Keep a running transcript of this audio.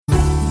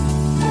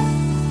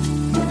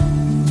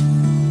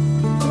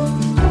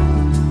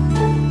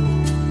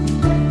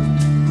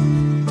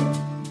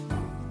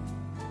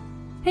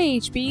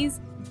HBs.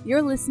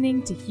 You're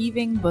listening to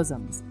Heaving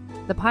Bosoms,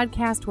 the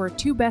podcast where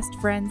two best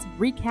friends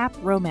recap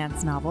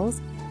romance novels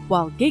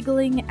while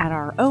giggling at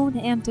our own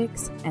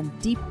antics and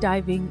deep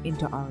diving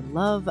into our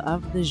love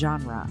of the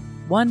genre,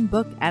 one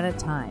book at a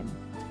time.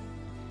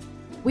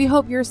 We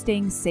hope you're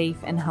staying safe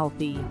and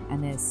healthy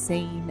and as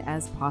sane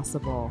as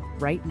possible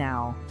right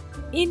now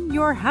in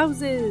your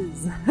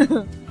houses.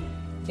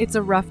 It's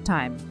a rough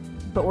time,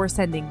 but we're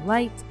sending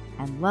light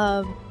and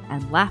love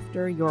and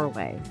laughter your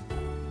way.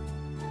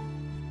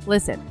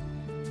 Listen,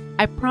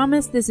 I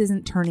promise this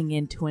isn't turning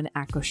into an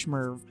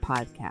ACOSHMERV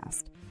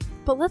podcast,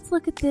 but let's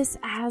look at this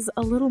as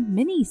a little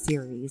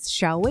mini-series,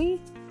 shall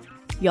we?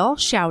 Y'all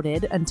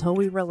shouted until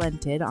we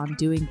relented on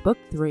doing book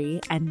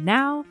 3, and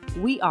now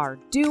we are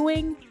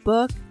doing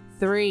book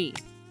 3.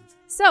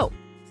 So,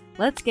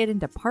 let's get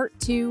into part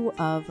 2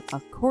 of A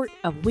Court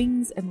of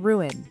Wings and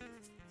Ruin.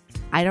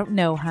 I don't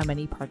know how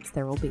many parts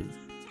there will be.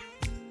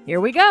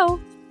 Here we go!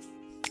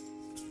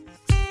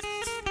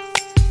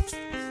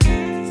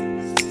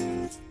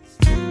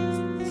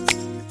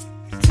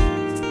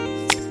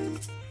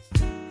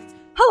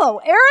 Hello,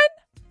 Erin!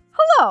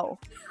 Hello!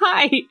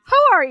 Hi!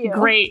 How are you?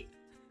 Great.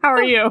 How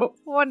are you?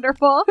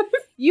 Wonderful.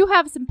 You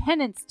have some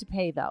penance to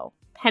pay, though.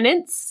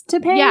 Penance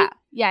to pay?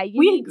 Yeah, you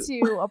need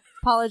to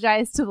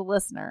apologize to the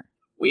listener.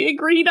 We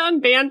agreed on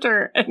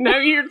banter, and now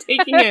you're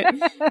taking it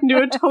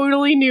to a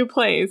totally new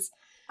place.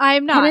 I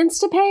am not. Penance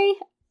to pay?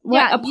 What,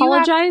 Yeah,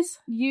 apologize?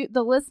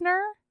 The listener,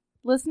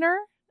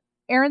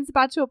 Erin's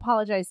about to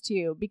apologize to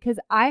you because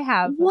I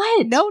have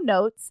What? no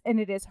notes,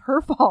 and it is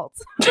her fault.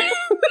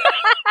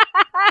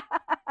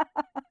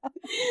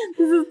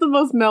 This is the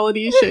most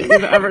melody shit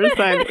you've ever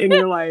said in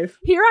your life.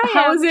 Here I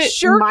How am, is it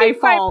shirking my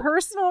fault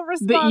personal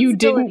responsibility. that you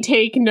didn't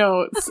take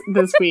notes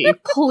this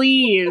week?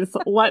 Please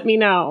let me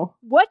know.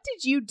 What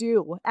did you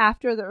do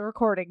after the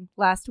recording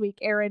last week,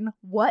 Erin?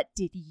 What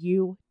did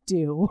you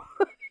do?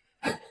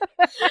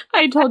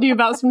 I told you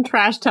about some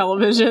trash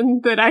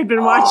television that I've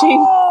been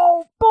watching.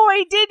 Oh,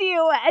 boy, did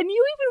you. And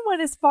you even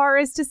went as far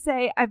as to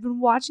say, I've been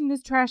watching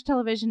this trash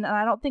television and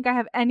I don't think I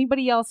have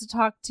anybody else to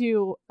talk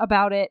to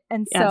about it.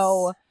 And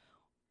so,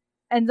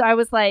 and I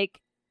was like,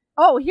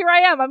 oh, here I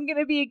am. I'm going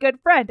to be a good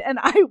friend. And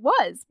I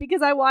was,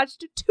 because I watched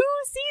 2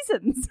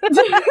 seasons in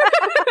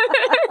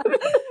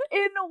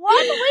 1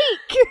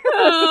 week.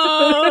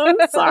 Oh,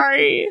 I'm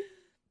sorry.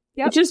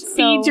 Yep, it just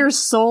feeds your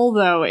soul,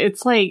 though.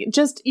 It's like,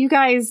 just, you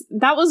guys,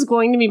 that was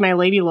going to be my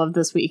lady love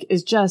this week,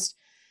 is just,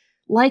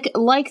 like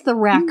the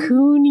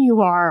raccoon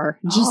you are,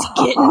 just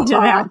get into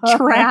that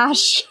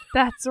trash.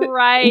 That's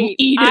right.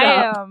 Eat it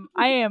up.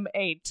 I am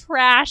a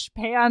trash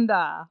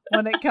panda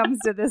when it comes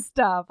to this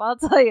stuff. I'll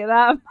tell you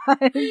that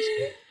much.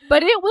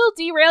 But it will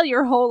derail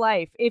your whole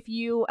life if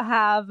you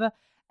have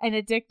an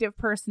addictive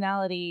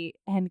personality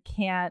and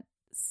can't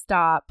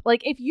stop.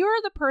 Like, if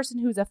you're the person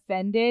who's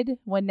offended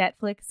when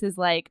Netflix is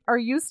like, are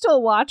you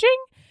still watching?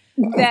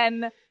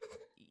 Then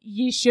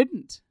you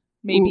shouldn't.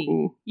 Maybe.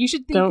 Mm-mm. You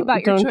should think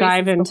about your choices. Don't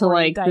dive into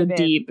like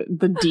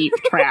the deep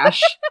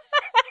trash.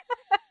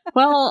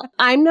 Well,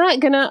 I'm not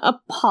gonna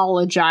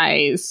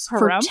apologize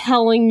for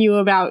telling you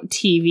about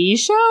TV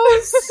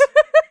shows.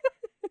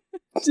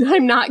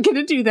 I'm not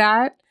gonna do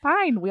that.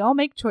 Fine. We all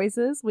make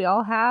choices. We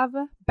all have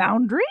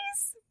boundaries.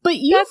 But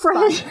you've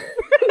read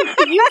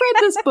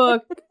this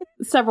book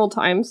several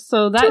times,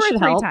 so that 2 or should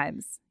 3 help.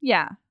 times.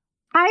 Yeah.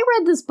 I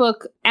read this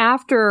book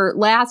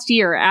last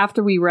year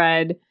after we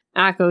read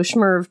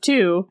ACOSHMERV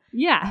 2.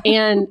 Yeah.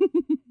 And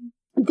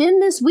then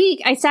this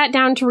week I sat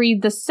down to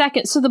read the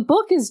second. So the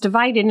book is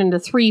divided into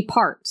 3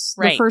 parts.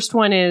 Right. The first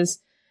one is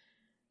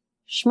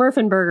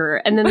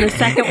Schmurfenberger, and then the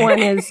second one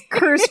is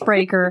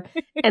Cursebreaker,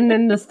 and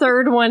then the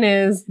third one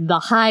is The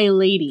High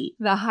Lady.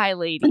 The High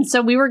Lady. And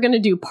so we were going to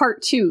do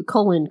part 2,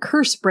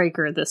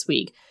 Cursebreaker this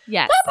week.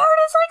 Yes. That part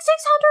is like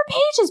 600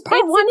 pages.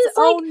 Part 1 is its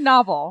own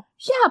novel.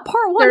 Yeah,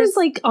 part 1 is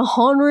like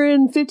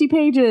 150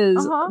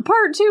 pages. Uh-huh.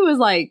 Part 2 is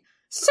like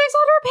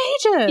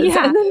 600 pages.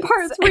 Yeah. And then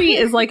part 3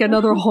 is like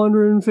another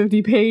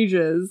 150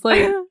 pages.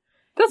 Like,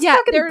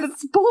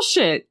 that's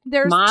bullshit.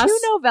 There's 2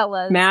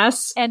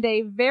 novellas. And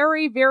a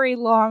very, very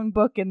long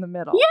book in the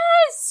middle.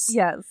 Yes!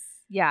 Yes.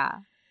 Yeah.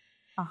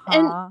 Uh-huh.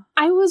 And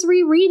I was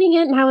rereading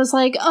it and I was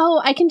like, oh,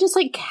 I can just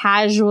like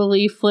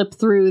casually flip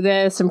through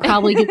this and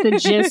probably get the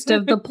gist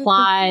of the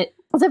plot.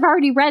 Because I've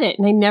already read it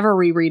and I never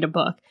reread a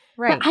book.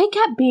 Right. But I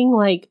kept being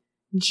like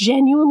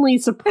genuinely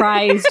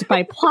surprised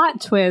by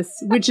plot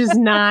twists, which is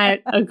not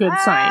a good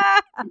sign.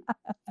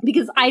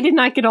 Because I did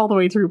not get all the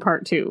way through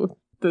part 2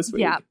 this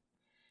week.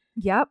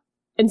 Yep.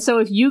 And so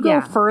if you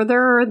go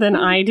further than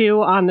I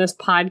do on this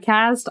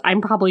podcast, I'm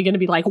probably going to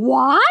be like,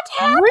 what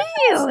happened?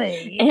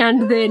 Really?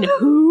 And then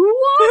who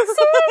was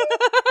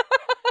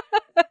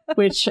it?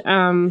 Which,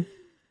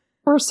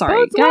 we're sorry,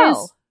 Bodes guys.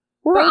 well.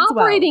 We're Bodes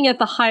operating at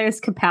the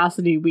highest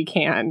capacity we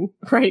can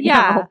right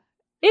now.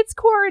 It's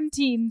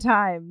quarantine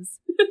times.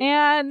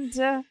 And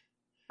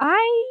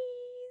I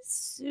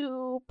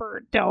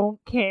super don't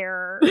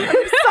care.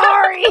 I'm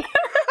sorry.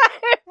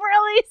 I'm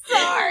really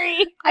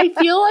sorry. I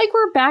feel like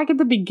we're back at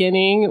the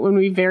beginning when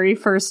we very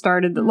first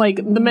started. Like,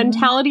 the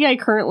mentality I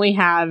currently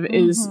have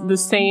is the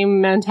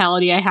same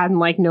mentality I had in,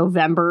 like,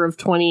 November of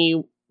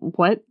 17?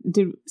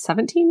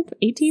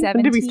 18?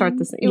 When did we start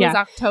this? It was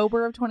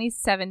October of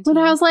 2017. When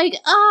I was like,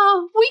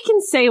 we can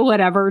say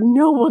whatever.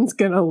 No one's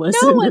going to listen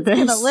to this. No one's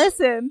going to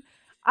listen.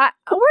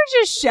 We're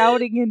just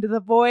shouting into the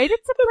void.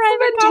 It's a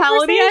private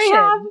mentality I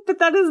have, but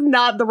that is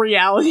not the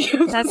reality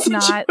of That's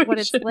not what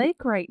it's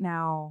like right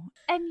now.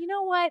 And you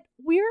know what?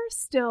 We're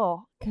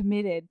still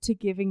committed to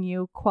giving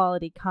you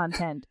quality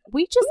content.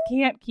 We just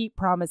can't keep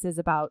promises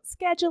about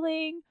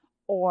scheduling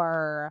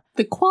or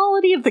the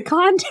quality of the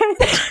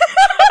content.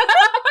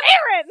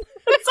 Aaron!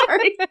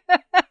 Sorry.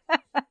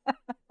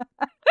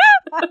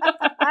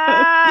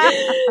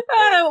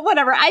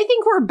 Whatever. I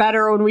think we're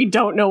better when we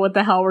don't know what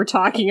the hell we're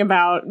talking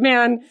about.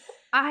 Man,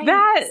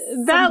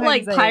 that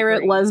like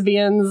pirate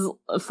lesbians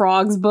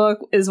frogs book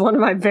is one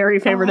of my very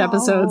favorite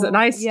episodes, and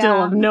I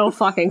still have no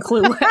fucking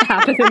clue what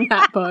happened in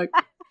that book.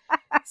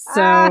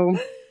 So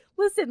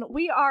listen,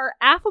 we are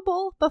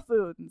affable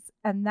buffoons,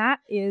 and that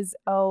is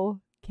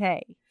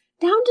okay.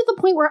 Down to the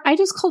point where I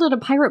just called it a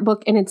pirate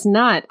book, and it's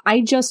not.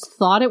 I just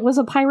thought it was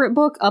a pirate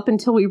book up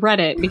until we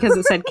read it, because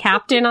it said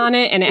captain on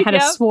it, and it had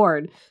a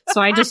sword. So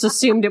I just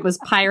assumed it was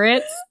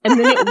pirates, and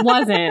then it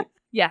wasn't.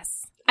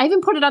 Yes. I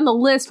even put it on the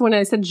list when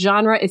I said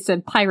genre, it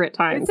said pirate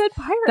times. It said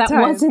pirate times.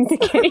 That wasn't the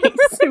case.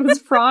 It was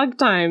frog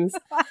times.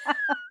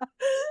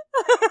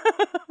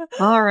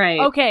 All right.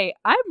 Okay,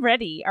 I'm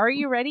ready. Are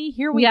you ready?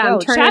 Here we go.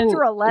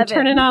 Chapter 11. I'm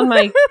turning on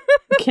my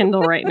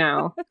Kindle right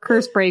now.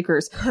 Curse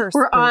Breakers.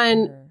 We're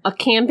on a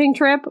camping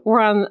trip.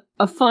 We're on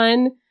a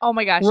fun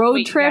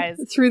road trip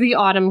through the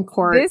Autumn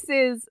Court. This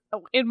is,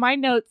 in my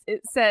notes,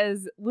 it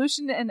says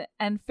Lucien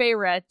and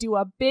Feyre do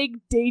a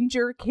big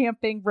danger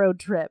camping road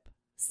trip.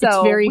 So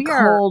it's very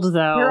cold,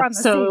 though. We're on the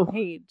same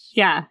page.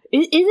 Yeah.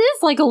 It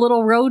is like a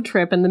little road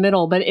trip in the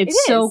middle, but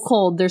it's so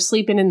cold. They're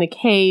sleeping in the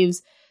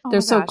caves.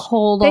 They're so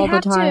cold all the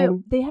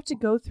time. They have to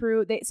go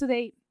through.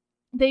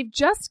 They've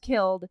just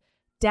killed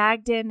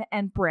Dagden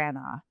and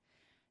Branna.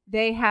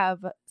 They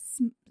have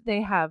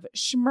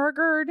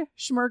schmurgered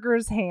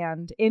Schmurger's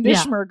hand into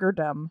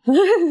schmurgerdom.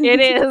 It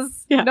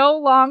is no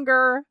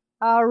longer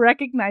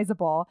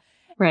recognizable.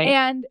 Right.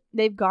 And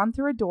they've gone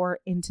through a door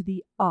into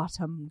the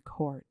Autumn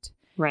Court.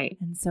 Right.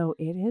 And so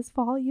it is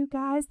fall, you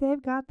guys.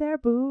 They've got their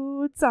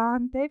boots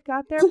on. They've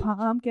got their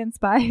pumpkin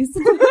spice.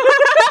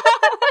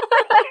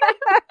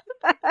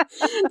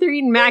 They're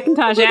eating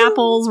Macintosh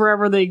apples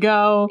wherever they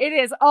go. It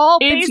is all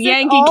it's basic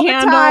Yankee all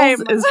Candles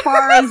the time. as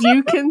far as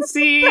you can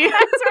see.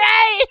 That's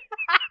right.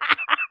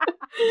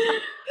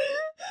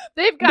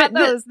 They've got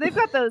those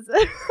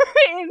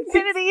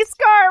infinity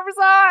scarves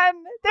on.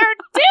 They're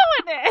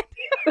doing it.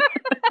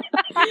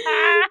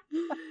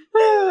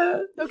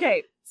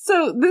 Okay.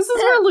 So this is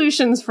where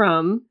Lucien's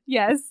from.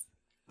 Yes.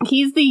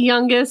 He's the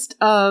youngest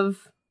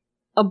of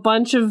a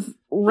bunch of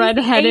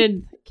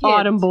redheaded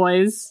autumn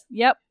boys.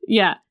 Yep.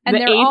 Yeah. And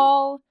they're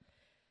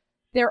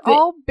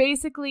all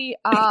basically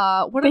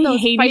what are those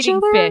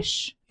fighting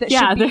fish that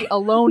should be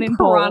alone in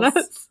piranhas?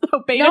 bowls?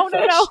 Oh, beta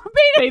fish. No.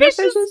 Beta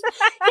fishes.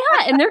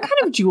 Yeah, and they're kind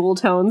of jewel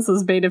tones,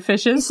 those beta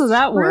fishes, so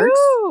that works.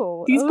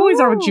 These boys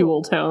are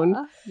jewel toned.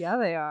 Yeah,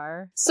 they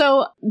are.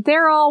 So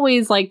they're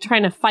always like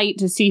trying to fight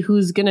to see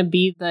who's going to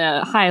be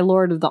the High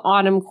Lord of the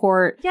Autumn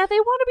Court. Yeah, they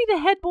want to be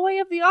the head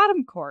boy of the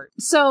Autumn Court.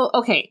 So,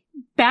 okay,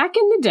 back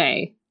in the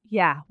day.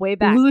 Yeah, way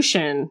back.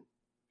 Lucien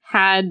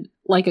had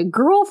like a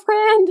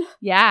girlfriend.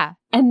 Yeah.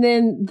 And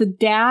then the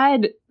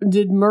dad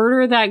did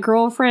murder that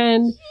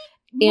girlfriend,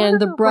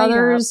 and the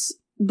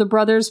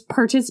brothers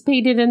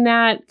participated in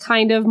that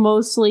kind of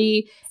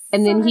mostly.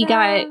 And then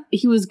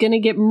he was going to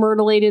get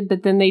myrtleated,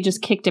 but then they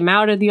just kicked him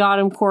out of the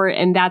Autumn Court,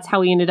 and that's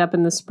how he ended up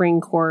in the Spring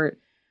Court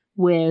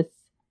with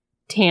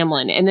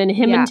Tamlin. And then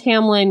him and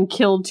Tamlin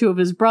killed two of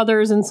his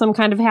brothers in some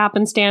kind of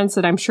happenstance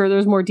that I'm sure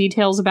there's more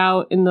details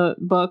about in the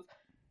book.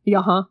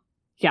 Yeah,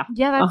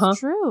 that's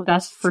true.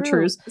 That's for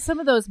true. Some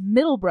of those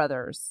middle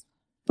brothers.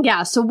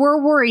 Yeah, so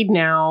we're worried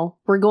now.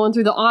 We're going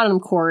through the Autumn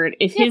Court.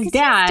 If his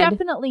dad... he's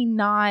definitely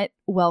not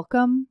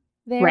welcome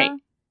there. Right.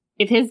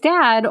 If his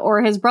dad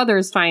or his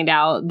brothers find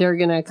out, they're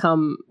gonna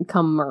come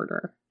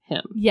murder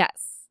him.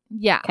 Yes.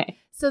 Yeah. Okay.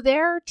 So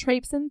they're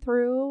traipsing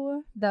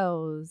through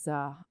those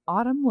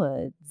autumn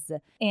woods,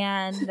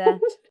 and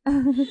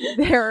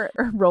they're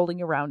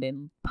rolling around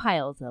in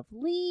piles of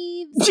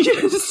leaves.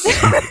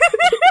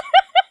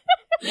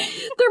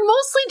 They're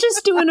mostly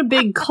just doing a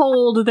big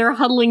cold. They're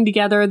huddling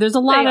together. There's a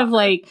lot of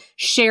like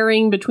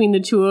sharing between the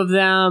two of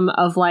them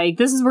of like,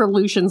 this is where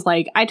Lucien's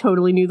like, I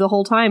totally knew the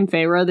whole time,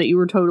 Feyre, that you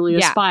were totally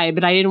a spy,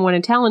 but I didn't want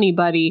to tell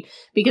anybody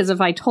because if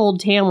I told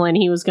Tamlin,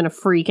 he was going to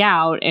freak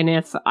out. And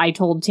if I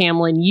told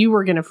Tamlin, you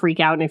were going to freak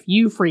out. And if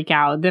you freak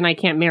out, then I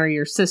can't marry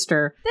your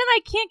sister. Then I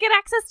can't get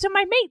access to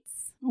my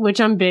mates.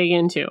 Which I'm big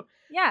into.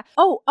 Yeah.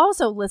 Oh,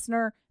 also,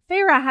 listener,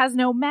 Feyre has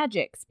no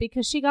magics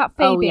because she got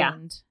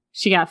Faebane.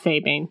 She got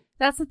Faebane.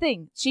 That's the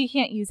thing. She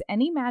can't use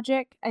any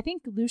magic. I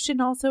think Lucien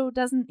also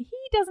doesn't. He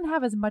doesn't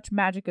have as much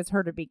magic as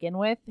her to begin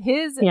with.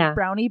 His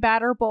brownie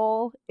batter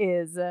bowl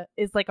is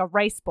like a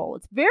rice bowl.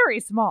 It's very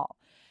small,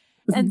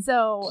 and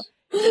so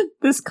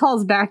this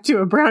calls back to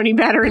a brownie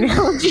batter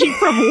analogy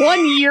from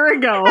 1 year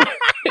ago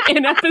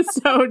in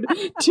episode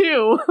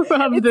 2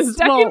 of it's this.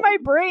 Stuck in my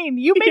brain.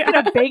 You make it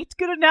a baked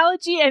good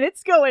analogy, and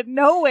it's going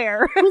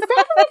nowhere. Was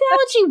that an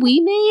analogy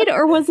we made,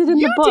 or was it in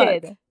the book?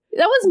 Did.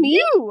 That was me.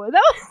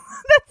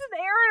 That's an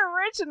Aaron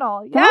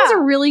original. Yeah. That was a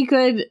really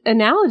good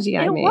analogy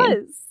I made. It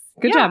was.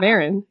 Good job,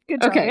 Aaron.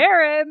 Good job,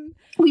 Aaron.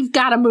 We've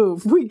got to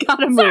move.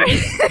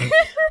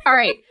 All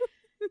right.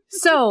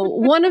 So,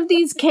 one of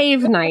these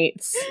cave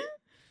nights,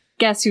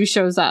 guess who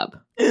shows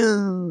up?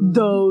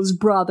 Those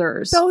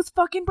brothers. Those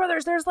fucking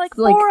brothers. There's like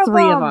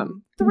three of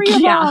them. Three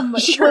of them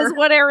was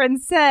what Aaron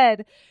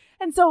said.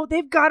 And so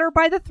they've got her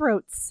by the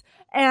throats.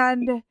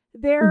 And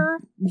they're...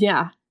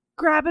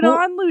 grabbing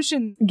on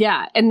Lucien.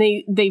 Yeah, and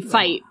they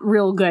fight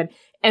real good.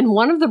 And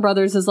one of the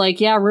brothers is like,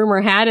 yeah,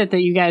 rumor had it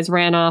that you guys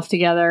ran off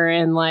together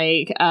and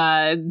like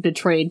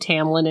betrayed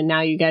Tamlin, and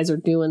now you guys are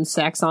doing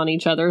sex on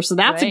each other. So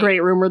that's a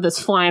great rumor that's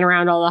flying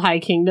around all the High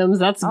Kingdoms.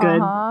 That's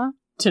good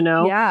to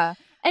know. Yeah.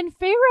 And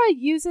Feyre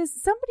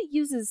uses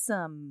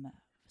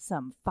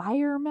some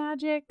fire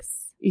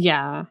magics.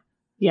 Yeah.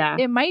 Yeah.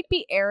 It might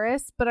be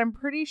Eris, but I'm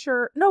pretty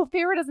sure... No,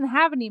 Feyre doesn't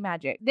have any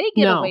magic. They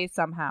get away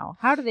somehow.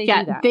 How do they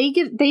do that?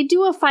 They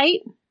do a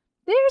fight.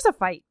 There's a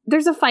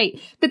fight.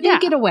 But they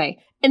get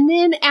away. And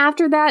then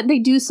after that, they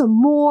do some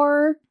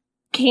more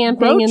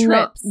camping in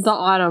the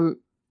autumn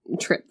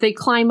trip. They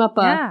climb up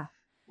a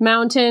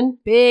mountain.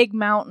 Big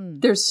mountain.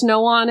 There's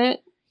snow on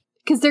it.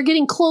 Because they're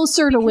getting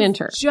closer to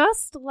winter.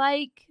 Just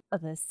like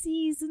the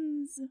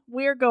seasons,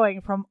 we're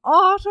going from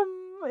autumn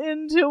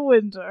into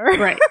winter.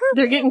 Right.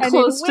 They're getting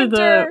close to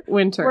the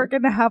winter. We're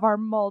going to have our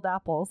mulled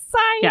apple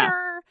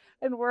cider.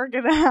 And we're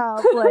going to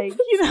have, like,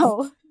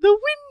 the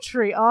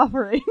wintry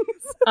offerings.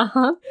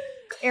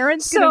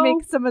 Aaron's going to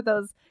make some of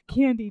those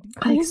candied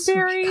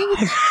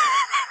cranberries.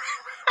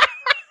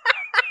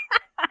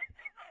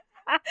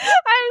 I'm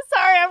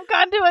sorry, I've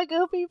gone to a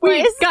goofy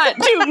place. We've got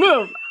to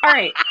move. All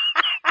right.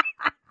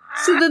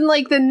 So then,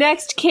 like, the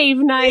next cave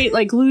night,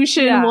 like,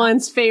 Lucien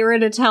wants Feyre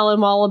to tell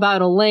him all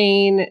about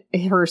Elaine,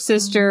 her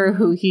sister,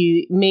 who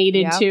he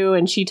mated to,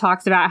 and she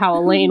talks about how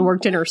Elaine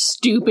worked in her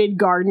stupid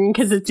garden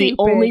because it's the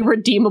only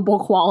redeemable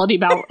quality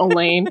about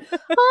Elaine.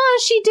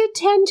 She did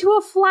tend to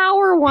a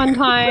flower one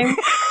time.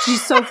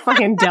 She's so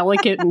fucking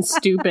delicate and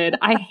stupid.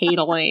 I hate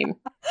Elaine.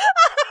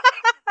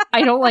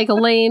 I don't like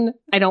Elaine.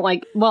 I don't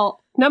like,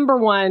 number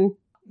one,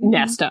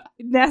 Nesta.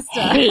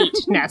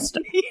 Hate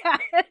Nesta. Yeah,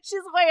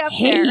 she's way up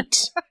there.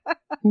 Hate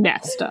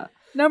Nesta.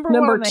 Number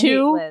one on the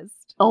 2, hate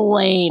list.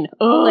 Elaine.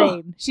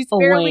 Elaine. She's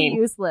fairly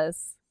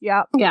useless.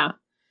 Yep. Yeah.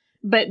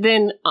 But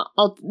then,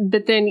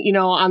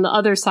 on the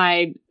other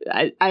side,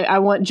 I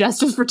want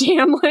justice for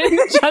Tamlin,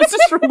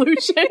 justice for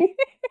Lucien.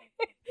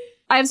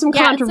 I have some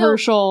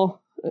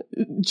controversial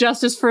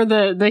justice for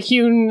the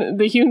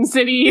Hewn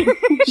City,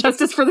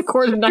 justice for the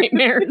Court of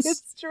Nightmares.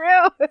 It's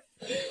true.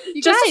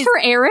 Justice for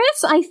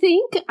Eris, I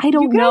think. I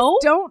don't know.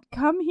 Don't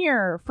come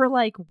here for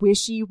like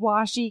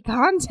wishy-washy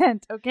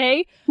content,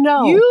 okay?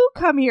 No. You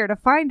come here to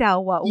find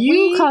out what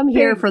you come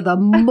here for the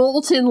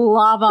molten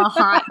lava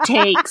hot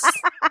takes.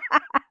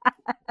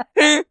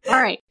 All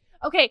right.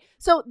 Okay,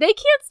 so they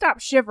can't stop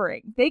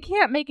shivering. They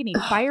can't make any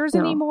fires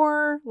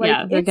anymore.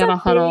 Like, they gotta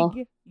huddle.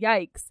 Big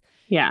yikes.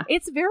 Yeah.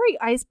 It's very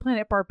Ice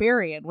Planet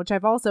Barbarian, which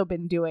I've also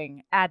been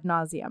doing ad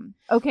nauseum.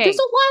 Okay. There's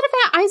a lot of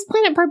Ice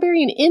Planet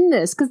Barbarian in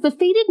this, because the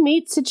fated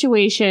mate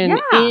situation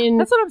in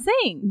that's what I'm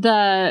saying.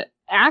 The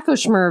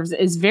Akoshmervs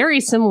is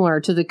very similar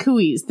to the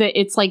Kuis. That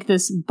it's like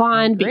this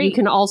bond, but you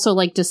can also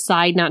like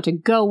decide not to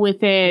go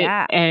with it,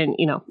 and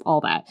all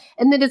that.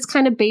 And then it's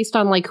kind of based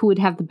on like who would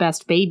have the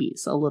best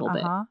babies a little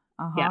bit.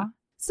 Yeah.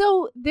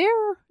 So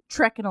they're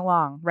trekking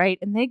along, right?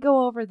 And they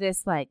go over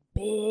this like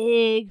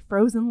big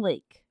frozen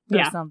lake.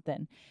 Or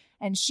something,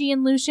 and she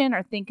and Lucien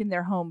are thinking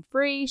they're home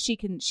free.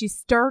 She's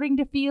starting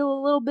to feel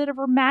a little bit of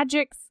her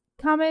magic's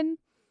coming.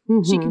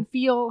 She can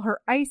feel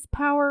her ice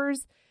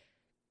powers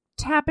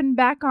tapping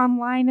back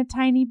online a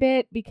tiny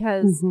bit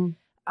because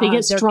they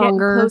get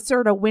stronger,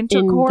 closer to Winter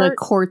in Court. The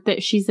court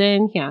that she's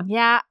in.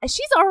 Yeah,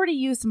 she's already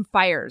used some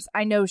fires.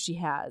 I know she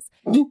has.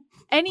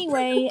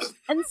 Anyway,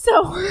 and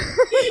so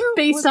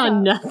based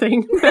on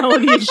nothing,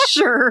 Melody is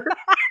sure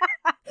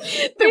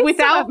that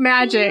without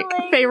magic,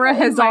 Feyre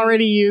has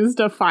already used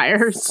a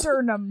fire.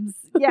 Sternums.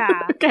 Yeah.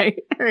 Okay.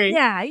 All right.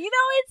 Yeah.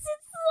 It's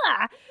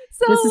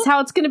so this is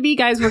how it's going to be,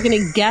 guys. We're going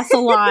to guess a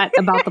lot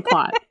about the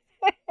plot.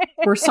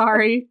 We're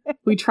sorry.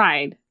 We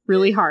tried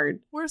really hard.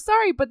 We're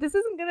sorry, but this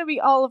isn't going to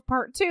be all of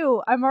part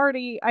 2.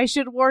 I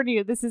should warn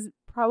you, this is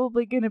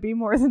probably going to be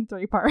more than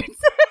 3 parts.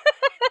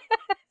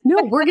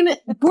 No, we're going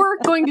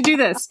to do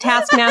this.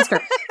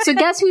 Taskmaster. So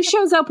guess who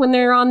shows up when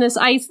they're on this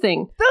ice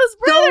thing? Those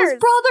brothers.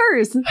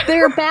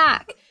 They're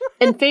back.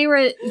 And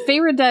Feyre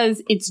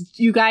does, it's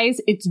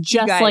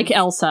just like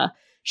Elsa.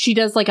 She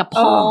does like a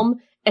palm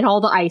and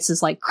all the ice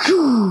is like,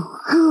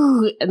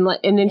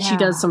 and then she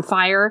does some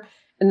fire,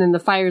 and then the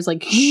fire's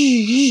like,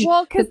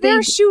 well, because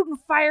they're shooting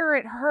fire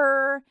at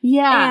her,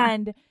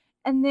 and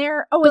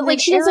they're but like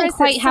she doesn't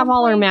quite have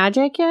all her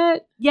magic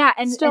yet. Yeah,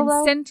 and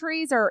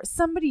sentries or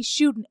somebody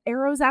shooting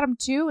arrows at him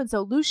too, and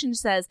so Lucian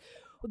says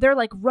they're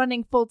like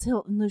running full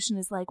tilt, and Lucian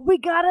is like, "We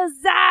gotta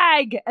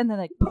zag," and then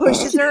like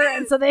pushes her,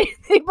 and so they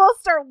both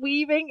start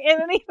weaving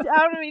in and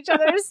out of each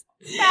other's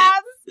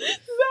paths.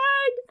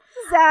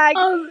 Zag.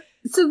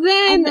 So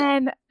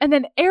then and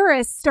then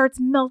Eris starts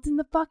melting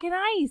the fucking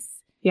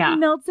ice. Yeah. He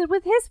melts it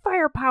with his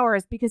fire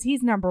powers because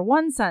he's number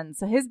one son.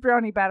 So his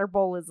brownie batter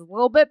bowl is a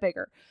little bit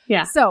bigger.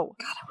 Yeah. So,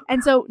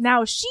 so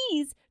now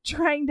she's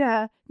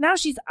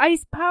she's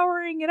ice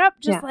powering it up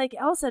just like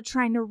Elsa,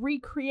 trying to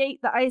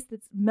recreate the ice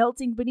that's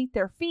melting beneath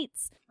their feet.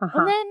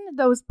 And then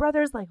those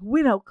brothers like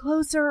winnow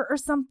closer or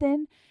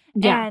something.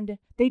 Yeah. And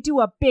they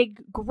do a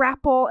big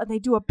grapple and they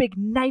do a big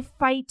knife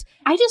fight.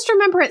 I just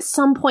remember at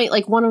some point,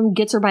 like one of them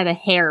gets her by the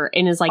hair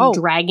and is like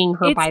dragging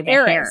her by the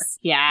hair.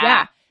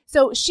 Yeah.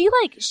 So she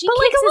kicks his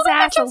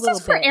ass a little bit.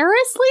 Justice for Eris later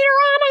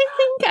on, I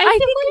think. I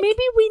think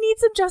maybe we need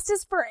some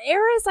justice for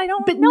Eris. I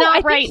don't know. But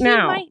not right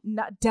now.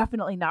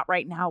 Definitely not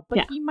right now.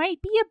 But he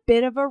might be a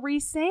bit of a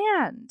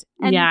Rhysand.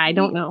 And I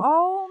don't know.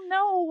 Oh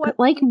no! But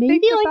like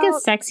maybe like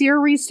a sexier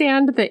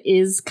Rhysand that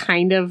is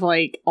kind of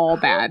like all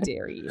bad. How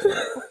dare you?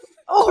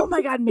 Oh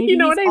my god, maybe you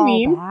know what I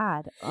mean?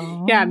 Bad.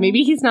 Oh. Yeah,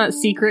 maybe he's not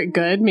secret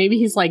good. Maybe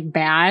he's like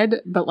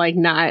bad, but like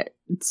not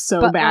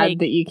so bad like,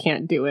 that you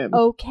can't do him.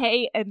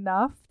 Okay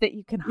enough that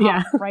you can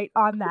hop right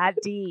on that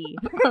D.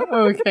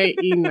 Okay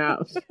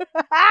enough.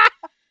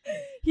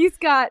 He's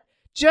got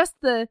just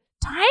the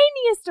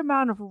tiniest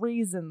amount of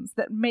reasons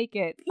that make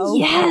it okay.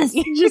 Yes,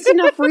 just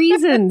enough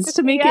reasons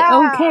to make it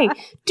okay.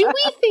 Do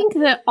we think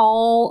that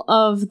all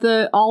of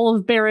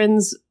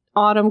Baron's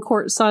Autumn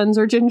Court sons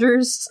are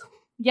gingers?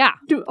 Yeah.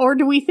 Or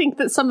do we think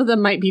that some of them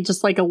might be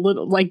just like a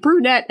little, like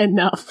brunette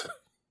enough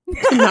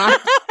to not?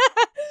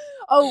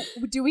 Oh,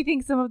 do we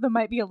think some of them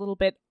might be a little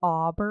bit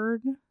auburn?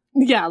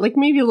 Yeah, like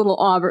maybe a little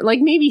auburn. Like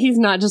maybe he's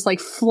not just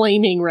like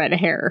flaming red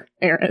hair,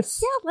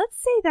 Eris. Yeah, let's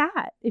say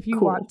that if you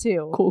want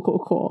to.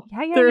 Cool.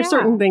 Yeah. There are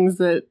certain things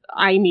that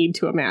I need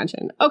to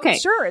imagine. Okay.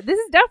 Sure. This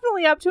is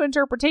definitely up to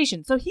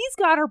interpretation. So he's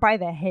got her by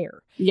the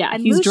hair. Yeah,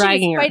 and he's Lucian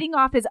dragging is her. Fighting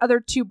off his other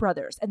two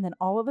brothers. And then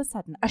all of a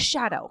sudden, a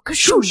shadow.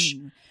 Shoosh.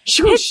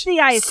 Hits the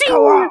ice.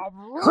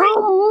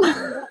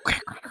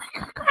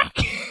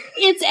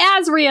 It's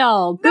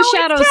Azriel, the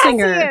shadow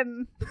singer.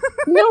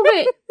 No,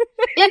 but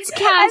it's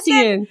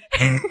Cassian,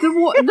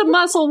 the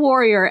muscle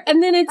warrior.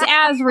 And then it's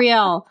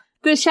Azriel,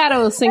 the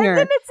shadow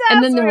singer.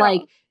 And then they're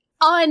like,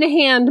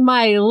 unhand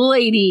my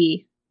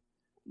lady.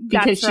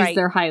 Because she's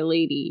their high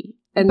lady.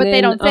 But then,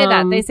 they don't say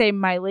that. They say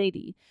my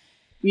lady.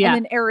 Yeah.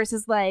 And then Eris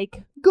is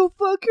like, go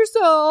fuck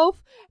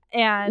yourself.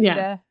 And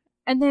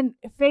then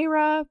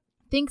Feyre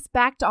thinks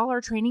back to all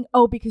her training.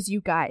 Oh, because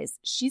you guys,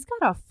 she's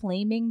got a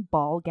flaming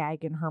ball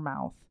gag in her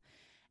mouth.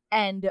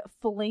 And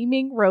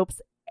flaming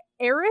ropes.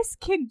 Eris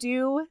can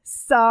do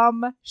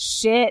some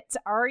shit.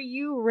 Are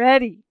you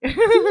ready?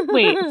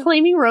 Wait,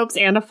 flaming ropes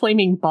and a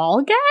flaming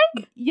ball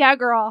gag? Yeah,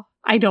 girl.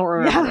 I don't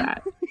remember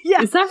that.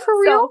 Yeah. Is that for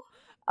real? So,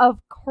 of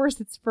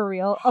course it's for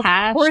real. Of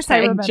course I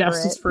remember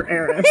justice it. for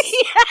Eris.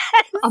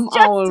 Yes, I'm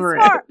all over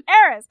it.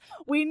 Eris.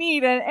 We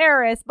need an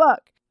Eris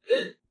book.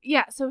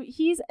 Yeah, so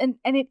he's and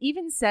it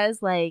even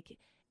says like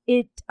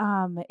it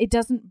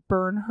doesn't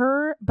burn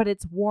her, but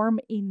it's warm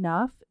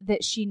enough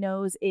that she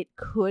knows it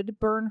could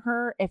burn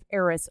her if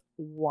Eris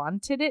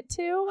wanted it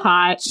to.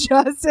 Hot.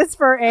 Justice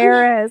for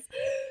Eris.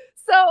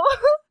 So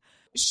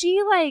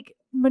she like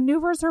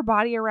maneuvers her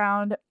body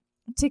around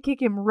to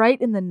kick him right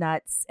in the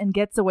nuts and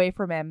gets away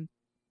from him.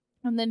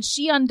 And then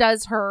she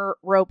undoes her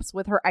ropes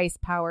with her ice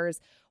powers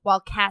while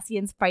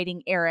Cassian's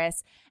fighting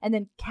Eris. And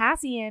then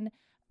Cassian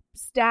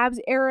stabs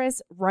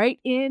Eris right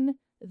in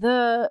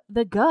the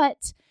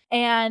gut.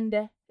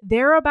 And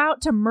they're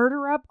about to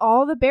murder up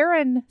all the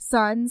Baron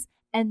sons.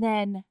 And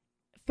then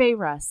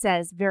Feyre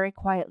says very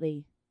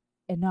quietly,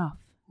 enough.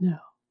 No,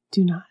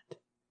 do not.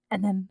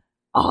 And then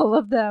all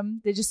of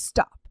them, they just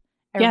stop.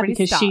 Everybody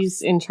because stops.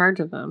 She's in charge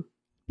of them.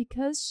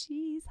 Because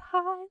she's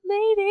high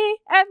lady.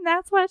 And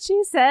that's what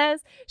she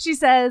says. She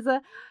says,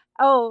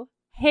 oh,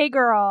 hey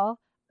girl,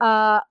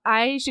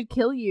 I should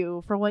kill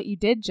you for what you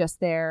did just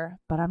there,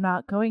 but I'm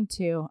not going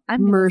to.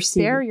 I'm going to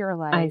spare your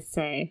life. I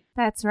say.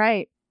 That's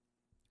right.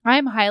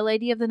 I'm High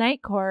Lady of the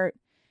Night Court.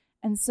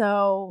 And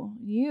so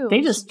they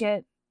just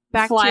get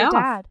back to your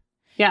dad.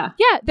 Yeah.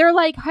 Yeah. They're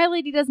like, High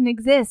Lady doesn't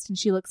exist. And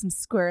she looks him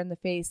square in the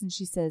face and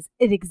she says,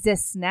 it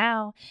exists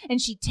now.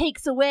 And she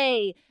takes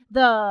away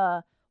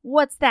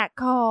what's that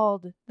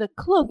called? The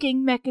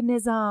cloaking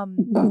mechanism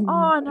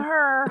on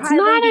her it's High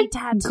not Lady a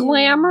tattoo.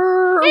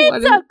 Glamour?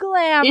 It's a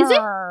glamour. Is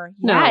it?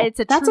 No, yeah,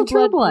 it's that's a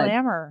True Blood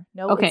glamour.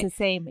 No, okay.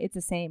 It's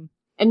the same.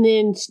 And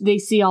then they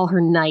see all her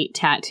night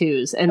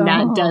tattoos, and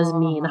that does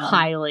mean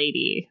High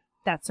Lady.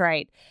 That's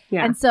right.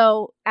 Yeah. And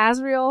so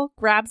Azriel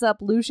grabs up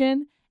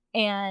Lucian,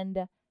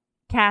 and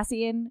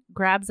Cassian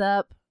grabs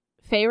up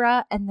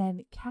Feyre, and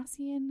then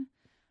Cassian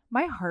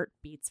My heart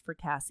beats for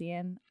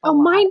Cassian.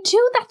 Oh, mine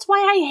too. That's why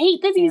I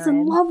hate that he's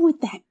in love with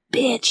that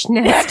bitch,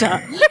 Nesta. I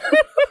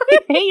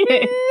hate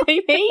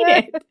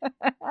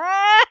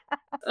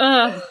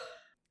it.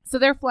 So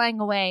they're flying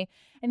away,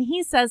 and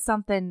he says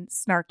something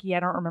snarky. I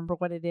don't remember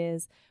what it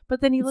is. But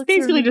then he looks at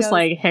her basically and just goes,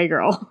 like, hey,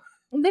 girl.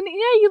 And then,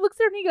 he looks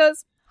at her and he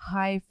goes,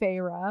 hi,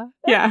 Feyre.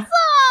 Yeah.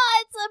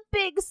 It's a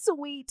big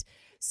sweet.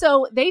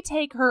 So they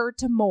take her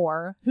to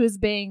Mor, who's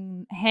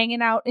been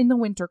hanging out in the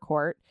Winter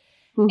Court,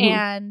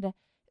 and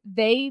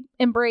they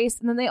embrace,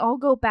 and then they all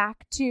go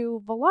back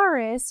to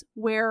Velaris,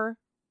 where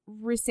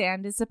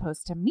Rhysand is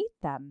supposed to meet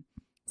them.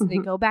 So they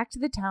go back to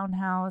the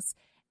townhouse,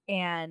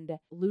 and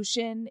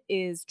Lucien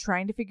is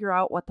trying to figure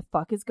out what the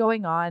fuck is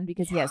going on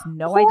because he has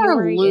no idea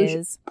where he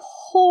is.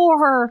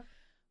 Poor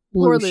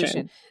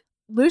Lucien.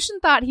 Lucien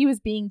thought he was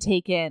being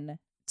taken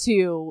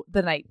to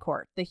the Night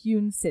Court, the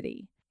Hewn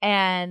City.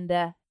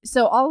 And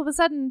so all of a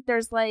sudden,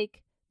 there's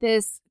like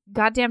this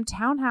goddamn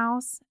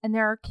townhouse, and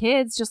there are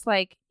kids just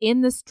like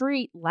in the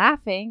street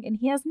laughing, and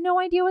he has no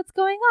idea what's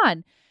going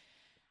on.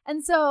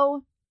 And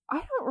so I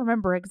don't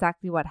remember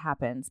exactly what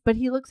happens, but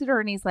he looks at her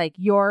and he's like,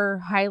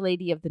 you're High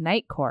Lady of the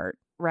Night Court,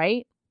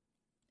 right?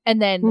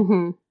 And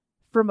then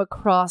from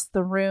across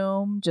the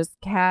room,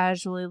 just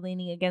casually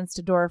leaning against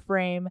a door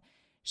frame,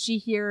 she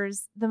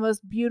hears the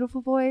most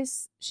beautiful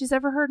voice she's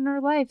ever heard in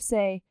her life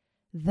say,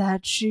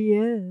 that she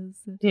is.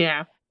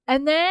 Yeah.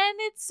 And then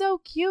it's so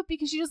cute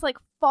because she just like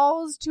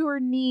falls to her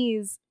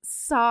knees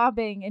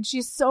sobbing, and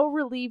she's so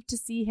relieved to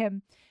see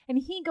him. And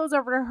he goes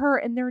over to her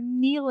and they're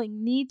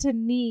kneeling knee to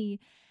knee.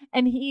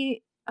 And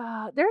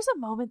there's a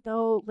moment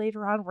though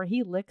later on where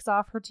he licks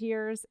off her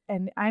tears,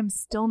 and I'm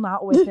still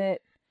not with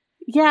it.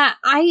 Yeah,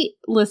 I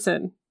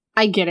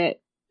get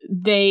it.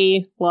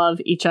 They love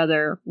each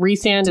other.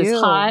 Rhysand is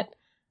hot.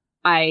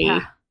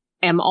 I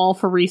am all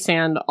for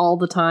Rhysand all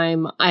the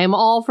time. I am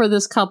all for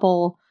this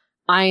couple.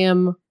 I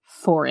am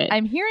for it.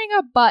 I'm hearing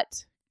a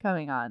but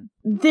coming on.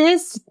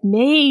 This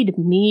made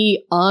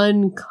me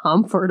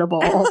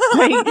uncomfortable.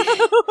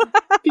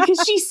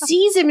 Because she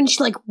sees him and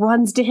she like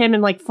runs to him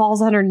and like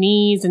falls on her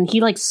knees, and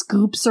he like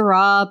scoops her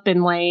up,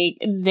 and like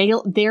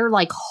they're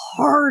like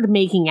hard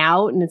making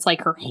out, and it's like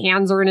her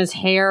hands are in his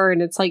hair,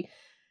 and it's like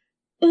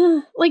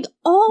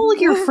all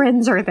your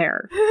friends are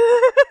there.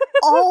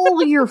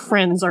 All your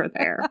friends are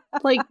there.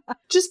 Like,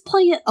 just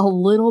play it a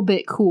little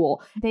bit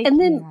cool.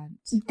 Then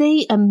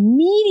they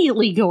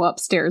immediately go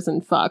upstairs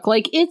and fuck.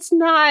 Like, it's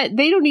not,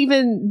 they don't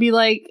even be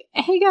like,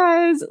 hey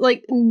guys,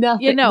 like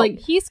nothing. Like,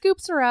 he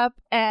scoops her up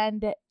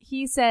and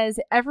he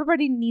says,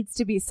 everybody needs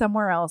to be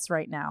somewhere else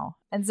right now.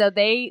 And so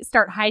they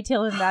start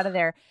hightailing it out of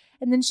there.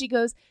 And then she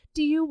goes,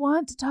 do you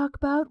want to talk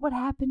about what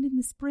happened in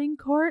the Spring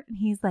Court? And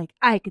he's like,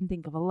 I can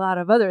think of a lot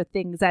of other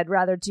things I'd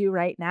rather do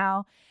right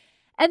now.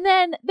 And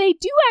then they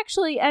do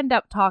actually end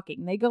up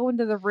talking. They go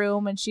into the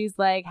room and she's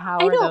like, how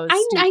are those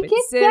stupid I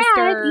get sisters?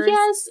 that.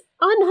 Yes,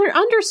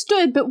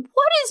 understood. But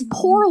what is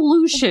poor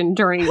Lucien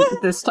during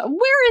this time?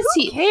 Where is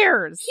he? Who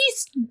cares?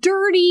 He's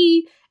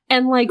dirty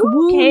and like Who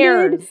wounded.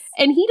 cares?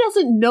 And he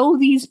doesn't know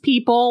these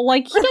people.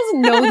 Like, he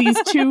doesn't know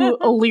these two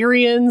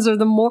Illyrians or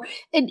the more.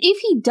 And if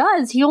he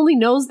does, he only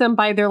knows them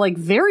by their like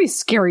very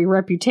scary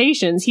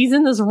reputations. He's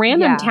in this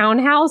random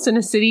townhouse in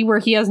a city where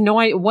he has no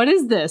idea. What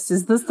is this?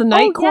 Is this the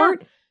Night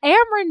Court?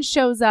 Amren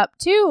shows up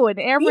too, and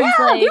Amren's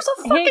like, there's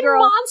a fucking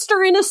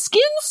monster in a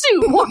skin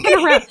suit walking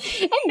around.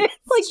 And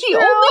like the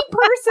only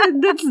person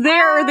that's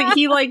there that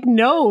he like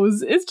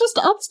knows is just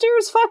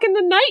upstairs fucking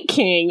the Night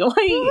King.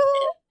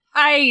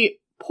 Like,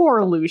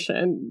 poor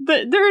Lucien.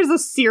 There is a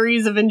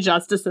series of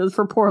injustices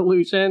for poor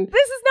Lucien.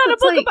 This is not a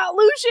book about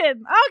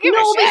Lucien. I don't give a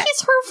shit. No, but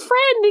he's her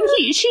friend, and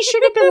she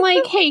should have been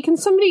like, hey, can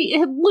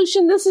somebody,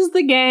 Lucien, this is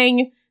the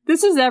gang.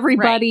 This is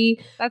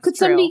everybody. Right. Could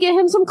somebody get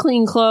him some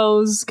clean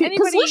clothes?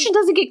 Because Lucien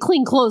doesn't get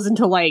clean clothes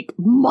until like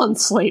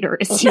months later,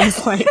 it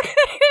seems like.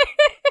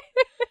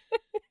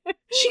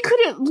 She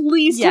could at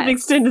least have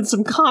extended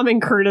some common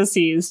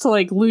courtesies to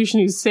like Lucien,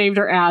 who saved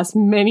her ass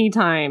many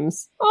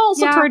times.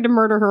 Also tried to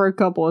murder her a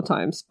couple of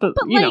times, but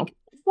you know.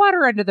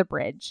 Water under the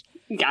bridge.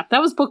 Yeah,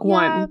 that was book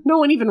one. No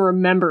one even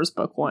remembers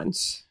book one.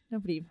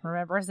 Nobody even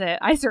remembers it.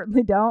 I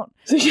certainly don't.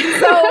 So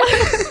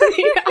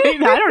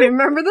I don't even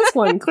remember this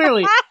one,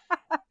 clearly.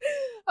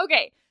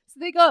 Okay, so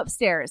they go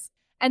upstairs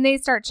and they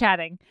start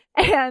chatting.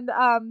 And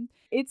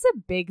it's a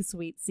big,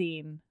 sweet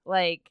scene.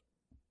 Like,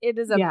 it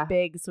is a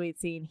big, sweet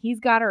scene. He's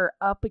got her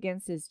up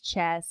against his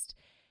chest,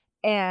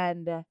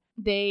 and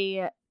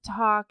they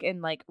talk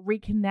and like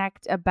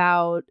reconnect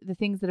about the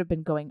things that have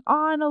been going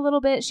on a little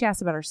bit. She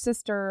asks about her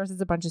sisters.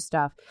 There's a bunch of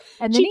stuff.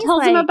 And then she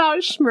tells him about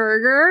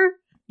Schmurger.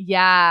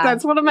 Yeah.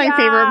 That's one of my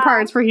favorite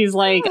parts, where he's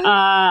like,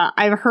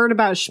 I've heard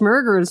about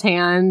Schmurger's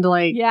hand.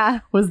 Like,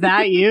 was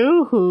that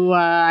you? Who,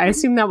 I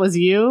assume that was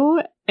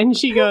you? And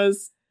she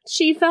goes,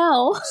 she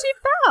fell. She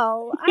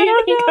fell. I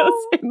don't know. Goes,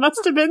 it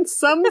must have been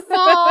some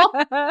fall.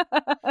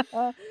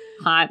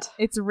 Hot.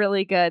 It's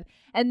really good.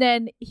 And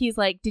then he's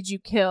like, did you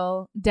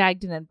kill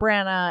Dagden and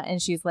Branna?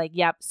 And she's like,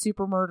 yep,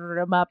 super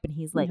murdered him up. And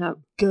he's like,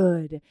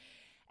 good.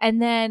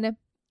 And then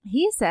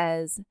he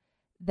says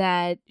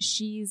that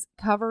she's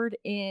covered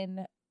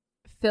in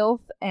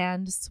filth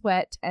and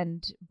sweat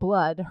and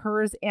blood,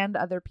 hers and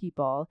other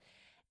people.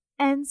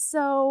 And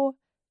so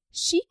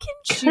she can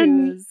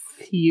choose.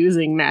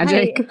 Confusing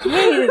magic. I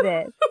hated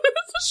it.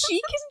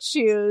 She can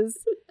choose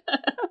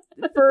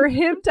for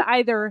him to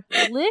either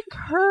lick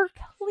her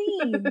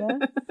clean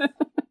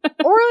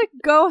or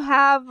go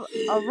have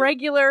a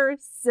regular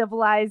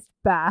civilized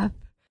bath.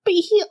 But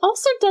he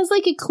also does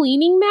like a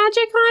cleaning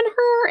magic on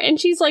her, and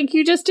she's like,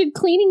 "You just did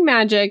cleaning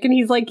magic," and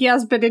he's like,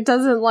 "Yes, but it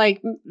doesn't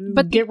like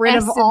get rid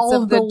of all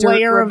of the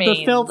layer of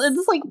the filth."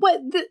 It's like, what?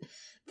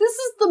 This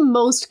is the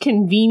most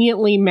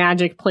conveniently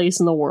magic place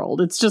in the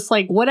world. It's just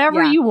like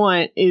whatever you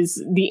want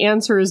is the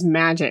answer is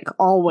magic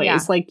always. Yeah.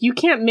 Like you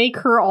can't make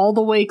her all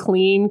the way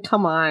clean.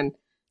 Come on.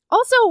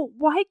 Also,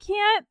 why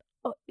can't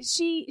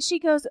she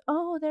goes,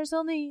 "Oh, there's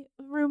only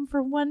room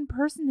for one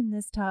person in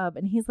this tub,"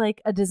 and he's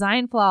like, "A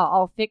design flaw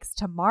I'll fix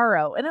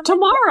tomorrow." And I'm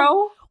tomorrow?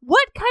 Like,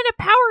 what kind of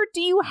power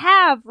do you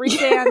have,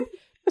 Rhysand?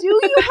 Do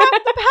you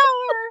have the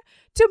power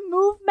to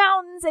move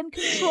mountains and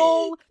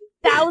control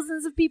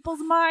thousands of people's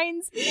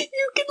minds?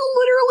 You can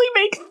literally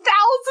make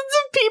thousands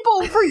of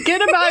people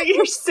forget about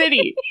your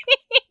city.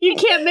 You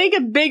can't make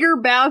a bigger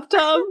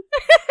bathtub?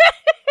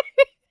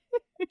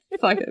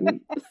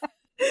 Fucking...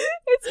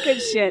 It's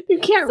good shit. You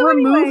can't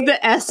remove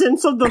the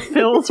essence of the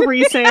filth,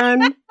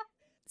 Rhysand.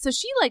 So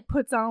she like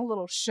puts on a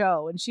little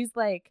show, and she's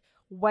like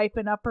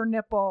wiping up her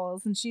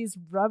nipples, and she's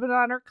rubbing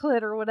on her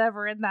clit or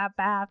whatever in that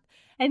bath,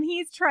 and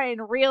he's trying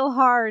real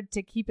hard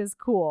to keep his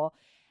cool.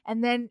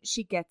 And then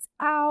she gets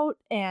out,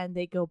 and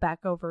they go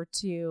back over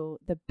to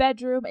the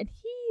bedroom, and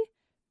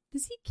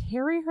does he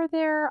carry her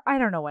there? I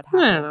don't know what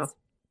happens. I don't know.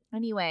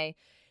 Anyway,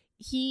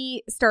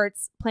 he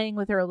starts playing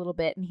with her a little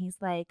bit, and he's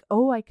like,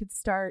 "Oh, I could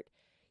start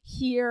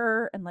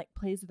here," and like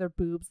plays with her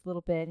boobs a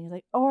little bit. And he's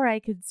like, "Or I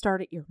could start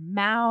at your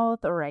mouth,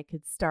 or I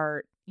could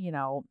start,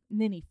 and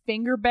then he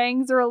finger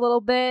bangs her a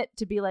little bit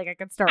to be like, I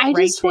could start right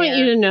there." I just want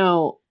you to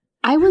know,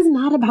 I was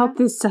not about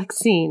this sex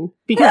scene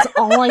because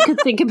all I could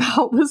think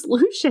about was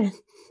Lucien.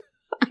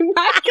 I'm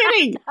not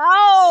kidding.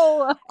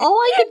 Oh, all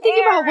I could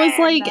think about was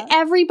like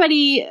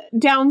everybody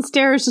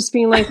downstairs just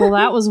being like, "Well,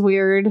 that was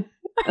weird."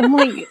 I'm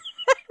like,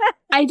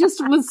 I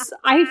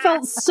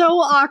felt so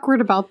awkward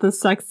about this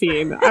sex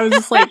scene. I was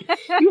just like,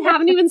 you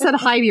haven't even said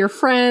hi to your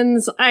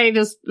friends. I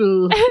just,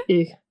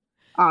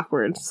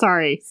 awkward.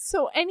 Sorry.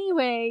 So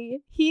anyway,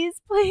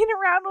 he's playing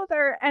around with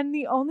her, and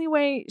the only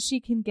way she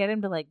can get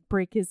him to like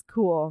break his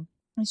cool,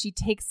 and she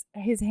takes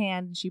his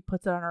hand and she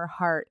puts it on her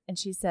heart, and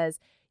she says,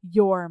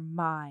 "You're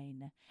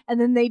mine." And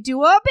then they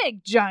do a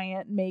big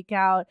giant make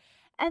out,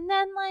 and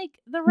then like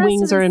the rest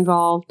wings are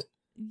involved.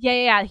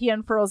 Yeah, he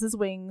unfurls his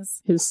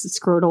wings. His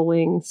scrotal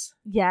wings.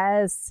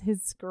 Yes,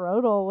 his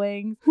scrotal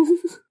wings.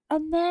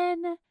 And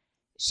then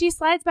she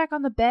slides back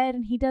on the bed,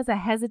 and he does a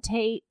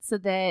hesitate so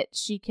that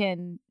she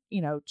can,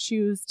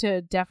 choose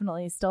to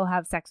definitely still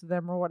have sex with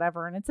him or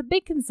whatever. And it's a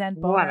big consent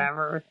boner.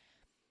 Whatever.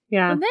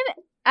 Yeah. And then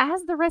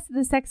as the rest of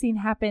the sex scene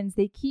happens,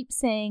 they keep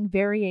saying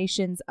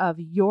variations of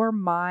 "you're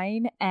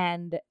mine"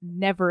 and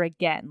 "never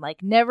again."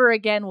 Like, never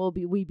again will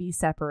we be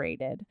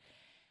separated.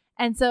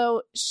 And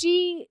so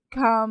she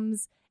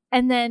comes,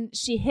 and then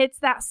she hits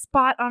that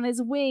spot on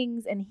his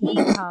wings, and he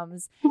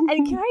comes.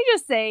 And can I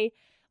just say,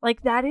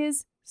 like, that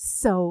is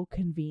so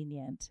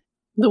convenient.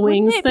 The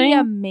wings thing? Be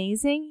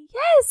amazing?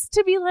 Yes,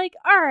 to be like,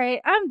 all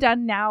right, I'm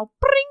done now.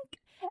 Brink!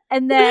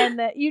 And then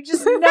you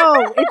just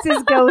know it's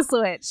his go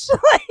switch.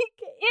 Like,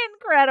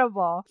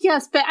 incredible.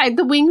 Yes, but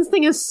the wings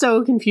thing is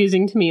so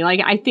confusing to me.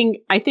 Like, I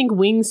think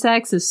wing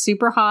sex is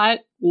super hot.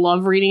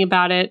 Love reading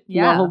about it.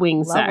 Yeah, love a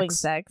wing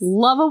sex.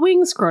 Love a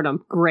wing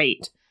scrotum.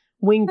 Great.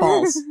 Wing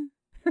balls.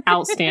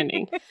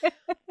 Outstanding.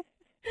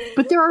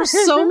 But there are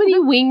so many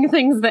wing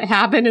things that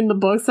happen in the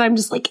books that I'm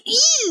just like,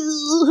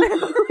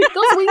 ew.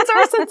 Those wings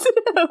are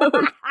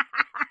sensitive.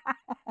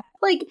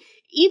 Like,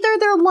 either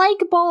they're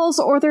like balls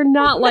or they're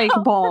not like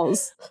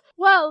balls.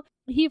 Well,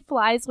 he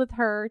flies with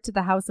her to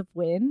the House of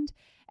Wind,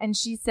 and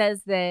she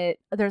says that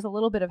there's a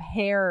little bit of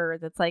hair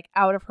that's like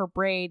out of her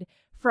braid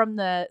from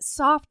the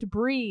soft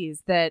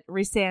breeze that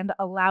Rhysand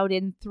allowed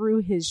in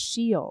through his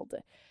shield.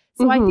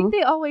 So I think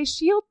they always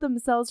shield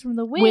themselves from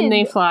the wind when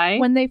they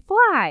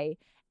fly.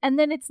 And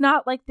then it's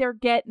not like they're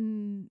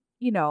getting,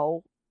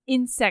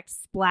 insect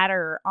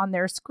splatter on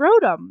their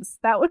scrotums.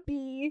 That would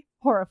be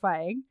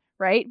horrifying,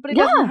 right? But it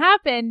doesn't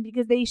happen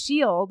because they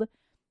shield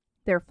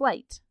their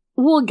flight.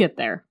 We'll get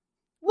there.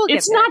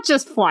 It's not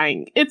just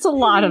flying. It's a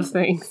lot of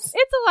things.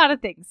 It's a lot of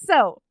things.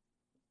 So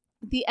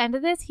at the end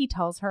of this, he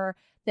tells her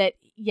that,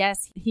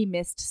 yes, he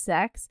missed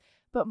sex,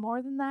 but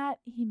more than that,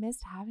 he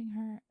missed having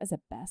her as a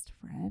best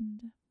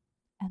friend.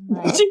 And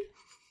like,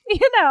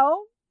 it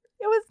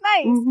was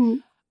nice. Mm-hmm.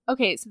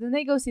 Okay, so then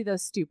they go see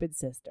those stupid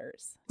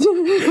sisters.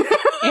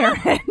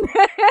 Aaron.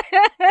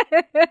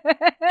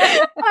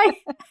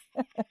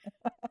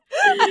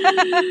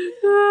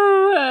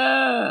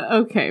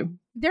 Okay.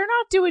 They're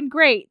not doing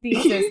great,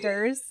 these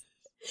sisters.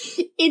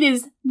 It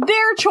is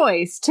their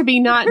choice to be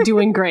not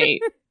doing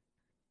great.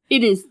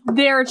 It is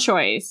their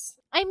choice.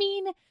 I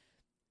mean,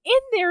 in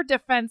their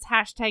defense,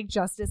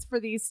 #justice for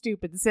these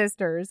stupid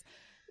sisters,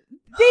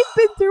 they've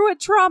been through a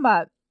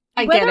trauma.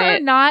 I get it. Whether or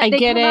not they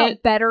come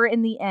out better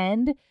in the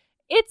end,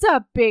 it's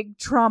a big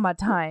trauma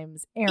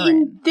times, Aaron.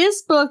 In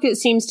this book, it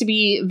seems to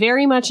be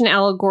very much an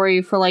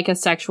allegory for like a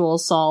sexual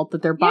assault,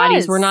 that their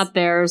bodies were not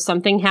theirs.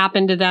 Something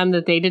happened to them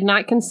that they did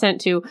not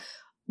consent to.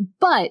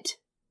 But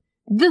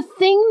the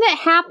thing that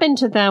happened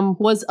to them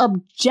was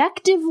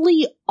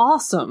objectively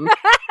awesome.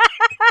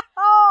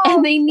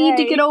 And they need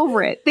to get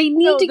over it. They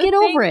need to get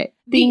over it.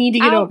 They need to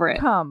get over it.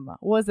 The outcome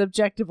was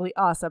objectively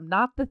awesome,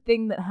 not the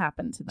thing that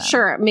happened to them.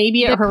 Sure,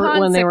 maybe it hurt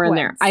when they were in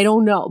there. I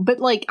don't know. But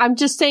like, I'm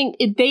just saying,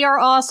 they are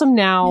awesome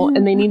now,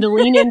 and they need to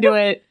lean into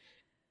it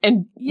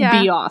and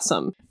be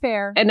awesome.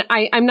 Fair. And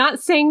I'm not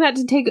saying that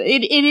to take...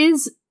 It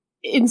is...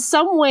 In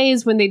some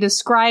ways, when they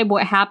describe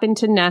what happened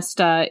to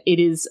Nesta, it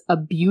is a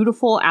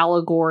beautiful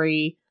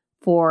allegory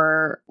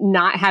for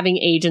not having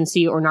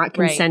agency or not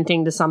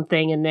consenting to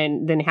something, and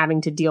then having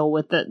to deal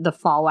with the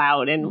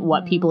fallout and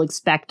what people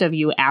expect of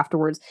you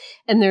afterwards.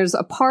 And there's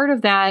a part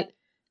of that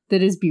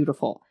is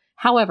beautiful.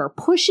 However,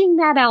 pushing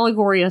that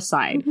allegory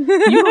aside,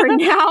 you are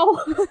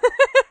now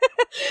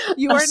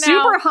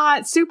super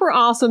hot, super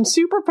awesome,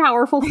 super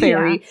powerful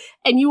fairy,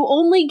 and you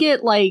only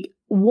get like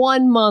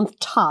 1 month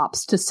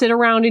tops to sit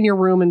around in your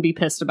room and be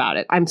pissed about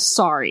it. I'm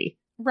sorry.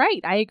 Right.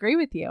 I agree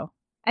with you.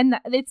 And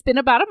it's been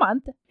about a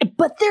month.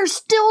 But they're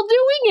still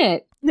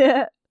doing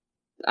it.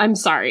 I'm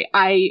sorry.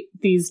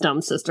 These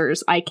dumb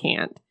sisters, I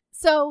can't.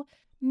 So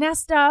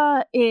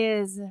Nesta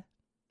is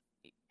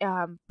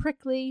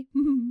prickly.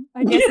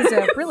 I guess is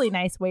a really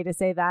nice way to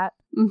say that.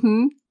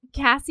 Mm-hmm.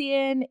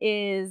 Cassian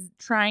is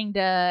trying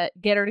to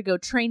get her to go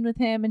train with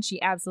him, and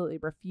she absolutely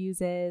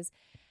refuses.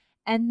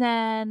 And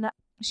then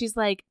she's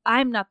like,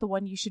 I'm not the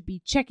one you should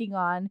be checking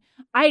on.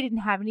 I didn't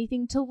have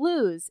anything to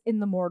lose in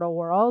the mortal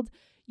world.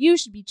 You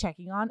should be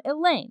checking on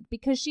Elaine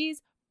because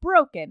she's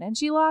broken and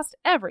she lost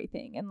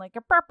everything. And like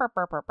a burp, burp,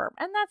 burp, burp, burp.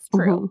 And that's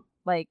true. Mm-hmm.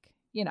 Like,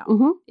 you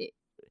know,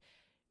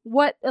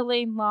 what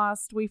Elaine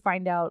lost, we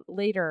find out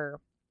later.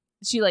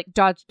 She like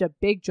dodged a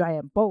big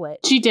giant bullet.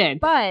 She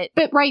did. But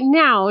right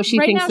now she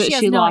thinks that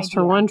she lost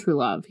her one true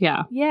love.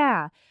 Yeah.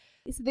 Yeah.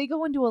 So they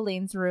go into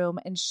Elaine's room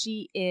and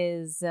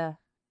she's a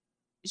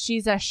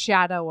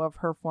shadow of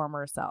her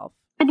former self.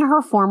 And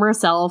her former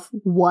self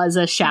was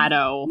a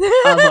shadow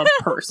of a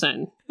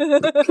person.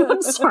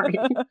 I'm sorry.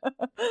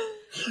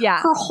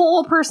 Yeah. Her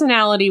whole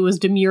personality was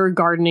demure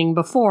gardening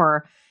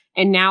before,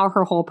 and now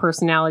her whole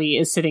personality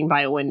is sitting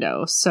by a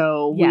window.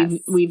 So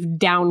we've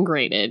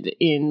downgraded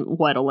in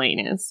what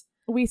Elaine is.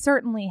 We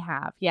certainly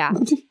have, yeah.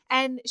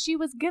 And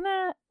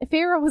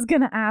Feyre was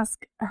gonna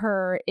ask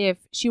her if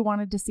she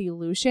wanted to see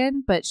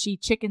Lucien, but she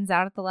chickens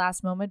out at the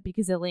last moment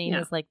because Elaine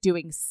is like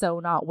doing so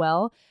not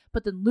well.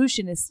 But then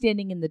Lucien is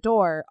standing in the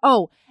door.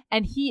 Oh,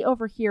 and he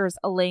overhears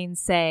Elaine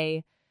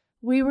say,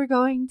 "We were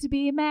going to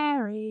be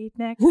married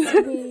next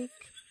week."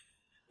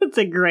 That's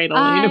a great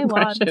Elaine impression.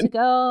 I want to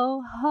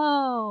go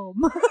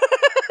home.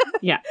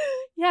 Yeah.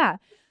 Yeah.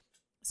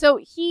 So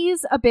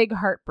he's a big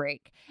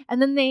heartbreak.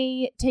 And then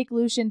they take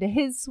Lucien to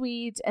his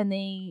suite and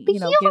they, but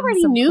he already give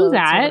him some knew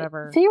that.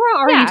 Feyre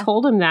already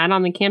told him that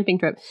on the camping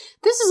trip.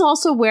 This is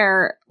also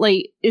where,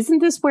 like, isn't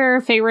this where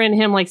Feyre and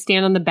him, like,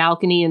 stand on the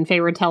balcony and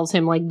Feyre tells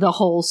him, like, the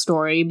whole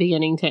story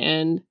beginning to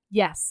end?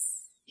 Yes.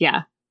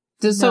 Yeah.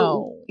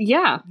 So,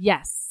 yeah.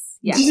 Yes.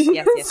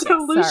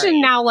 So Lucien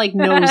now, like,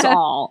 knows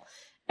all.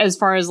 As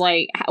far as,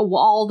 like,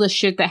 all the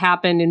shit that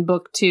happened in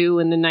book 2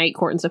 and the Night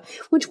Court and stuff,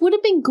 which would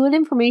have been good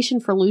information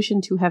for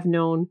Lucien to have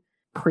known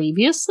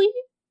previously,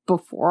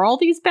 before all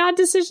these bad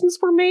decisions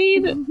were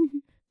made.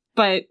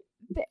 But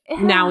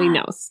now he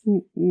knows.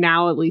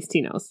 Now at least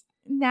he knows.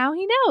 Now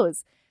he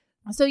knows.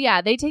 So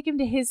yeah, they take him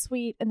to his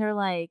suite and they're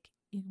like,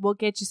 we'll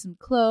get you some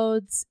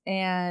clothes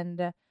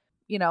and,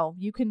 you know,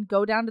 you can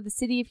go down to the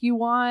city if you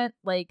want.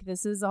 Like,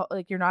 this is,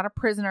 like, you're not a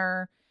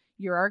prisoner.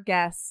 You're our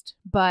guest,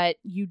 but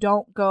you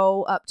don't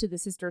go up to the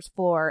sisters'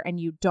 floor and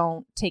you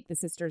don't take the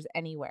sisters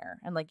anywhere.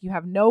 And like, you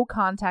have no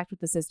contact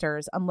with the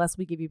sisters unless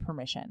we give you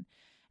permission.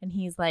 And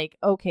he's like,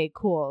 okay,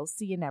 cool.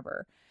 See you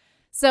never.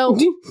 So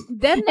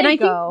then they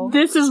go. Think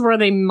this is where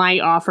they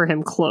might offer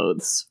him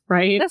clothes,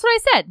 right? That's what I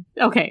said.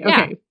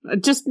 Okay.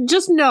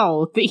 Just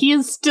know that he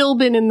has still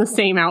been in the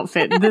same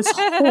outfit this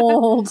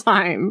whole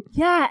time.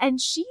 Yeah. And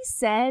she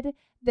said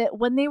that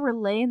when they were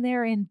laying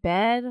there in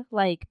bed,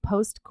 like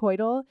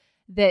post-coital,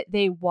 that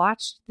they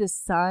watched the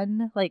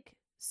sun like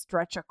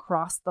stretch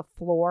across the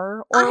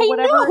floor or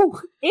whatever.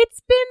 Know.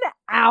 It's been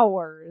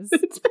hours.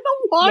 It's been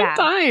a long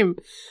time.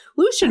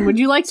 Lucien, would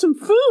you like some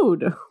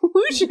food?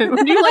 Lucien,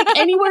 would you like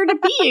anywhere to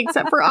be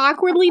except for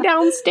awkwardly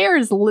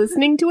downstairs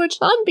listening to us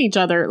hump each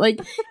other? Like,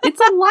 it's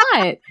a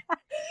lot.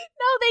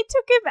 No, they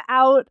took him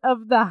out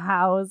of the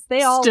house.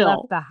 They all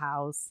left the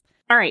house.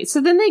 All right, so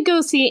then they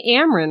go see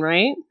Amren,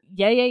 right?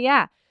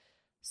 Yeah.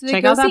 So they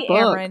go see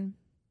Amren,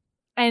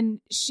 and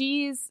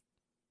she's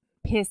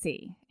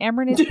pissy.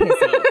 Amren is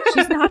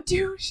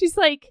pissy. She's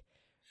like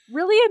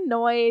really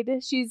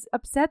annoyed. She's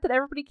upset that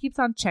everybody keeps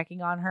on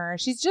checking on her.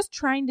 She's just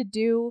trying to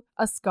do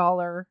a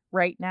scholar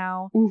right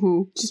now.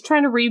 She's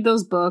trying to read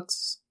those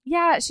books.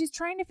 Yeah, she's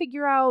trying to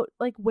figure out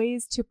like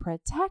ways to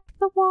protect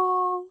the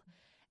wall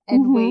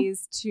and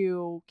ways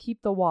to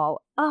keep the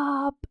wall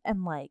up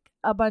and like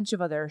a bunch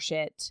of other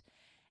shit.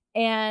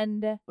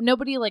 And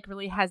nobody like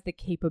really has the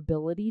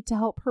capability to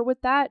help her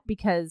with that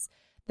because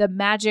the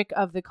magic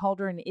of the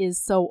cauldron is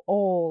so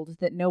old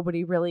that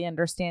nobody really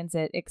understands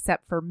it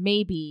except for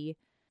maybe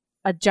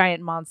a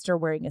giant monster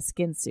wearing a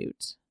skin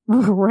suit.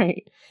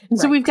 Right. And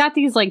so we've got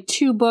these like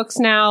 2 books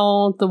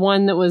now. The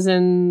one that was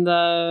in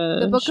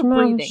the Book of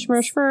Breathings.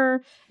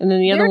 And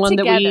then the other one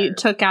that we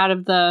took out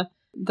of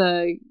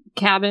the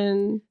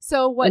cabin.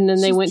 So what? And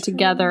then they went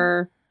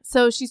together.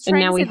 So she's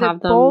trying to say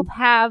that both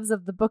halves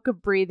of the Book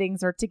of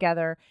Breathings are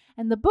together.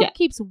 And the book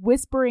keeps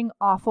whispering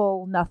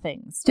awful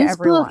nothings to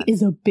everyone. This book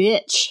is a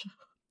bitch.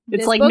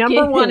 It's like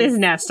number 1 is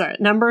Nesta.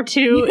 Number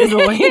 2 is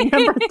Elaine.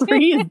 Number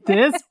 3 is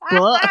this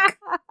book.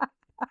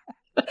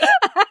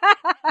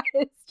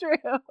 It's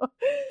true.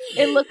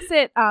 It looks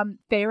at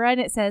Feyre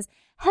and it says,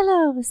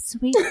 "Hello,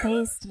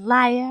 sweet-faced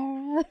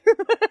liar."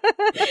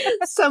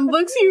 Some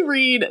books you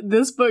read,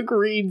 this book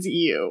reads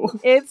you.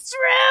 It's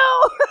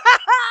true.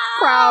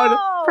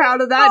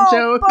 Proud of that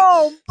joke.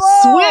 Boom,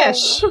 boom.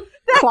 Swish.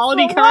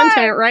 Quality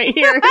content right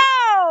here.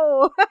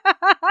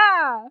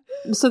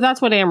 So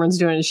that's what Amren's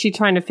doing. Is she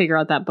trying to figure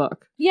out that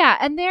book? Yeah,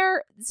 and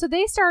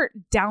they start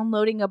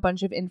downloading a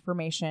bunch of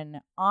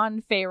information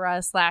on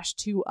Feyre /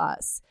 to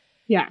us.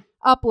 Yeah.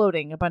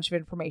 Uploading a bunch of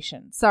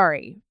information.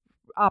 Sorry.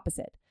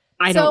 Opposite.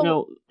 I don't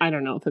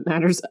know if it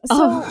matters.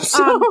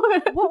 So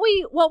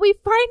what we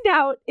find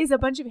out is a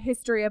bunch of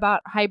history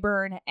about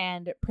Hybern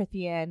and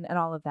Prythian and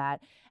all of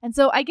that. And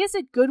so I guess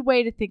a good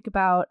way to think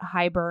about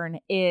Hybern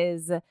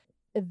is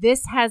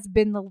this has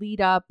been the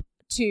lead up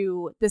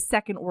to the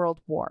Second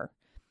World War.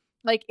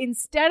 Like,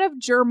 instead of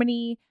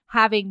Germany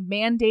having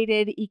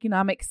mandated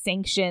economic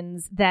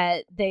sanctions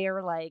that they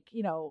are like,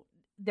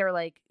 they're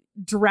like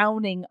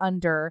drowning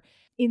under,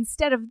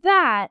 instead of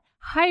that,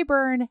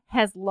 Hybern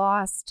has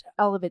lost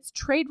all of its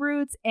trade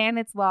routes and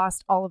it's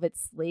lost all of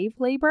its slave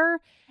labor,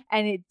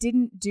 and it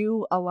didn't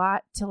do a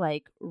lot to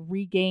like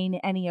regain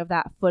any of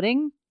that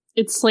footing.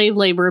 It's slave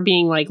labor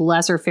being like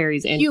lesser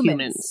fairies and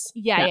humans.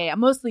 Yeah,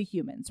 mostly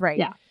humans, right?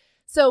 Yeah.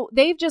 So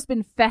they've just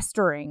been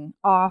festering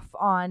off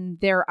on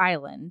their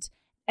island.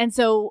 And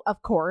so,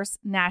 of course,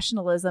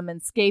 nationalism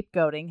and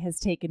scapegoating has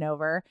taken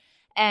over.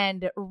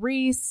 And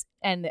Rhys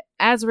and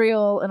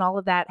Azriel and all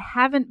of that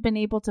haven't been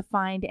able to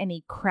find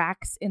any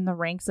cracks in the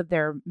ranks of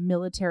their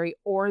military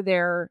or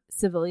their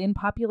civilian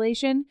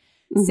population,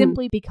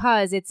 simply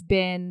because it's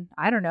been,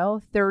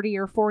 30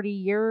 or 40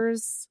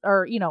 years,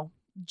 or,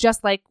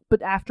 just like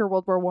but after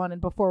World War I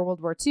and before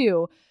World War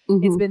II,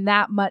 it's been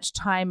that much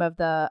time of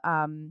the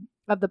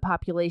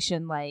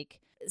population like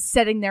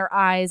setting their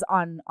eyes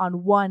on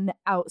one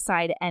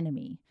outside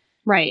enemy.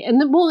 Right. And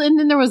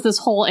then there was this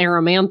whole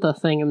Aramantha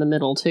thing in the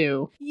middle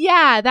too.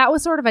 Yeah, that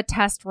was sort of a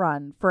test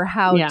run for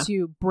how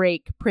to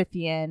break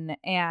Prythian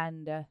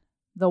and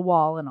the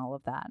wall and all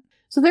of that.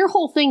 So their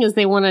whole thing is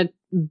they want to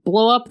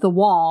blow up the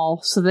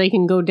wall so they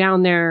can go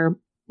down there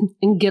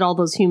and get all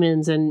those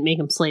humans and make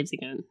them slaves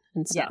again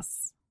and stuff.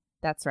 Yes,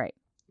 that's right.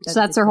 So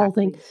that's their whole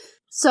thing.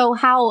 So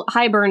how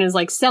Hybern is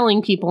like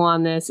selling people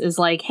on this is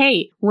like,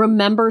 hey,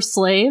 remember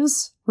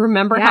slaves?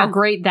 Remember how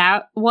great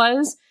that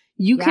was?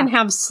 You can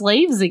have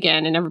slaves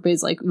again. And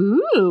everybody's like,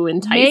 ooh,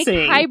 enticing.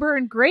 Make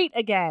Hybern great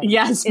again.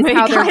 Yes, is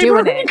how they're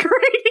doing it.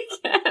 Great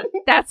again.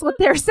 That's what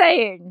they're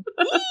saying.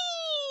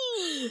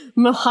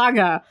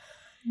 Mahaga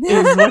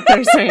is what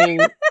they're saying.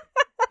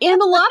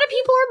 And a lot of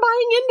people are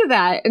buying into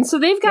that. And so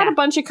they've got a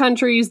bunch of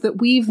countries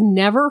that we've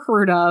never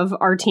heard of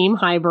are Team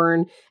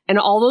Hybern. And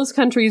all those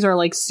countries are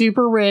like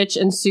super rich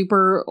and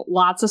super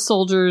lots of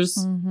soldiers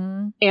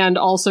and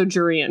also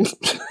Jurian.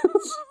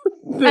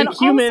 The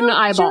human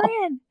eyeball.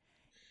 Jurian.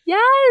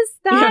 Yes,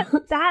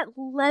 that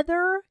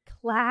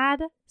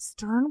leather-clad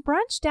Stern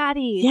Brunch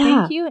Daddy.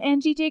 Yeah. Thank you,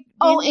 Angie J.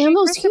 And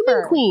those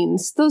human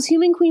queens. Those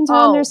human queens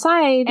are on their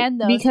side. And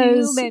those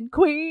human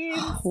queens.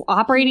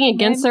 Operating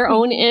against their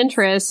own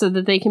interests so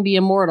that they can be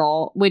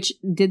immortal. Which,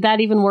 did that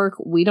even work?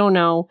 We don't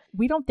know.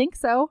 We don't think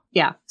so.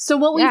 Yeah. So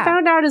what we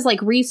found out is like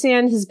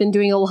Rhysand has been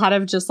doing a lot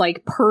of just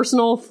like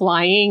personal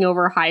flying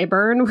over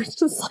Hybern,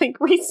 which is like,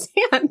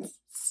 Rhysand,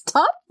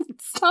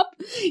 Stop.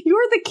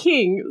 You're the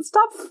king.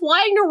 Stop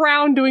flying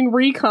around doing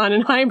recon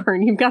in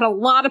Hybern. You've got a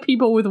lot of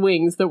people with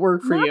wings that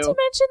work for you. Not to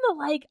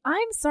mention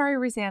I'm sorry,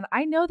 Rhysand.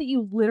 I know that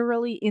you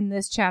literally in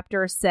this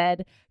chapter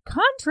said,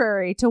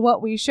 contrary to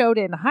what we showed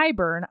in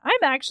Hybern,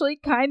 I'm actually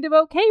kind of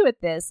okay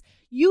with this.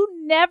 You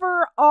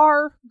never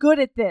are good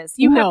at this.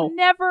 You have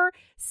never,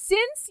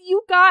 since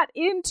you got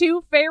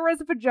into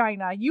Feyre's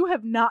vagina, you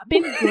have not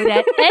been good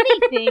at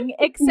anything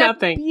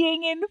except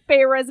being in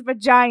Feyre's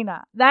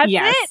vagina. That's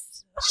it.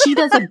 She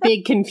does a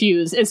big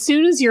confuse. As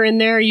soon as you're in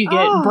there, you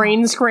get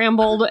brain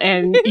scrambled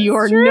and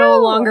you're no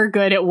longer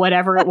good at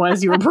whatever it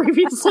was you were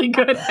previously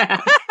good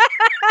at.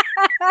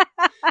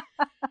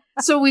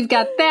 So we've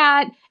got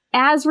that.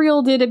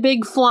 Asriel did a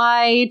big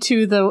fly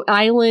to the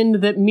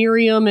island that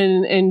Miriam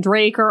and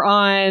Drake are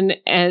on,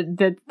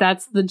 and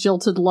that's the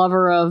jilted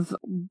lover of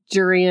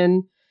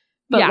Jurian.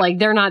 But, like,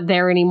 they're not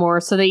there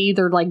anymore, so they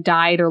either, like,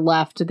 died or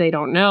left. They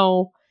don't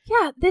know.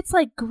 Yeah, it's,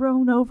 like,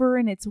 grown over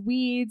in its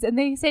weeds, and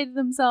they say to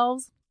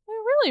themselves, we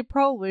really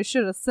probably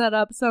should have set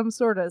up some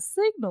sort of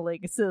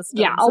signaling system.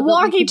 Yeah, a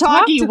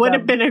walkie-talkie would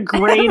have been a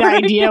great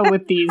idea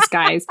with these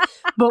guys,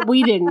 but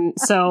we didn't,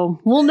 so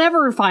we'll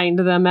never find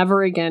them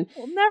ever again.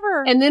 We'll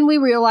never. And then we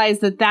realized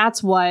that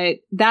that's why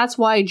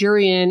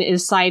Jurian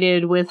is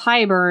sided with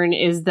Hybern,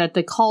 is that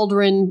the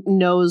Cauldron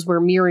knows where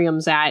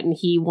Miriam's at, and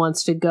he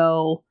wants to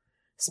go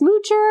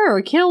smooch her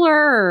or kill her,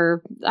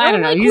 or I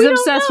don't know. He's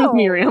obsessed with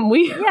Miriam.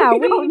 We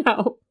don't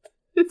know.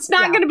 It's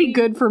not going to be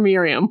good for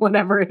Miriam,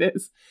 whatever it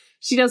is.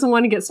 She doesn't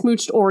want to get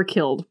smooched or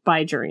killed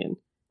by Jurian.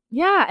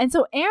 Yeah, and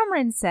so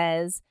Amren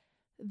says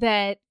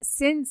that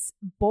since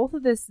both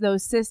of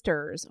those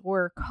sisters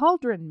were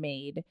Cauldron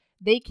made,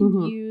 they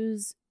can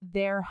use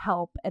their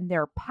help and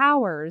their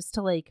powers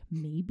to, like,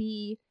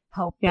 maybe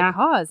help the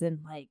cause and,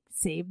 like,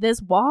 save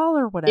this wall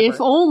or whatever.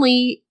 If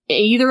only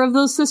either of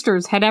those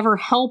sisters had ever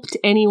helped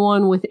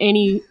anyone with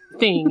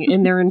anything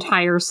in their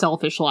entire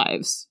selfish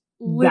lives.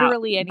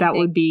 Literally anything. That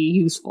would be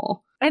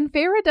useful. And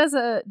Feyre does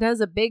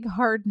a big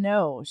hard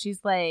no.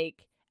 She's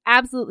like,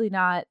 absolutely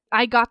not.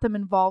 I got them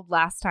involved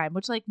last time,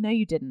 which, like, no,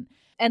 you didn't.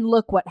 And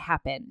look what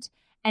happened.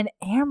 And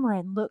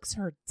Amren looks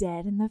her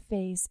dead in the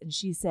face and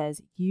she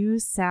says, you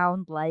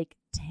sound like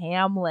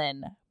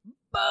Tamlin.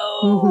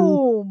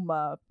 Boom!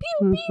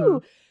 Pew,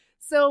 pew!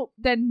 So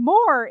then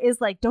Mor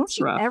is like, don't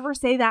you ever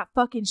say that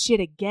fucking shit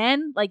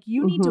again. Like,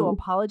 you need to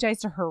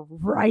apologize to her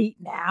right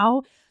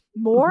now.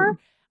 Mor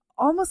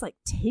almost, like,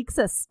 takes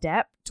a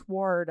step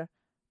toward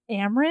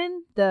Amren,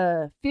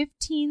 the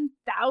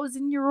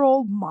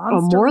 15,000-year-old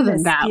monster. More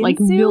than that, like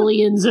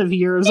millions of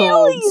years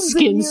old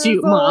skin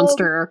suit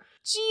monster.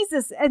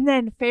 Jesus. And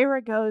then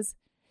Feyre goes,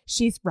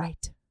 she's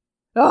right.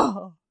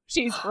 Oh,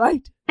 she's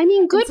right. I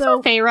mean, good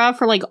for Feyre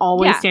for, like,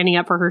 always standing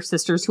up for her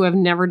sisters who have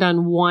never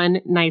done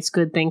one nice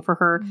good thing for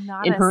her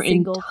in her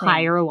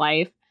entire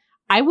life.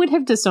 I would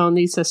have disowned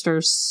these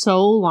sisters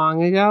so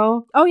long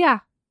ago. Oh, yeah.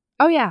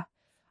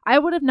 I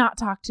would have not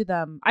talked to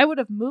them. I would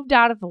have moved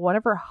out of the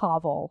whatever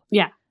hovel.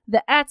 Yeah.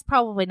 That's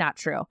probably not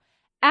true.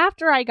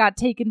 After I got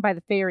taken by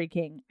the Fairy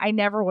King, I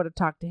never would have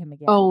talked to him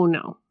again. Oh,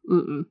 no.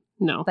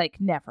 No. Like,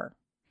 never.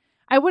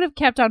 I would have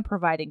kept on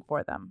providing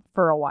for them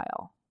for a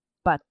while.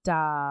 But,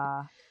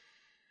 I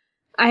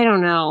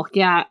don't know.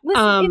 Yeah.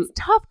 Listen, it's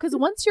tough because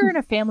once you're in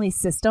a family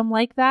system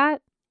like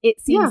that, it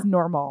seems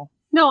normal.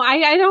 No,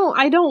 I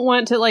don't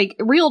want to, like,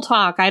 real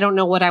talk. I don't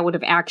know what I would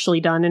have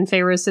actually done in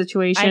Feyre's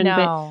situation. I know.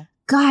 But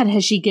God,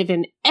 has she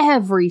given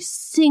every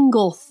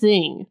single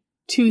thing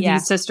to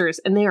these sisters,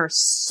 and they are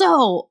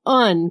so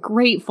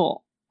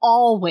ungrateful.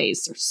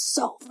 Always. They're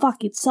so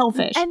fucking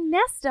selfish. And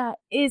Nesta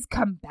is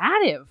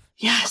combative.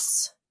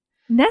 Yes.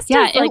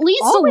 Nesta's at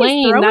least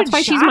Elaine, that's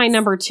why she's my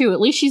number 2.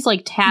 At least she's,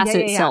 like,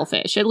 tacit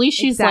selfish. At least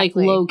she's like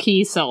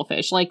low-key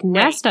selfish. Like,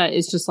 Nesta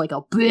is just like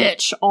a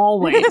bitch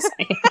always.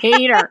 I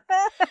hate her.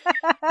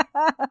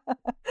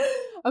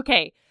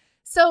 Okay,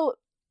 so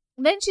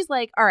then she's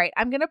like, all right,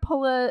 I'm going to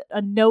pull a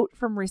note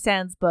from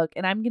Rhysand's book,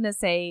 and I'm going to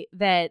say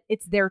that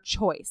it's their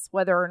choice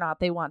whether or not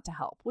they want to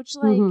help. Which,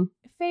 like,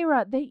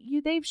 Feyre,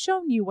 they've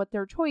shown you what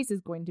their choice is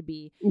going to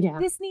be. Yeah.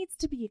 This needs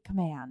to be a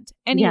command.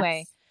 Anyway.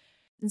 Yes.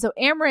 And so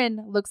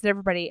Amren looks at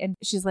everybody and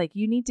she's like,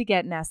 you need to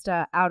get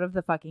Nesta out of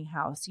the fucking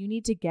house. You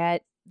need to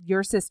get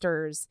your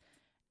sisters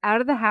out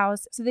of the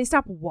house so they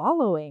stop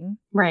wallowing.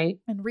 Right.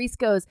 And Rhys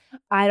goes,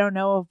 I don't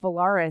know if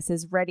Velaris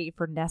is ready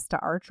for Nesta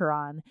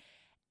Archeron.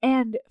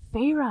 And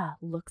Feyre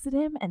looks at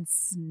him and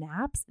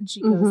snaps and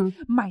she goes,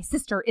 my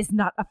sister is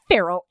not a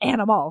feral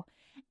animal.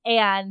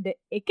 And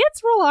it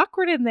gets real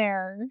awkward in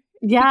there.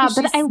 Yeah,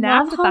 but I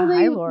love how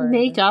they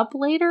make up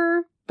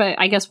later. But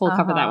I guess we'll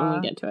cover that when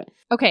we get to it.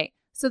 Okay.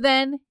 So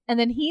then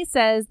he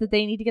says that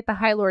they need to get the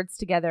High Lords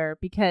together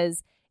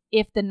because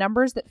if the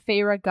numbers that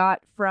Feyre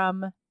got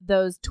from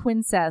those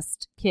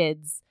Twincest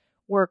kids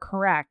were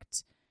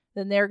correct,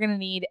 then they're going to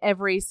need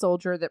every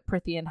soldier that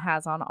Prythian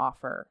has on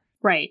offer.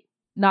 Right.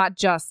 Not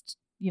just,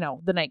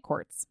 the Night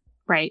Courts.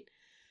 Right.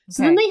 Okay.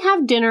 So then they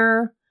have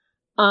dinner.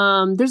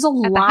 There's a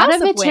lot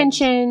of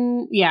attention.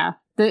 Wind. Yeah.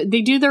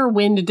 They do their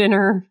wind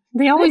dinner.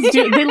 They always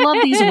do. They love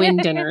these wind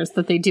dinners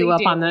that they do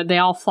they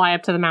all fly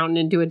up to the mountain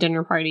and do a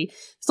dinner party.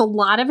 There's a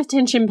lot of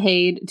attention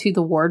paid to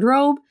the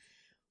wardrobe,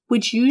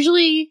 which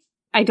usually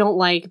I don't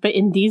like, but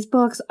in these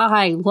books,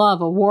 I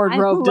love a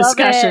wardrobe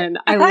discussion.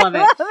 I love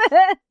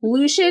it.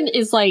 Lucian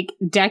is like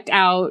decked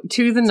out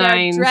to the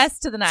nines.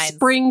 Dressed to the nines.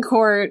 Spring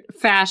court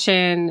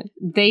fashion.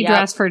 They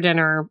dress for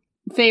dinner.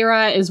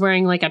 Feyre is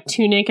wearing like a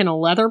tunic and a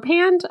leather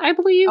pant, I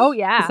believe. Oh,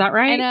 yeah. Is that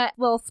right? And a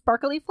little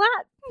sparkly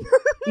flat.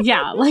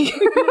 Yeah, like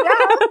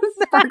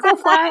sparkle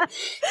flat.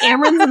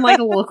 Amren's in like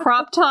a little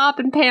crop top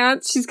and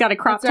pants. She's got a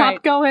crop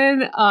top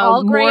going.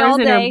 All gray all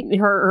day. In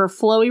her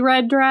flowy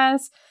red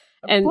dress.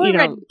 And,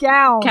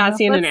 gown.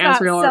 Cassian and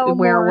Asriel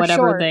wear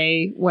whatever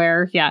they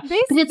wear. Yeah.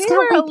 They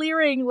wear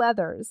alluring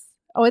leathers.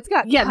 Oh, it's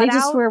got cutouts. They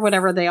just wear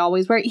whatever they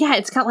always wear. Yeah,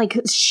 it's got like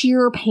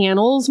sheer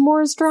panels,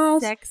 Moore's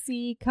dress.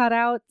 Sexy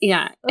cutouts.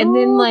 Yeah. And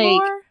then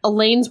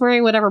Elaine's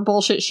wearing whatever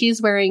bullshit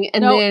she's wearing.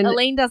 And then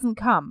Elaine doesn't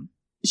come.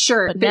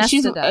 Sure. But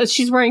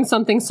she's wearing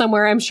something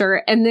somewhere, I'm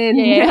sure. And then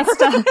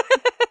Nesta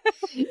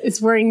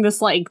is wearing this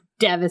like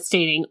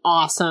devastating,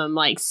 awesome,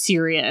 like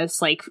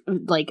serious, like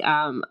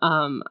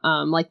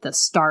the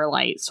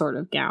Starlight sort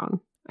of gown.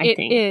 I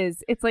think it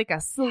is. It's like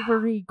a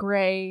silvery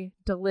gray,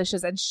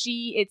 delicious, and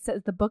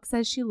the book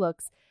says she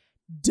looks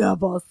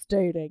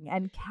devastating,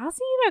 and Cassian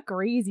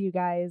agrees. You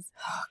guys,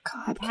 oh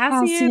God,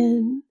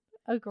 Cassian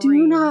agrees.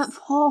 Do not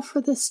fall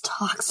for this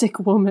toxic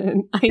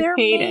woman. They're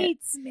hate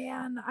mates, it,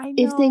 man. I know.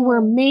 If they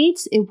were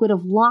mates, it would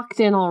have locked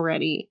in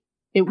already.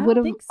 It would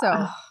have. I think so. Oh,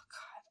 God,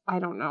 I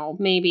don't know.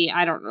 Maybe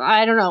I don't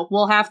know.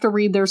 We'll have to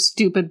read their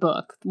stupid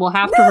book. We'll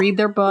have to read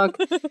their book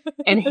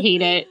and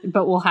hate it,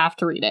 but we'll have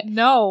to read it.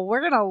 No,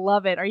 we're gonna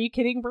love it. Are you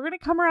kidding? We're gonna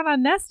come around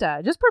on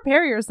Nesta. Just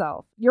prepare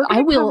yourself. You're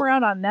gonna come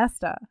around on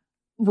Nesta.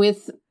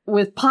 With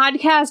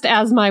podcast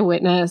as my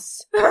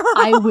witness,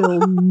 I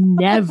will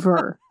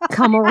never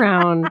come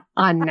around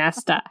on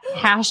Nesta.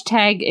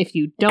 Hashtag if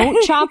you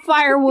don't chop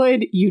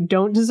firewood, you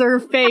don't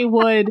deserve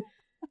Feywood.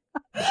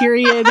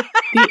 Period.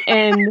 The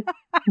end.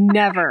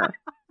 Never.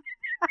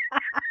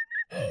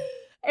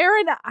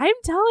 Aaron, I'm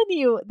telling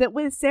you that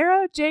with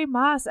Sarah J.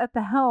 Maas at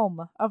the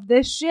helm of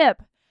this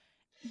ship,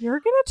 you're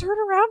going to turn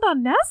around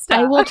on Nesta.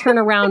 I will turn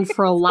around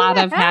for a lot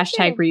of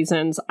hashtag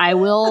reasons. I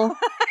will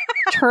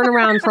turn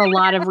around for a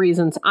lot of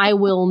reasons. I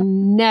will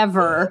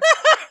never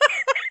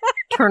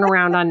turn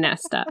around on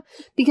Nesta.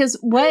 Because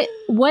what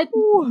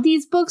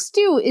these books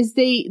do is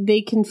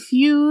they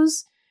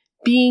confuse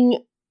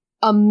being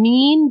a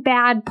mean,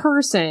 bad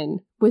person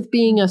with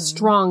being a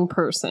strong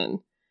person.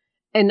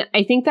 And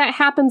I think that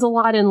happens a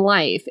lot in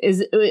life,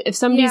 is if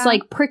somebody's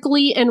like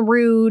prickly and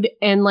rude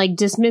and like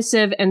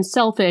dismissive and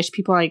selfish,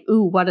 people are like,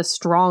 ooh, what a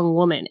strong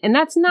woman. And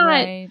that's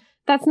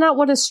not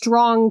what a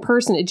strong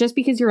person is. Just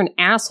because you're an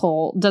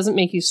asshole doesn't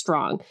make you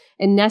strong.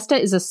 And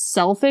Nesta is a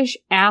selfish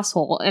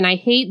asshole. And I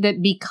hate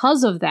that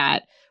because of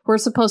that, we're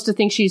supposed to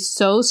think she's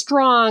so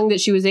strong that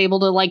she was able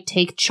to like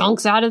take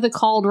chunks out of the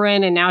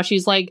cauldron. And now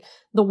she's like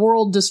the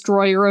world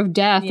destroyer of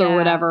death or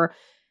whatever.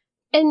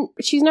 And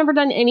she's never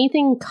done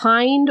anything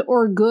kind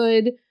or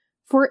good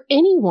for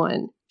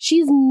anyone.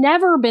 She's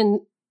never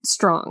been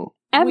strong,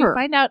 ever. We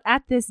find out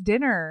at this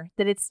dinner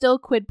that it's still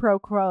quid pro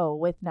quo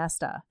with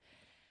Nesta.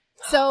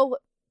 So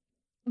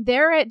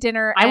they're at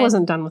dinner. I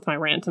wasn't done with my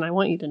rant, and I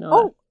want you to know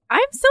that.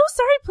 I'm so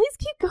sorry. Please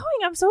keep going.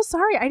 I'm so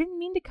sorry. I didn't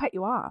mean to cut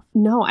you off.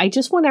 No, I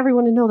just want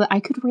everyone to know that I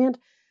could rant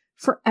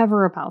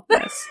forever about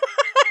this.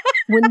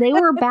 When they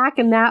were back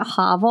in that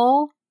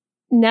hovel,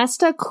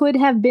 Nesta could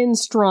have been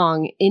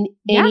strong in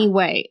any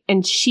way,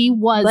 and she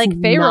was like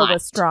Feyre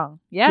was strong.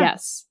 Yeah.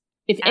 Yes.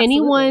 If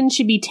anyone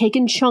should be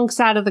taking chunks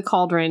out of the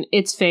cauldron,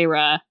 it's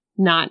Feyre,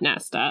 not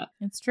Nesta.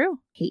 It's true.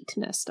 Hate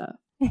Nesta.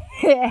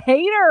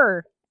 Hate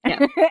her.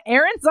 Yep.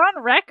 Aaron's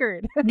on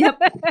record. Yep.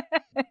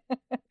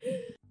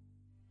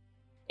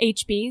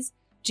 HBs,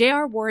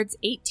 J.R. Ward's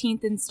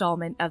 18th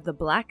installment of the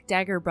Black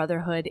Dagger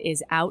Brotherhood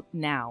is out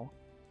now.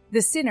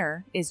 The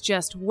Sinner is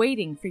just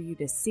waiting for you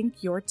to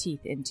sink your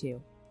teeth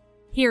into.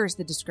 Here's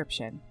the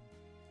description.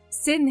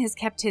 Sin has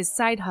kept his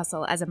side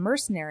hustle as a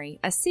mercenary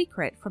a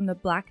secret from the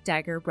Black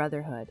Dagger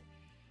Brotherhood.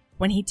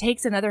 When he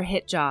takes another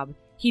hit job,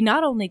 he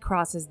not only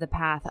crosses the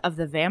path of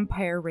the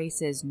vampire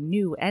race's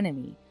new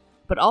enemy,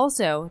 but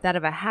also that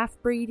of a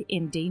half-breed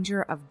in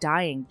danger of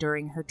dying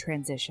during her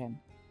transition.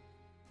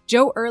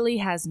 Jo Early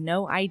has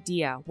no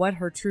idea what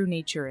her true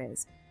nature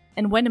is,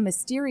 and when a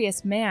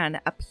mysterious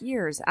man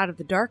appears out of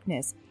the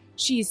darkness,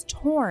 she's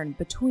torn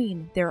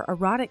between their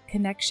erotic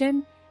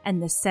connection and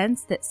the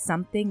sense that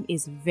something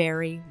is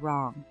very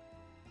wrong.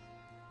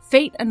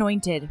 Fate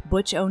anointed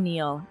Butch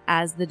O'Neill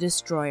as the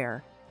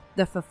Destroyer,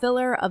 the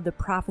fulfiller of the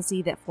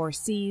prophecy that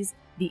foresees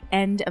the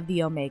end of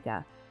the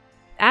Omega.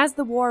 As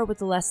the war with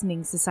the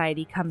Lessening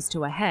Society comes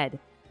to a head,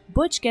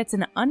 Butch gets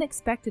an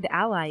unexpected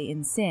ally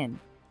in Sin.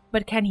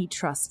 But can he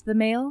trust the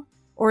male?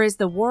 Or is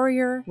the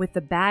warrior with the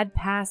bad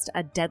past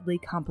a deadly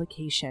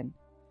complication?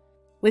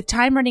 With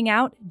time running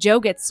out, Jo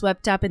gets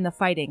swept up in the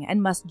fighting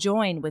and must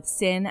join with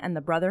Sin and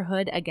the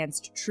Brotherhood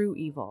against true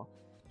evil.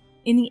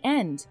 In the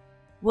end,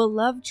 will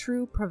love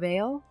true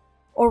prevail?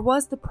 Or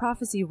was the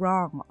prophecy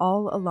wrong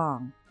all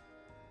along?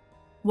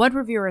 One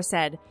reviewer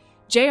said,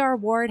 J.R.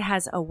 Ward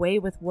has a way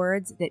with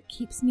words that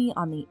keeps me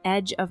on the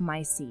edge of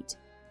my seat.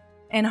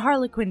 And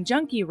Harlequin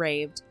Junkie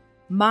raved,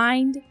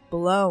 mind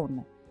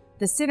blown.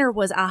 The Sinner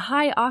was a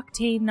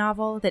high-octane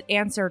novel that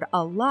answered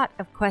a lot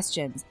of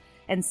questions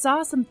and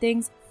saw some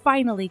things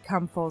finally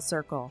come full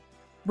circle.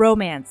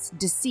 Romance,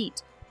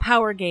 deceit,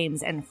 power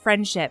games, and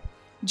friendship.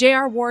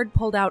 J.R. Ward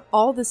pulled out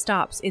all the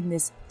stops in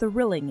this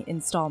thrilling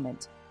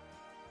installment.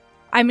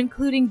 I'm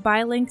including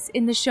buy links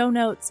in the show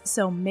notes,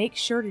 so make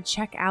sure to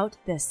check out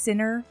The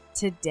Sinner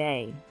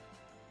today.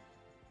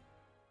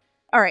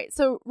 All right,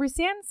 so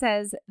Rhysand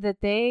says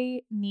that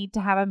they need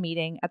to have a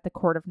meeting at the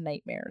Court of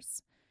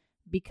Nightmares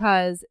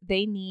because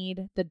they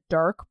need the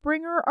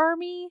Darkbringer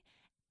army,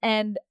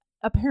 and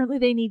apparently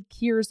they need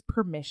Kyr's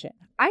permission.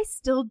 I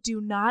still do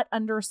not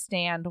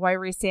understand why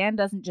Rhysand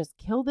doesn't just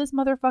kill this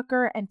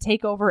motherfucker and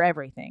take over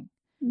everything.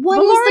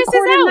 What is the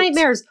Court of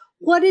Nightmares?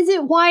 What is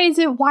it? Why is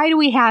it? Why do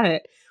we have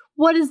it?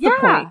 What is the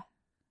point?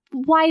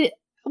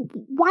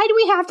 Why do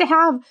we have to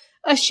have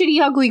a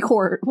shitty, ugly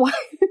court? Why?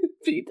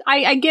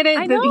 I get it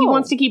that he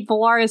wants to keep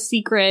Velaris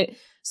secret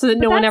so that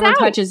no one ever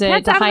touches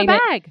it to hide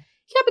it.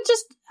 Yeah, but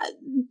just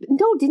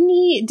no. Didn't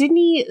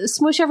he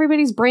smush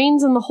everybody's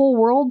brains in the whole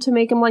world to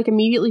make him like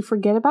immediately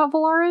forget about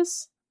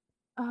Velaris?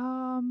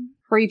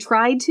 Or he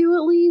tried to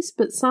at least,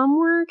 but some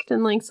worked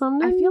and like some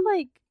didn't.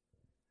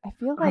 I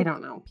feel like I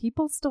don't know.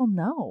 People still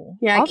know.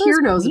 Yeah,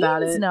 Kyr knows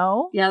about it.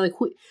 No, yeah,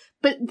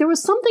 but there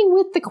was something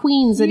with the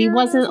queens that he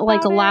wasn't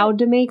like allowed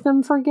to make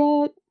them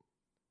forget.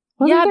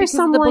 Wasn't because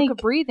of the Book of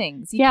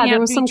Breathings. There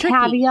was some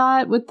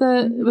caveat with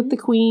the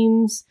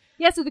queens.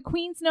 Yeah, so the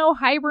queens know.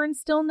 Hybern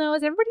still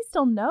knows. Everybody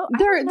still knows.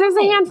 There's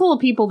a handful of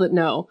people that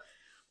know.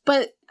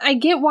 But I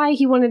get why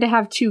he wanted to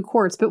have two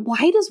courts, but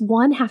why does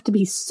one have to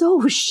be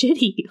so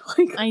shitty?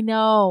 Like, I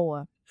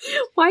know.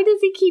 Why does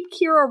he keep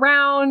Kyr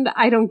around?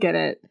 I don't get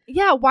it.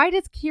 Yeah, why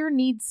does Kyr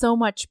need so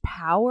much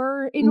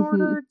power in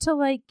order to,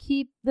 like,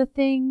 keep the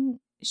thing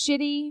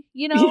shitty?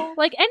 You know?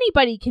 Like,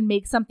 anybody can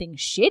make something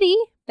shitty.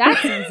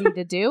 That's easy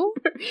to do.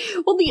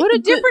 Well, put a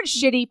different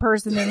shitty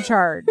person in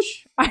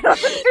charge. I don't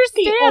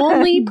understand. The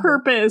only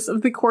purpose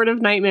of the Court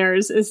of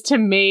Nightmares is to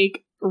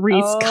make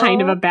Rhys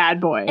kind of a bad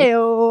boy.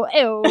 Ew,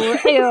 ew,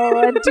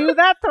 ew. Do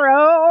that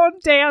throne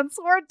dance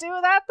or do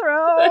that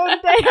throne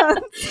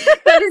dance.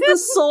 That is the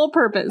sole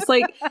purpose.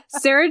 Like,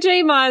 Sarah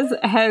J. Maas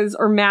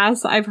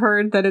Maas, I've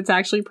heard that it's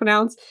actually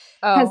pronounced,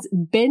 has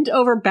bent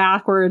over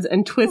backwards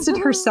and twisted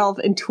herself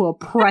into a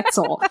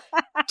pretzel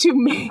to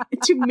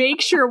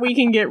make sure we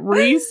can get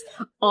Rhys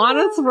on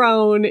a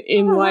throne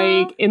in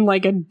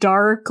like a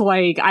dark,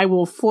 like, I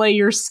will flay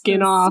your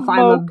skin off,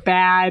 I'm a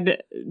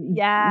bad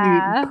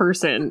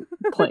person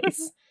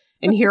place.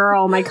 And here are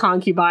all my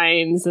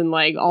concubines and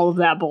like all of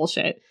that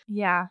bullshit.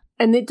 Yeah.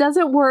 And it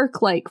doesn't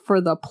work like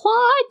for the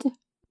plot,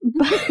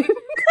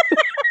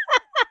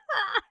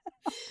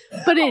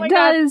 but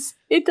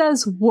it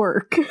does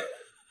work.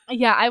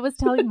 Yeah, I was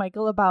telling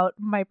Michael about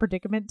my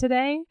predicament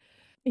today.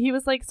 He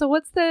was like, so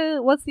what's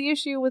the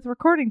issue with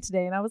recording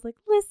today? And I was like,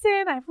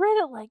 listen, I've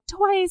read it like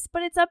twice,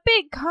 but it's a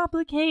big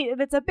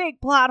complicated, it's a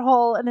big plot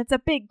hole, and it's a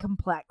big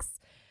complex.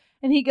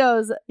 And he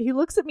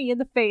looks at me in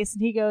the face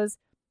and he goes,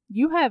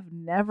 you have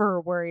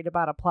never worried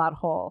about a plot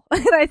hole.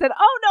 And I said,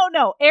 oh,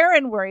 no,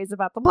 Aaron worries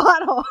about the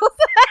plot holes.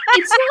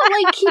 It's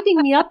not like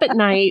keeping me up at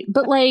night,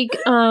 but like,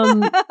 but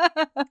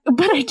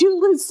I do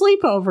lose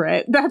sleep over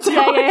it. That's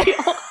how I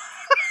feel.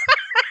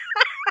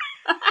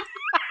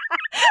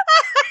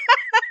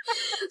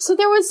 So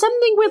there was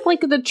something with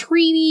like the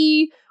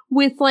treaty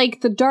with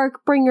like the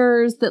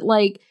Darkbringers that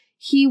like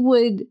he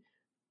would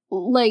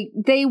like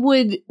they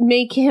would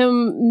make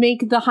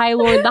the High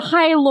Lord the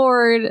High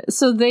Lord.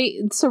 So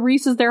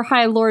Rhys is their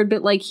High Lord,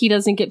 but like he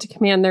doesn't get to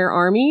command their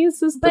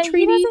armies. Is the treaty?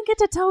 He doesn't get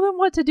to tell them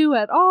what to do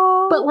at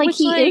all. But like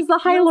he is the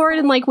High Lord,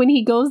 and like when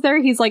he goes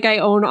there, he's like, I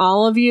own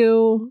all of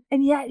you,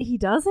 and yet he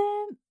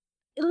doesn't.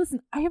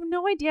 Listen, I have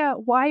no idea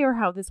why or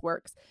how this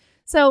works.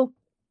 So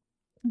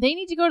they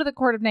need to go to the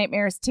Court of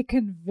Nightmares to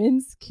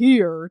convince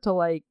Kyr to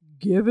like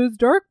give his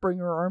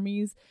Darkbringer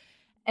armies,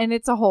 and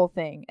it's a whole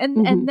thing.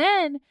 And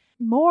then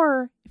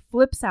Mor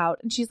flips out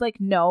and she's like,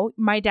 no,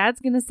 my dad's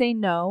gonna say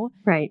no.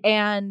 Right.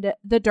 And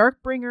the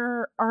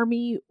Darkbringer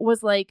army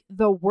was like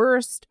the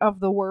worst of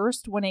the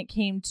worst when it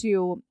came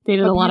to they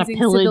did a lot of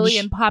pillage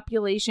civilian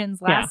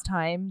populations last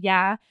time.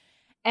 Yeah.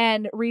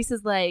 And Rhys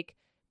is like,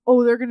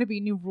 oh, there are going to be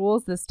new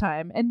rules this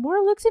time. And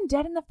Mor looks him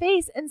dead in the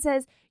face and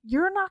says,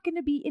 you're not going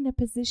to be in a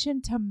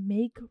position to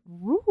make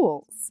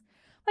rules.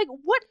 Like,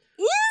 what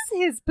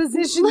is his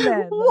position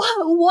then?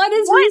 What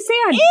is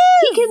Rhysand?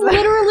 He can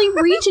literally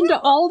reach into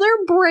all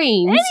their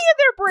brains. Any of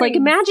their brains. Like,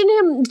 imagine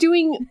him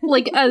doing,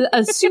 like,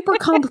 a super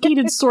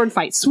complicated sword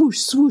fight. Swoosh,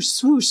 swoosh,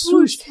 swoosh,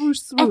 swoosh. Swoosh,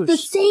 swoosh. At the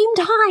same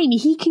time,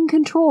 he can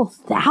control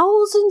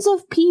thousands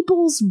of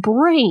people's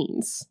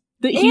brains.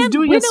 That he's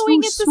doing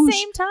winnowing a swoosh, at the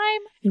same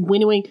time. And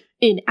winnowing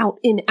in, out,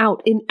 in,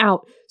 out, in,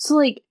 out. So,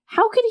 like,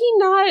 how could he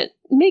not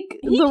make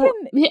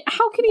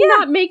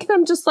not make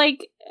them just,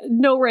 like,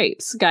 no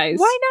rapes, guys?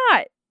 Why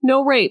not?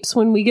 No rapes.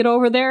 When we get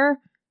over there,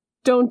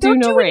 don't do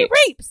no rapes.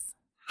 Any rapes.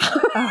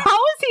 How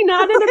is he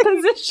not in a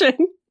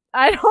position?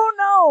 I don't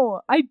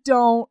know.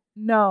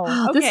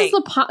 Okay.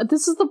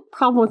 This is the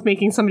problem with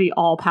making somebody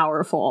all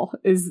powerful.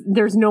 Is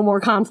there's no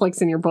more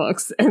conflicts in your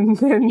books, and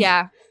then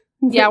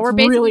we're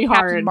basically really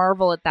Captain hard.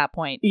 Marvel at that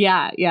point.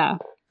 Yeah.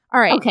 All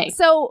right. Okay.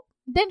 So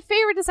then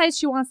Feyre decides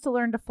she wants to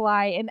learn to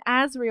fly, and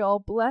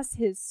Azriel, bless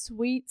his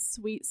sweet,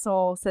 sweet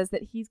soul, says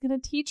that he's going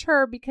to teach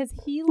her because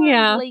he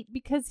learned late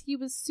because he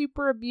was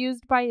super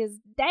abused by his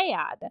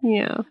dad.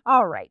 Yeah.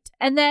 All right.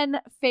 And then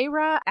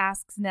Feyre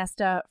asks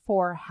Nesta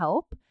for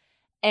help,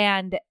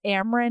 And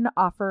Amren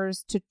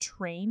offers to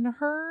train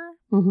her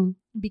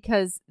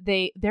because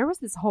there was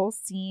this whole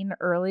scene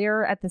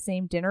earlier at the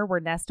same dinner where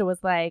Nesta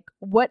was like,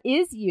 "What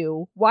is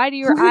you? Why do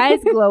your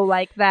eyes glow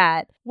like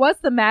that?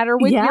 What's the matter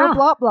with your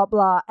blah, blah,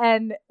 blah?"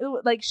 And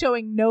like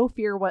showing no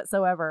fear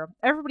whatsoever.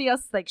 Everybody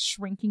else is like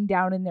shrinking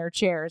down in their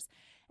chairs.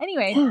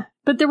 Anyway. Yeah.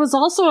 But there was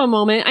also a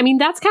moment, I mean,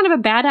 that's kind of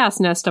a badass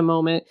Nesta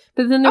moment.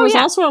 But then there was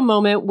also a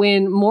moment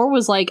when Mor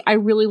was like, "I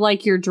really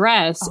like your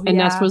dress." And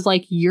Nesta was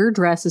like, "Your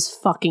dress is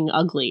fucking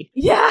ugly."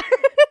 Yeah.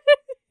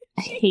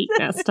 I hate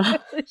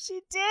Nesta. She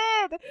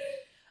did.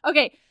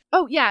 Okay.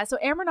 Oh, yeah. So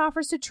Amren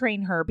offers to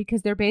train her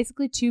because they're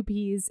basically two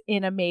peas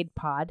in a maid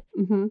pod.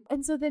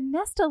 And so then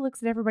Nesta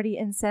looks at everybody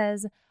and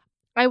says,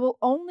 "I will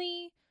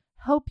only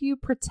help you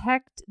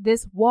protect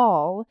this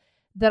wall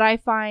that I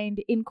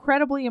find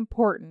incredibly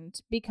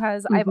important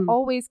because I've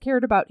always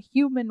cared about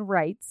human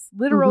rights,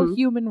 literal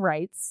human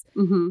rights.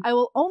 I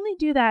will only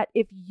do that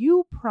if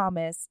you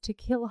promise to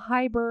kill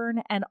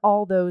Hybern and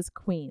all those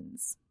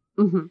queens."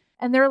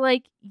 And they're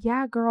like,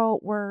 "Yeah, girl,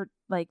 we're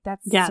like,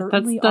 that's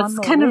certainly that's on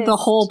the kind list. of the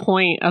whole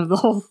point of the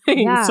whole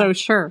thing. Yeah. So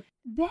sure."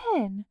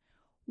 Then,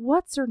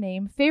 what's her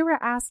name? Feyre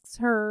asks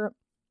her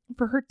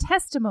for her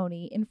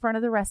testimony in front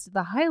of the rest of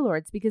the High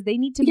Lords because they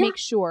need to make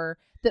sure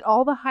that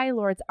all the High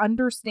Lords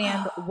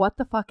understand what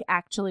the fuck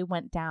actually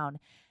went down.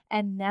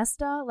 And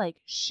Nesta like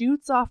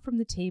shoots off from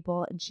the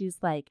table and she's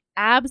like,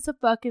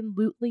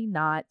 "Abso-fucking-lutely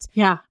not.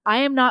 Yeah. I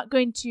am not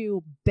going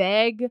to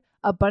beg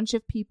a bunch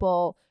of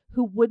people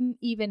who wouldn't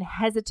even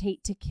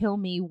hesitate to kill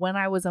me when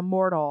I was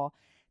immortal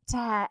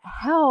to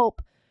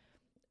help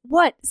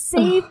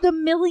save the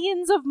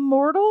millions of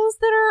mortals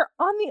that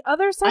are on the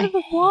other side of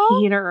the wall."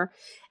 I hate her.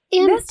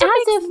 And Nesta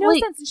makes no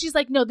sense. And she's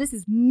like, "No, this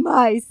is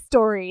my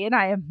story and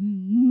I am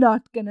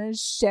not gonna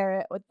share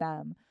it with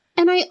them."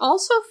 And I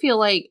also feel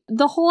like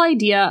the whole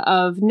idea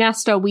of,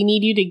 "Nesta, we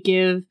need you to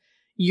give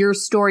your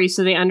story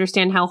so they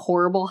understand how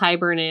horrible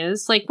Hybern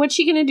is." Like, what's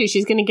she gonna do?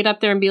 She's gonna get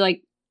up there and be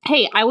like,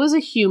 "Hey, I was a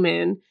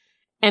human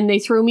and they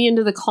threw me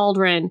into the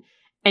cauldron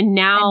and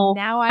now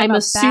I'm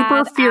a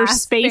super fierce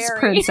space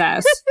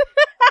princess."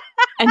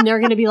 And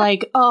they're gonna be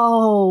like,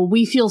 "Oh,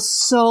 we feel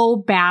so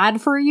bad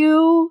for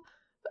you.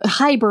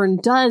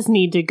 Hybern does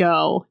need to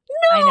go."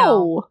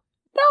 No.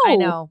 I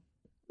know.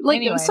 Like,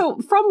 anyway. So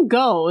from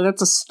go,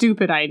 that's a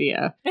stupid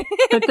idea.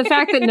 But the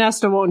fact that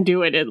Nesta won't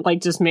do it,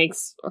 like just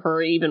makes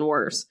her even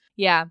worse.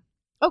 Yeah.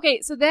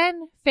 Okay, so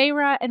then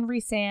Feyre and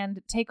Rhysand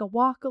take a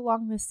walk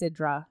along the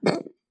Sidra.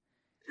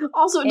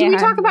 Also, do we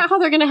talk about how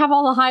they're going to have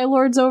all the High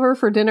Lords over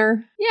for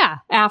dinner? Yeah.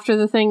 After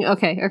the thing?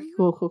 Okay,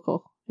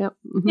 cool. Yep.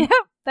 Yep.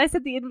 I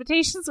said the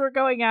invitations were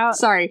going out.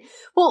 Sorry.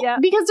 Well,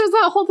 because there's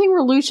that whole thing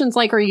where Lucian's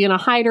like, "Are you going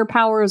to hide her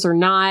powers or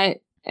not?"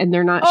 And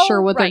they're not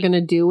sure what they're going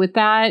to do with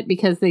that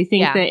because they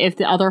think that if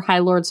the other High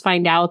Lords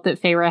find out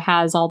that Feyre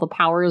has all the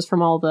powers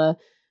from all the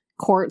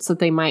courts, that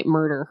they might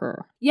murder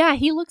her. Yeah,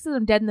 he looks at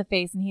them dead in the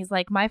face and he's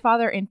like, "My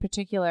father in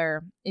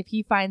particular, if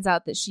he finds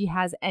out that she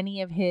has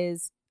any of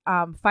his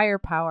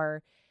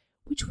firepower,"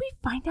 which we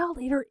find out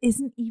later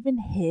isn't even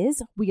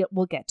his,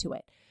 we'll get to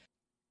it.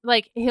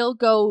 Like, he'll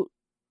go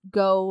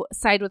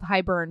side with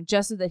Hybern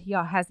just so that he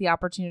has the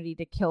opportunity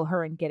to kill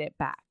her and get it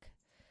back.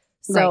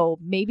 So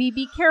maybe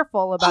be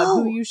careful about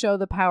who you show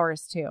the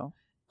powers to.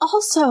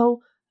 Also,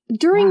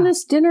 during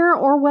this dinner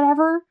or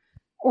whatever,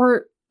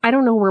 or I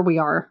don't know where we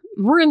are.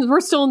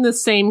 We're still in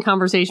this same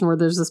conversation where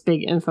there's this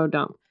big info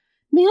dump.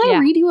 May I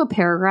read you a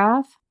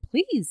paragraph?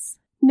 Please.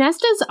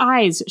 Nesta's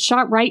eyes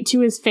shot right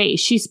to his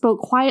face. She spoke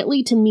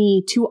quietly to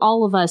me, to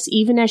all of us,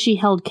 even as she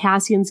held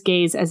Cassian's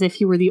gaze as if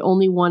he were the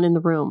only one in the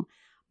room.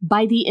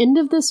 "By the end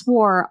of this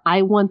war,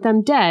 I want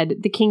them dead,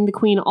 the king, the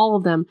queen, all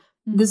of them."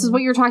 This is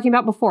what you were talking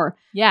about before.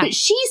 Yeah. But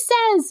she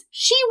says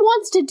she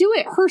wants to do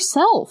it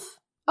herself.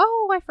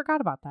 Oh, I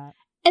forgot about that.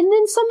 And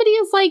then somebody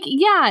is like,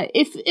 "Yeah,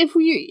 if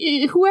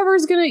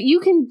whoever's gonna, you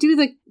can do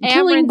the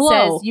killing Amren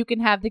blow." Says you can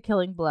have the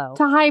killing blow.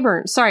 To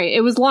Hybern. Sorry,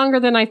 it was longer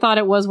than I thought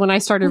it was when I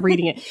started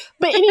reading it.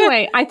 But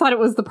anyway, I thought it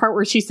was the part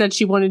where she said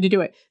she wanted to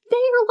do it. They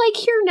were like,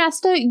 "Here,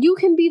 Nesta, you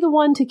can be the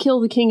one to kill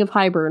the king of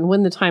Hybern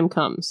when the time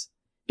comes.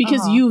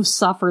 Because you've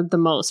suffered the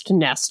most,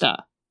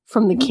 Nesta,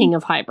 from the king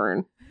of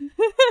Hybern."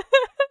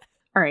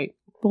 All right,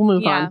 we'll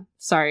move on.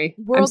 Sorry.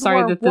 I'm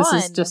sorry that this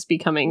is just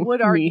becoming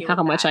me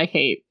how much I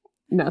hate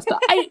Nesta.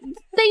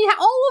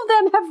 All of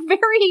them have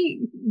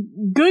very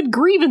good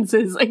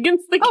grievances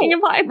against the king of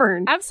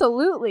Hybern.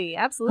 Absolutely.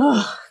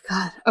 Oh,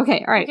 God.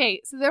 Okay, all right.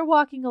 Okay, so they're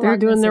walking along. They're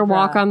doing their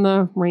walk on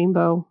the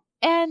rainbow.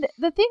 And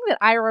the thing that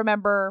I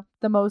remember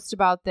the most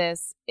about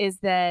this is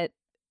that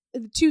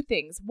two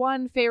things.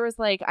 One, Feyre's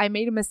like, "I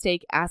made a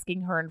mistake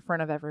asking her in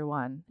front of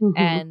everyone."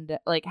 And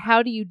like,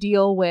 how do you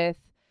deal with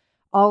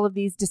all of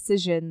these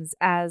decisions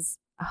as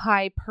a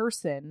high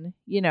person?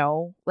 You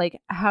know,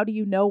 like, how do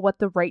you know what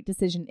the right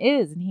decision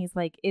is? And he's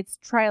like, "It's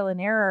trial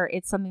and error.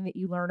 It's something that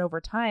you learn over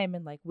time.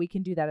 And like, we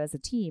can do that as a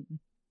team."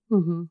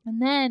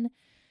 And then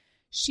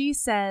she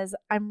says,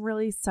 "I'm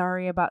really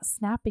sorry about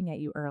snapping at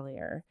you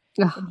earlier."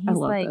 And he's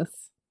like,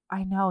 this.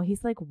 "I know."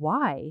 He's like,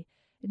 "Why?"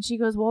 And she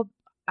goes, "Well,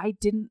 I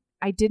didn't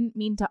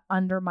mean to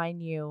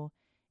undermine you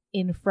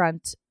in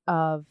front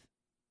of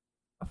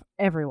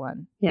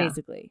everyone,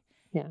 basically.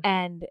 Yeah.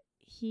 And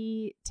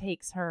he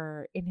takes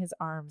her in his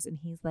arms and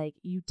he's like,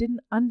 you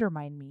didn't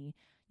undermine me.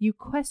 You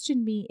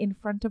questioned me in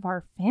front of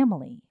our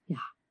family. Yeah.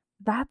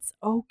 That's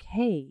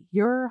okay.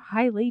 You're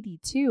High Lady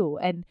too.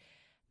 And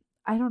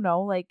I don't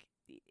know, like,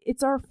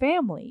 it's our a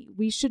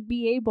we should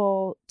be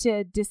able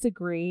to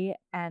disagree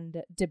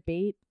and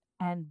debate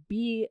and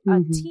be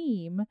a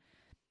team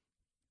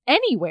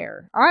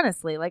anywhere,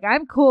 honestly. Like,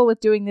 I'm cool with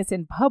doing this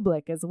in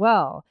public as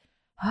well.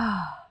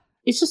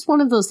 It's just one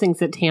of those things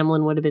that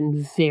Tamlin would have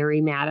been very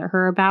mad at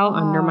her about,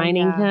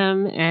 undermining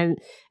him. And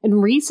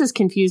Rhys is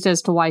confused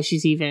as to why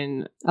she's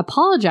even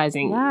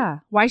apologizing. Yeah.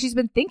 Why she's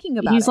been thinking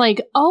about it. He's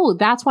like, oh,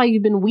 that's why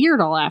you've been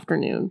weird all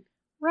afternoon.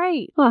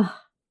 Right.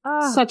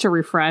 Such a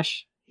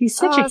refresh. He's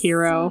such a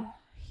hero.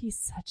 He's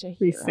such a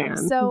hero.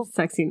 Rhys, so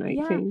sexy Night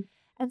King.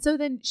 And so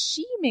then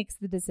she makes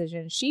the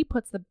decision. She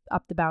puts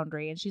up the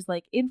boundary and she's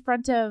like, in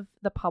front of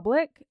the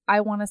public,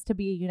 I want us to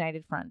be a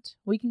united front.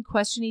 We can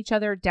question each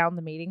other down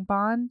the mating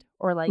bond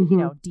or like, you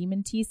know,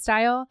 Demon Tea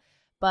style,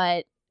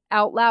 but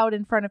out loud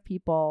in front of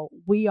people,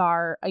 we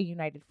are a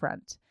united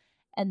front.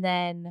 And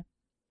then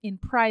in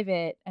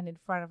private and in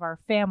front of our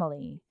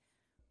family,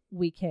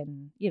 we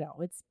can, you know,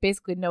 it's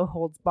basically no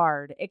holds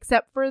barred,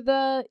 except for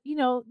the, you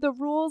know, the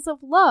rules of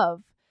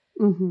love.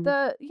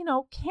 The, you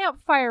know,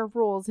 campfire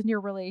rules in your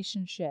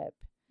relationship.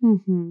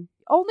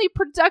 Only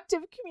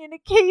productive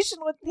communication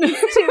with these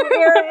two,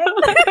 Erin.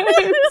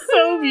 It's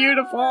so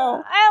beautiful.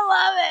 I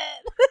love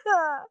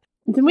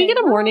it. Did we get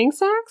a morning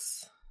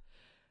sex?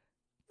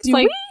 Do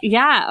we?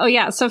 Yeah. Oh,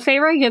 yeah. So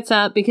Feyre gets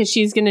up because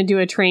she's going to do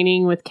a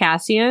training with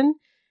Cassian.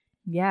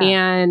 Yeah.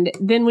 And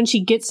then when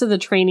she gets to the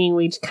training,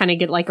 we kind of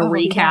get like a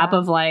recap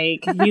of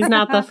like, he's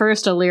not the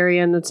first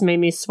Illyrian that's made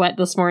me sweat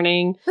this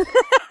morning.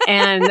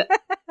 And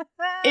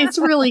it's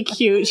really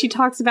cute. She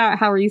talks about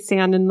how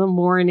Rhysand in the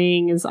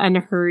morning is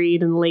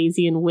unhurried and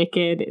lazy and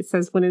wicked. It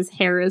says when his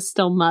hair is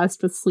still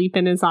mussed with sleep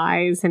in his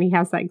eyes and he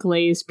has that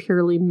glazed,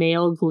 purely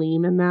male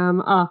gleam in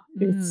them. Oh,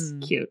 it's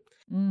cute.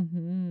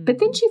 But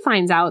then she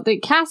finds out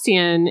that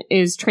Cassian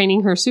is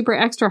training her super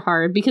extra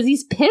hard because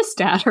he's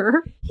pissed at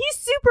her. He's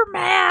super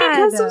mad.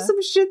 Because of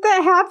some shit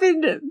that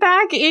happened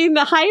back in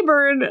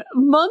Hybern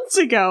months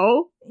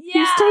ago. Yeah.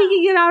 He's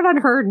taking it out on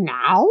her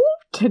now?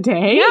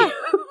 Today? Yeah.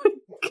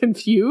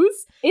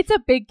 Confused? It's a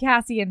big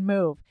Cassian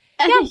move.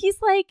 Yeah, he's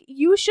like,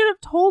 you should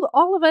have told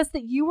all of us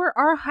that you were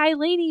our High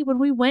Lady when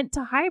we went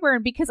to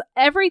Hybern because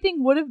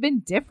everything would have been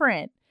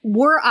different.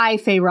 Were I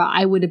Feyre,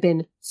 I would have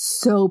been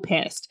so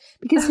pissed.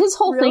 Because his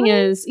whole thing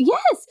is,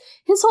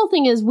 his whole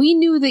thing is, we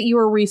knew that you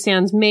were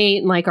Rhysand's mate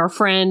and like our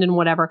friend and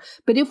whatever.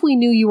 But if we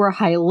knew you were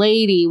High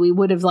Lady, we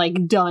would have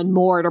like done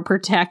more to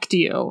protect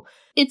you.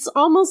 It's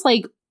almost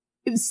like,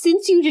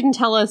 since you didn't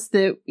tell us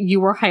that you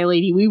were High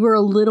Lady, we were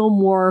a little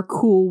more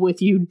cool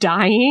with you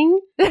dying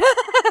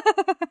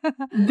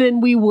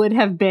than we would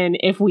have been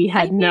if we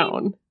had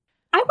known.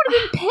 I would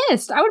have been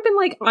pissed. I would have been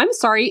like, I'm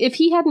sorry, if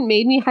he hadn't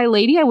made me High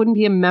Lady, I wouldn't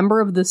be a member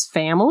of this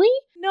family?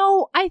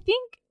 No, I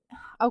think,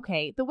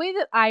 okay, the way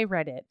that I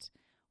read it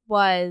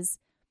was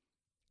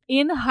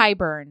in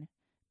Hybern,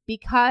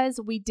 because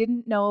we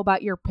didn't know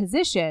about your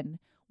position,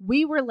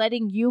 we were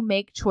letting you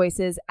make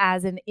choices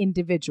as an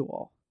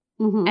individual.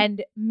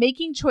 And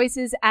making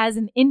choices as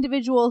an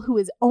individual who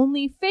is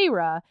only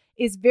Feyre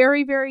is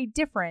very, very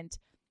different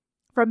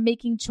from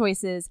making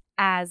choices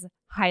as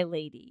High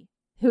Lady,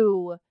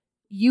 who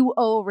you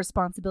owe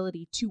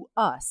responsibility to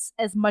us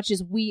as much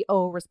as we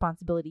owe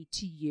responsibility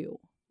to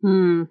you.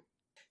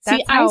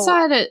 See, I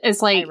saw it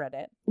as like, I read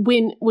it.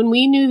 When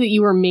we knew that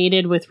you were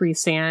mated with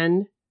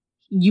Rhysand,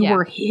 you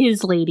were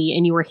his lady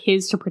and you were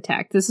his to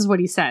protect. This is what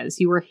he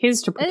says. You were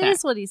his to protect. It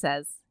is what he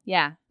says.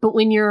 Yeah. But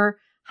when you're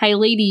High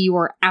Lady, you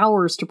are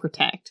ours to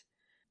protect.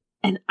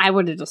 And I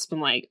would have just been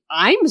like,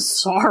 I'm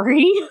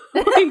sorry.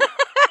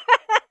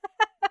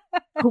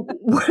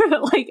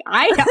 Like,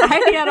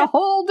 I had a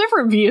whole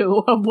different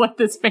view of what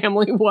this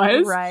family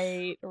was.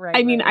 Right.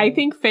 I mean, I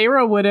think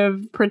Feyre would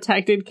have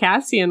protected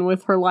Cassian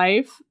with her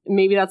life.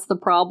 Maybe that's the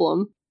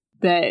problem,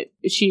 that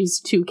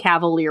she's too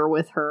cavalier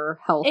with her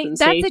health and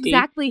safety. That's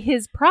exactly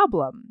his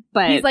problem.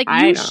 But he's like,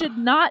 you should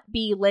not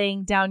be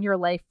laying down your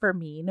life for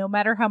me, no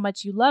matter how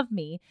much you love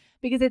me,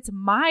 because it's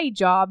my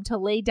job to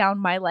lay down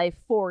my life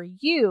for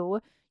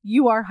you.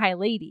 You are High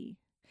Lady.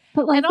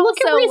 But like, look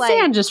at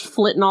Rhysand just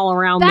flitting all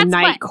around the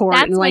night court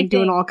and like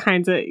doing all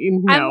kinds of,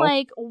 I'm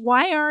like,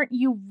 why aren't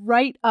you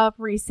right up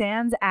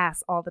Rhysand's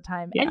ass all the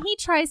time? Yeah. And he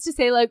tries to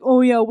say like, oh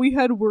yeah, we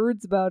had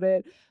words about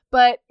it,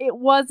 but it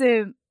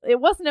wasn't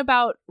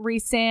about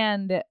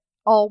Rhysand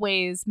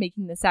always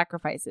making the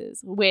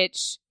sacrifices,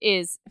 which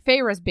is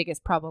Feyre's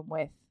biggest problem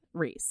with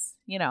Rhys,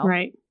 you know?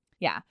 Right.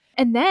 Yeah.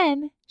 And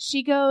then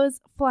she goes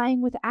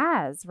flying with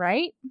Az,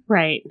 right?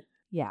 Right.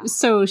 Yeah.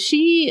 So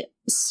she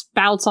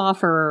spouts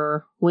off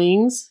her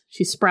wings.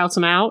 She sprouts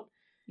them out.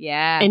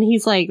 Yeah. And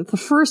he's like, the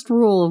first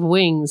rule of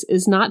wings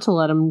is not to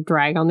let them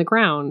drag on the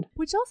ground.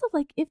 Which also,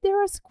 like, if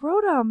they're a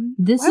scrotum,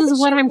 this is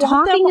what I'm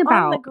talking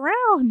about. On the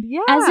ground,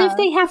 yeah. As if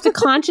they have to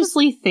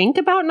consciously think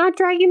about not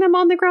dragging them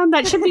on the ground.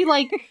 That should be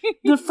like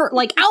the first,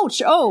 like,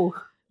 ouch, oh,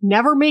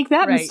 never make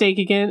that mistake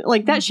again.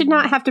 Like, that should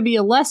not have to be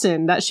a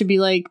lesson. That should be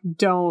like,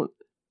 don't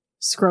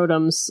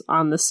scrotums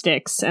on the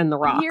sticks and the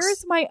rocks.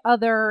 Here's my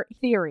other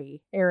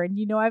theory, Erin.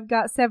 You know, I've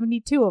got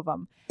 72 of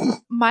them.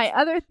 My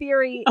other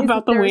theory is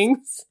about the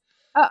wings.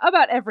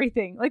 About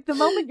everything. Like, the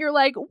moment you're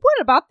like,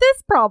 what about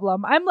this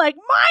problem? I'm like,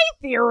 my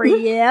theory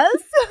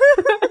is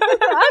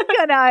I'm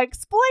gonna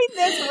explain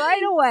this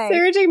right away.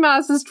 Sarah J.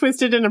 Maas is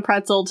twisted in a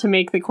pretzel to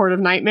make the Court of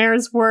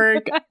Nightmares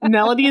work.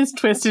 Melody is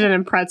twisted in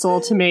a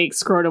pretzel to make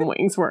scrotum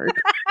wings work.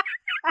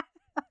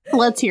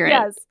 Let's hear it.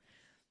 Yes.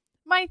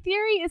 My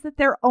theory is that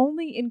they're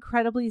only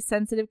incredibly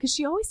sensitive because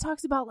she always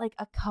talks about like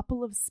a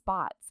couple of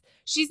spots.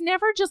 She's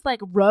never just like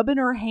rubbing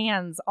her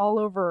hands all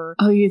over.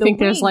 Oh, you think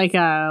wings. There's like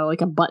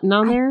a button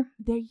on there?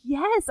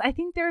 Yes, I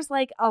think there's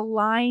like a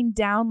line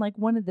down like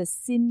one of the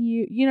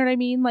sinew. You know what I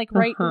mean? Like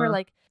right where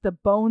like the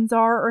bones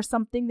are or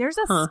something. There's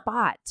a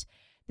spot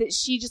that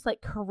she just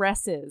like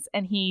caresses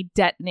and he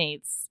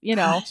detonates. You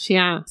know? Gosh,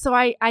 yeah. So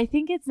I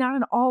think it's not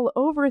an all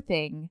over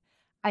thing.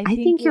 I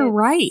think you're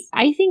right.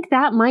 I think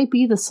that might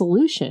be the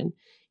solution.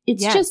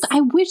 It's just,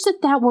 I wish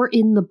that were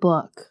in the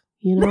book,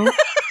 you know?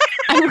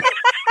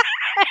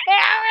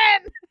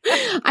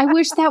 I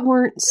wish that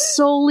weren't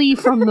solely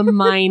from the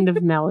mind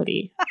of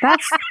Melody.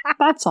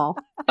 That's all.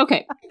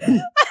 Okay.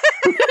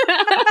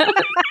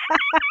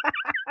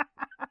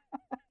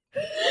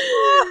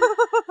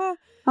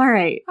 All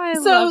right.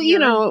 So, you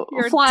know,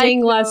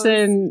 flying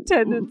lesson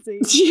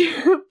tendency.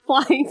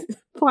 Flying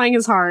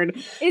is hard.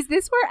 Is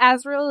this where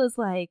Azrael is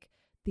like,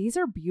 these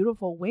are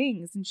beautiful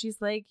wings? And she's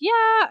like,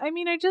 yeah, I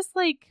mean, I just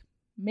like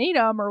made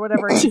them or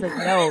whatever. And he's like,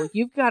 no,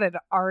 you've got an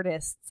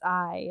artist's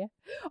eye.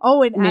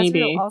 Oh, and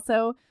Azrael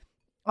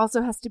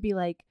also has to be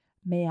like,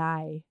 may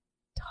I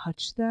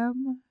touch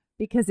them?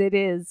 Because it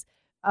is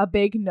a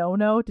big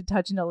no-no to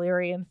touch an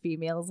Illyrian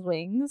female's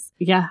wings.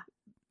 Yeah.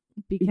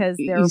 Because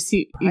they're you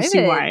see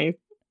why.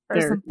 Or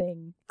they're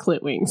something.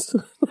 Clit wings.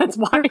 That's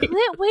why. They're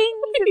clit wings.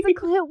 It's a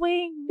clit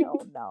wing.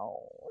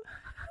 No.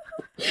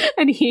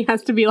 And he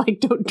has to be like,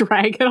 don't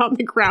drag it on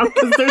the ground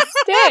because they're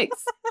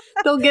sticks.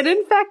 They'll get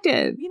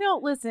infected. You know,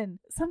 listen,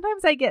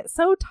 sometimes I get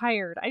so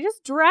tired. I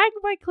just drag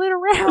my clit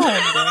around.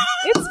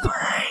 It's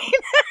fine.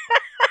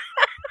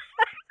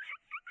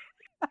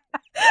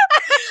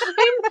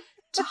 I'm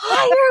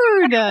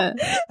tired.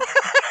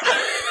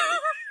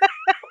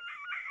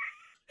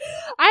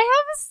 I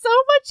have so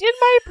much in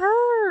my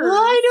purse.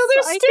 Well, I know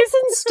there's sticks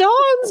and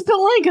stones, but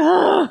like,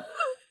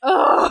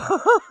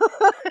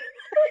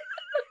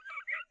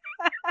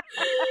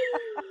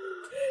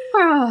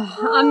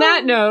 on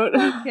that note,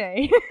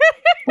 okay,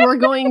 we're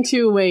going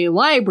to a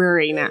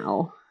library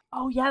now.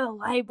 Oh yeah, the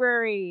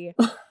library.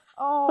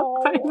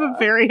 Oh, I have a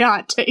very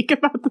hot take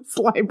about this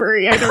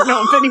library. I don't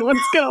know if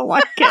anyone's gonna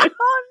like it.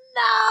 Oh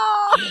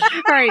no!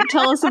 All right,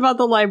 tell us about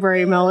the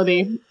library,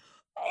 Melody.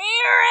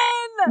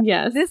 Erin!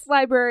 Yes. This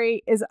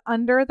library is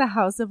under the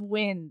House of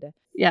Wind.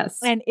 Yes.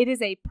 And it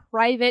is a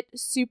private,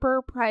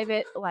 super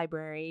private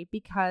library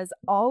because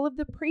all of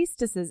the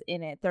priestesses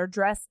in it, they're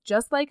dressed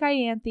just like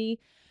Ianthe.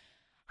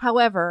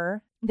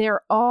 However,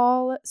 they're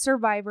all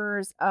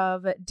survivors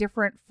of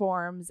different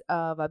forms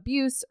of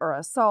abuse or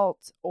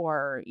assault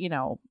or, you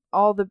know,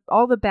 all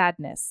the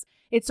badness.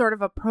 It's sort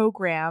of a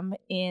program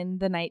in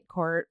the Night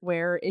Court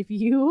where if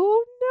you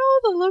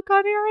know the look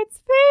on Erin's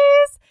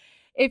face,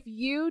 if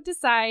you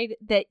decide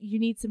that you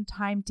need some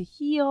time to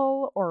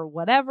heal or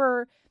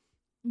whatever,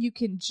 you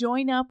can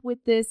join up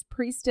with this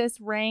priestess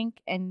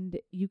rank and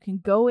you can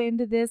go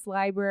into this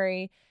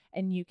library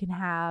and you can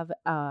have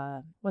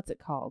what's it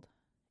called?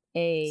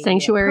 A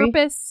sanctuary.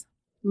 Purpose.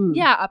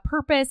 Yeah, a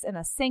purpose and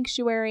a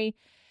sanctuary.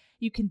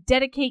 You can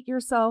dedicate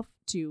yourself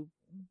to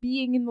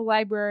being in the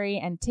library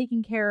and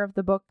taking care of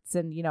the books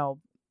and, you know,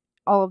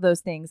 all of those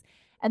things.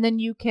 And then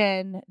you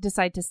can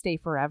decide to stay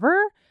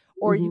forever.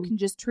 Or you can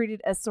just treat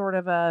it as sort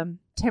of a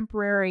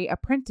temporary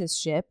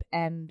apprenticeship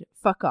and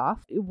fuck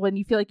off when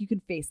you feel like you can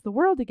face the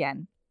world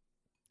again.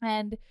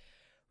 And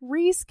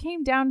Rhys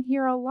came down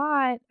here a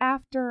lot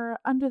after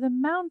Under the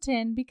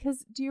Mountain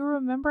because do you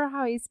remember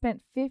how he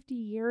spent 50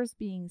 years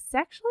being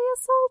sexually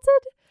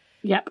assaulted?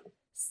 Yep.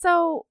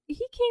 So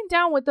he came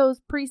down with those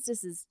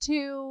priestesses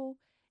too.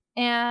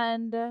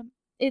 And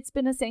it's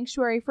been a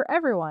sanctuary for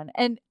everyone.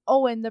 And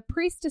the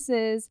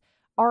priestesses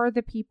are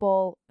the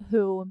people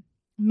who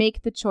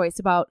make the choice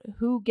about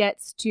who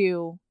gets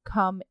to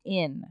come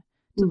in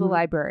to the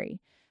library.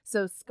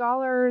 So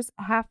scholars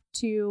have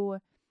to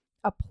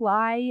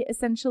apply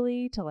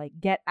essentially to like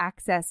get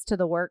access to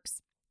the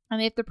works.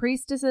 And if the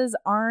priestesses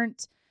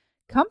aren't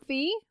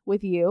comfy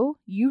with you,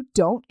 you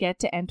don't get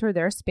to enter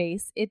their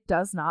space. It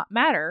does not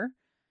matter.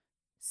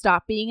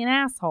 Stop being an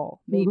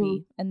asshole,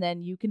 maybe. And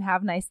then you can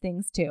have nice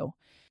things too.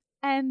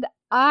 And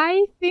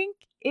I think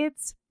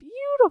it's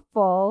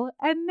beautiful.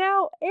 And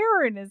now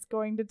Erin is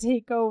going to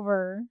take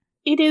over.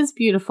 It is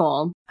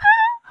beautiful.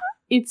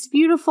 It's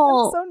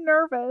beautiful. I'm so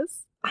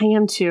nervous. I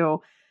am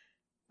too.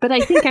 But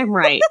I think I'm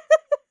right.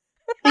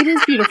 It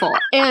is beautiful.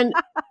 And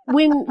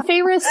when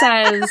Feyre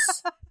says,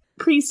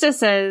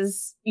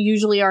 priestesses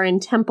usually are in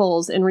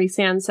temples, and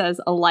Rhysand says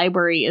a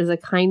library is a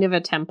kind of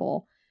a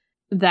temple,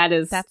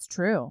 that's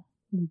true.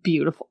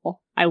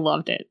 Beautiful. I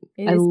loved it.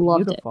 I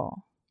loved beautiful.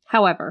 It.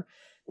 However,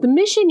 the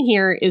mission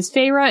here is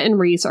Feyre and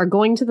Rhys are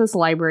going to this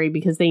library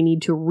because they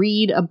need to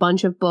read a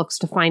bunch of books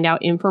to find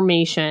out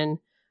information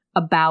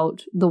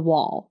about the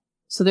wall.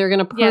 So they're going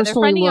to personally they're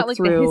finding look out, like,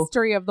 through the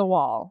history of the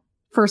wall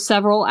for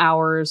several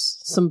hours,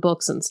 some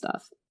books and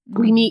stuff.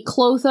 Mm-hmm. We meet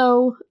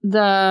Clotho,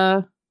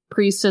 the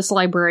priestess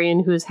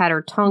librarian who has had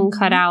her tongue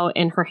cut out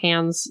and her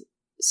hands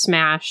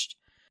smashed.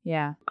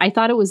 Yeah. I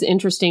thought it was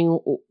interesting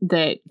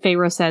that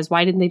Feyre says,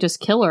 why didn't they just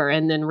kill her?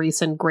 And then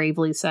Rhysand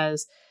gravely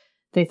says,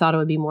 they thought it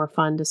would be more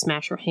fun to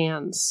smash her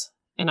hands.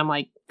 And I'm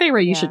like,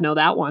 Feyre, you should know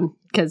that one,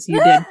 because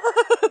you did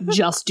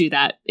just do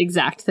that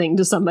exact thing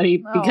to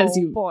somebody because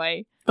you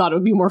thought it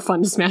would be more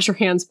fun to smash her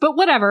hands. But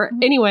whatever.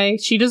 Mm-hmm. Anyway,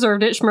 she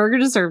deserved it. Schmurger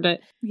deserved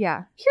it.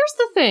 Yeah. Here's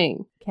the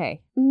thing.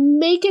 Okay.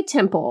 Make a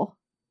temple.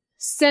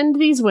 Send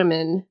these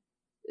women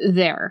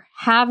there.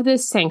 Have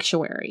this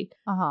sanctuary.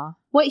 Uh-huh.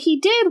 What he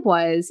did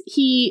was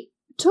he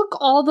took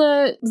all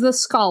the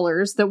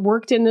scholars that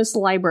worked in this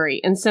library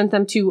and sent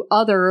them to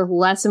other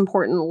less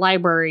important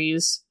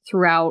libraries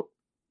throughout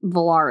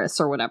Valaris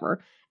or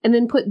whatever, and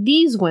then put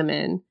these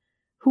women,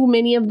 who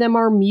many of them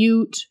are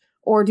mute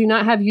or do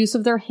not have use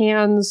of their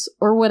hands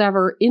or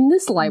whatever, in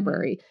this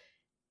library.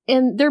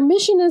 And their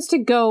mission is to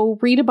go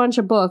read a bunch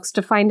of books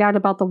to find out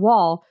about the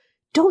wall.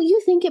 Don't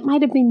you think it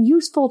might have been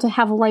useful to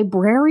have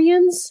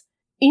librarians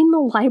in the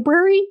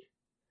library?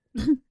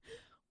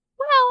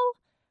 Well,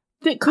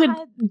 that could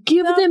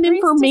give them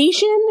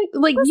information.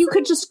 Like, listen, you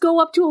could just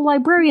go up to a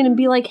librarian and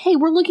be like, hey,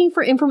 we're looking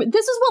for information.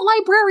 This is what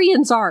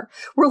librarians are.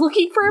 We're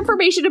looking for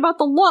information about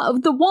the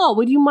wall.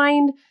 Would you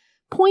mind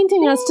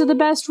pointing us to the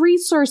best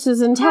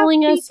resources and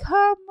telling us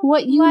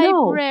what you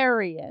know?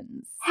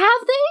 Librarians.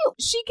 Have they?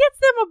 She gets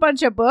them a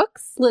bunch of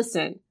books.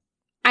 Listen,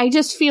 I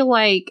just feel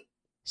like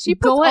she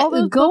puts all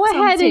those go books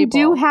ahead on the and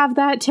do have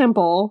that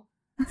temple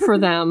for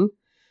them.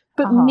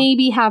 But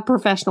maybe have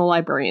professional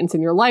librarians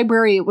in your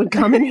library. It would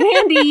come in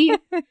handy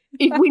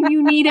when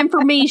you need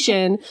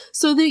information,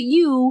 so that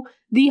you,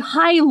 the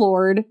High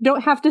Lord,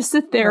 don't have to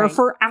sit there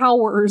for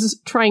hours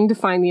trying to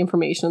find the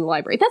information in the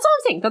library. That's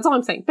all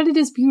I'm saying. But it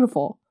is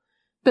beautiful.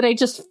 But I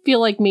just feel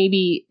like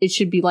maybe it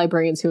should be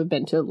librarians who have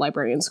been to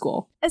librarian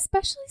school.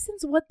 Especially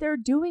since what they're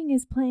doing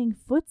is playing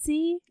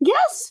footsie.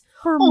 Yes!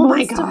 For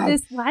most of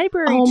this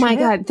library trip. My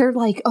God. They're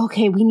like,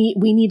 okay, we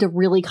need to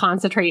really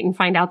concentrate and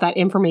find out that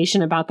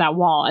information about that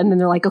wall. And then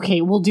they're like, okay,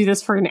 we'll do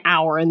this for an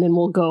hour and then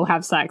we'll go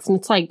have sex. And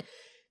it's like,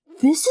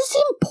 this is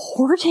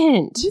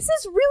important. This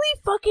is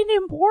really fucking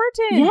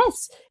important.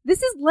 Yes.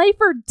 This is life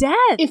or death.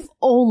 If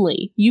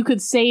only you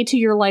could say to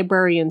your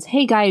librarians,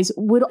 hey guys,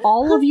 would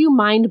all of you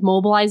mind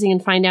mobilizing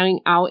and finding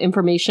out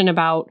information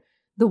about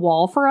the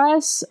wall for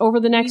us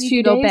over the next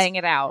few days? Go bang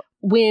it out.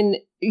 We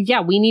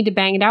need to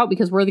bang it out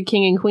because we're the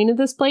king and queen of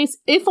this place.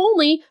 If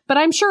only, but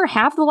I'm sure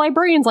half the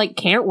librarians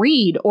can't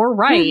read or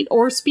write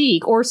or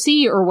speak or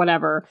see or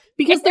whatever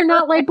because they're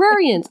not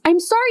librarians. I'm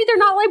sorry, they're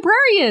not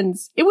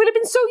librarians. It would have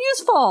been so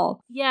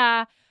useful.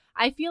 Yeah,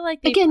 I feel like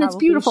it's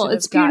beautiful.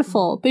 It's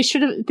beautiful. They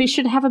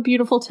should have a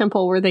beautiful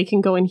temple where they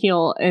can go and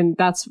heal, and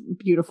that's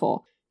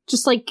beautiful.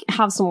 Just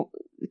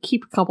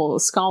keep a couple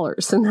of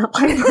scholars in that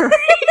library.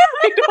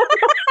 I don't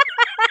know.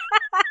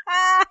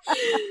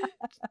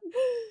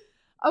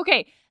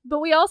 Okay, but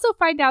we also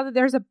find out that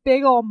there's a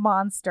big old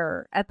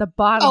monster at the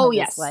bottom of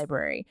this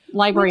library.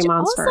 Library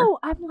monster. Also,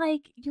 I'm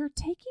like, you're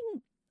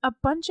taking a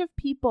bunch of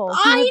people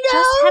who have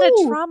just had a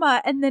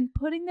trauma and then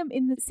putting them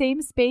in the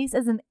same space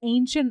as an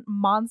ancient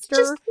monster.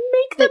 Just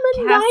make them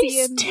a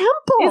nice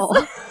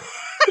temple.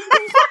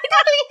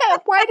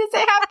 Why does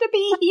it have to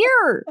be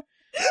here?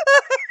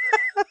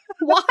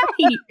 Why?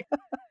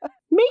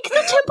 Make the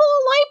temple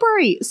a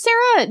library.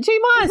 Sarah J.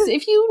 Maas,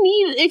 if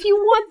you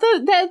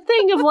want that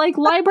thing of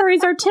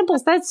libraries are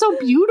temples, that's so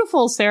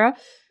beautiful, Sarah.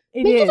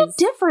 Make it a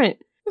different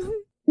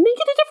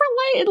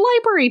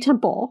library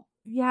temple.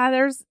 Yeah,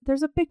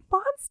 there's a big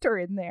monster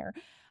in there.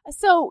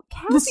 So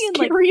Cassian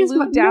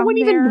flew down no one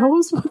there. Even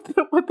knows what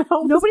the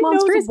hell Nobody this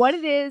monster knows is. what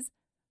it is.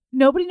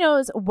 Nobody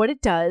knows what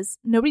it does.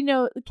 Nobody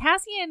knows.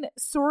 Cassian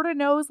sort of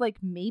knows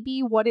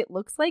maybe what it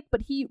looks like,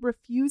 but he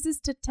refuses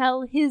to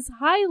tell his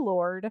High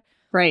Lord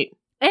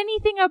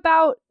anything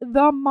about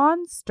the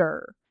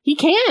monster. He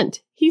can't.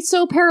 He's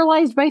so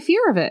paralyzed by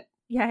fear of it.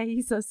 Yeah,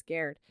 he's so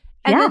scared.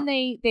 And then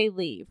they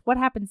leave. What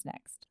happens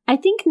next? I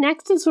think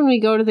next is when we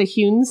go to the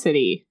Hewn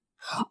City.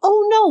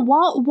 Oh no,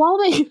 while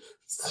they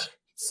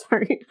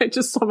sorry, I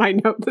just saw my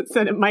note that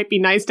said it might be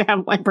nice to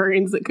have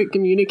librarians that could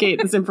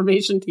communicate this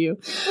information to you.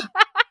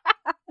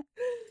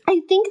 I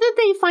think that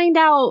they find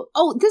out,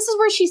 this is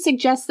where she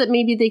suggests that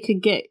maybe they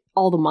could get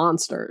all the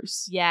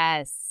monsters.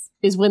 Yes.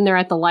 Is when they're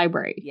at the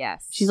library.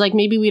 Yes. She's like,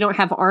 maybe we don't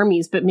have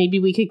armies, but maybe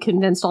we could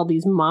convince all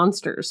these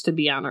monsters to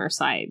be on our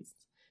side.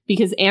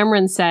 because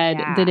Amren said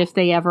that if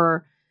they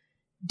ever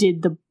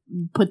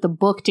put the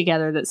book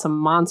together, that some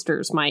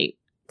monsters might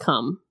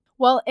come.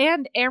 Well,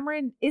 and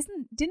Amren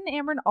didn't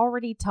Amren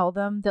already tell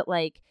them that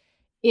like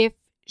if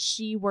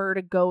she were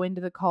to go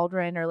into the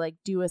cauldron or like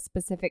do a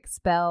specific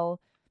spell,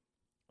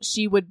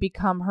 she would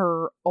become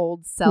her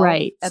old self,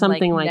 right? And,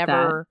 something like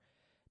that.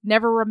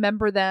 Never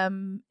remember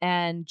them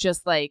and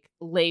just like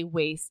lay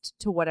waste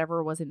to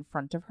whatever was in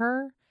front of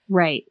her.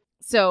 Right.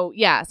 So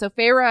yeah, so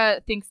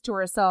Feyre thinks to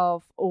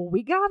herself, "Oh,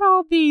 we got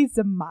all these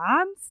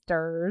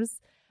monsters.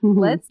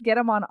 Let's get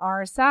them on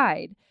our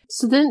side."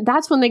 So then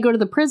that's when they go to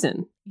the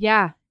prison.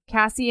 Yeah.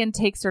 Cassian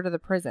takes her to the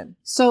prison.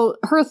 So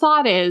her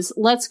thought is,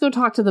 let's go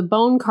talk to the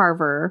bone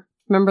carver.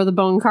 Remember the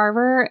bone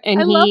carver? And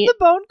I love the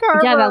bone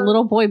carver. Yeah, that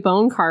little boy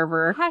bone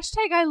carver.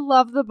 Hashtag I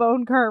love the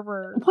bone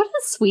carver. What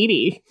a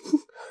sweetie.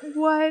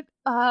 What?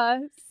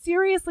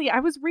 Seriously,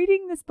 I was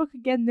reading this book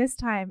again this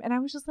time, and I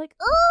was just like,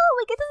 oh,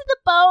 we get to see the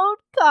bone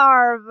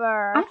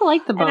carver. I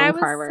like the bone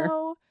carver. And I was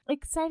so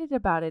excited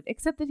about it,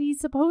 except that he's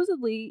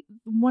supposedly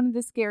one of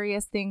the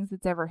scariest things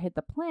that's ever hit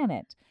the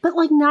planet. But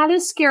like not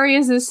as scary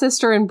as his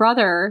sister and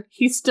brother.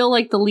 He's still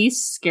like the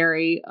least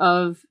scary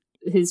of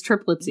his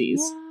triplitsies.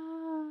 Yeah.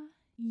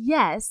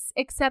 Yes,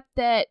 except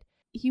that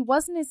he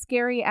wasn't as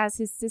scary as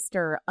his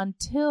sister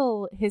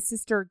until his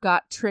sister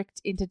got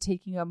tricked into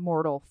taking a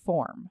mortal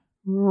form.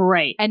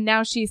 Right. And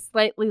now she's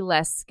slightly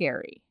less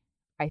scary,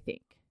 I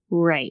think.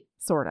 Right.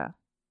 Sorta.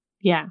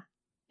 Yeah.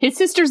 His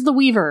sister's the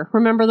Weaver.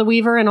 Remember the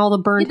Weaver and all the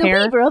burnt hair?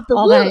 The Weaver of the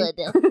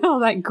wood. All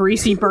that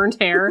greasy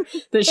burnt hair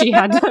that she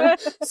had to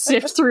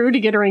sift through to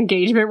get her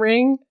engagement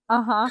ring.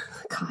 Uh-huh.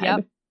 God.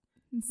 Yep.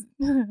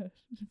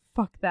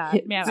 Fuck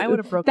that. Man, I would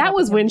have broken That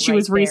was when she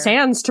was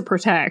Rhysand's to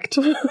protect.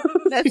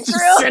 That's true.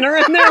 true. Sent her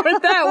in there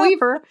with that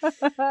Weaver.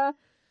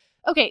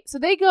 Okay, so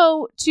they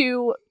go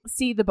to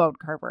see the bone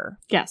carver.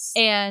 Yes.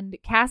 And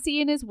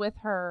Cassian is with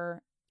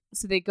her.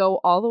 So they go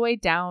all the way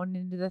down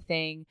into the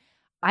thing.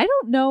 I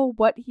don't know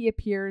what he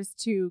appears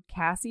to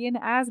Cassian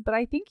as, but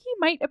I think he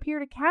might appear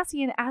to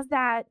Cassian as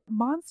that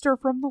monster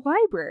from the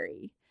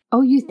library.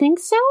 Oh, you think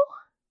so?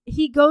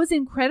 He goes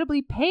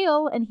incredibly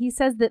pale, and he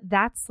says that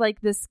that's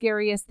like the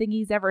scariest thing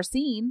he's ever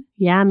seen.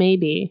 Yeah,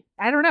 maybe.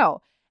 I don't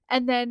know.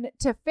 And then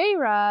to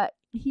Feyre,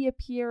 he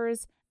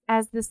appears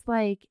as this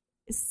like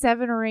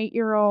 7 or 8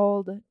 year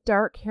old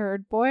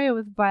dark-haired boy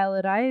with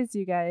violet eyes,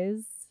 you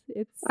guys.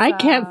 I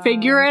can't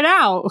figure it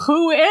out.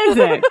 Who is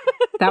it?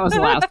 That was the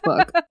last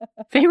book.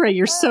 Feyre,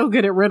 you're so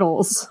good at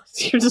riddles.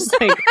 You're just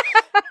like,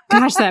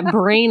 gosh, that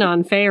brain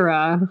on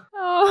Feyre.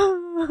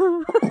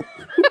 Oh.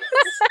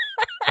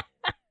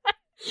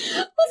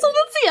 Also,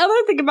 that's the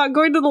other thing about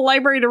going to the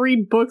library to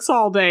read books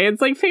all day.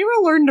 It's like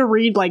Feyre learned to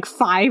read like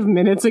 5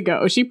 minutes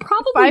ago. She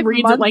probably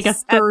reads at like a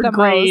 3rd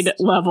grade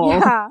level.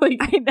 Yeah, like,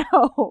 I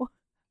know.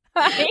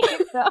 I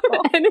know.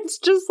 And it's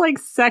just like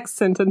sex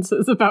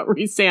sentences about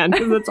Rhysand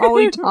because that's all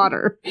he taught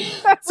her.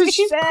 So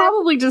she's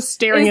probably just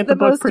staring at the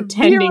book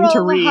pretending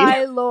to read.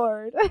 High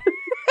Lord.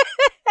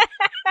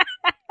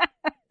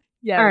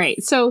 Yes. All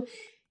right. So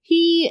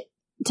he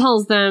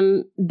tells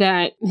them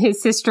that his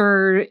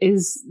sister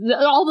is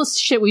all the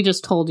shit we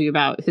just told you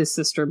about his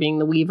sister being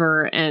the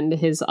Weaver and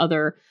his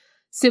other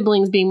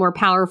siblings being more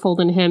powerful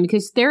than him,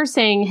 because they're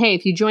saying, hey,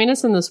 if you join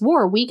us in this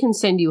war, we can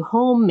send you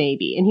home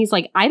maybe. And he's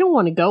like, I don't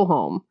want to go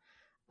home.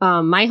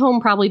 My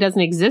home probably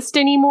doesn't exist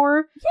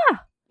anymore. Yeah.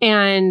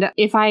 And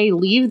if I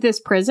leave this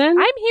prison, I'm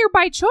here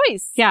by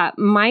choice. Yeah,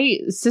 my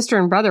sister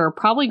and brother are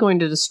probably going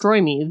to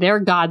destroy me. They're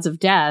gods of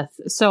death.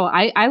 So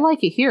I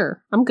like it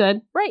here. I'm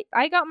good. Right.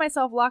 I got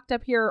myself locked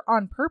up here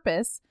on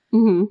purpose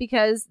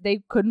because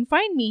they couldn't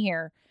find me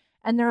here.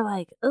 And they're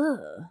like, ugh,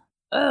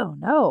 oh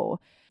no.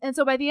 And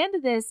so by the end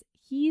of this,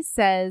 he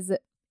says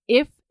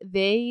if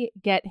they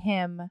get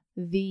him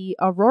the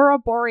Aurora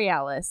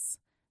Borealis,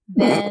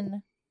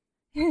 then...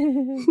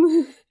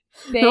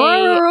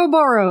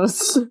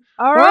 Ouroboros.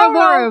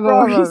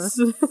 Ouroboros.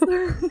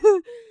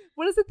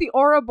 What is it? The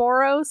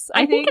Ouroboros?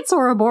 I think it's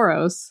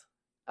Ouroboros.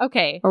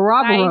 Okay.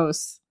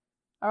 Ouroboros.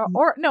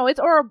 No, it's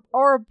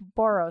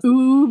Ouroboros.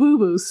 Ooh,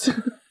 boo-boos.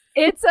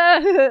 It's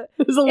a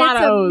There's a lot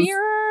of O's.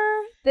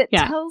 Mirror that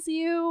tells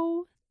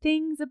you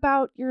things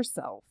about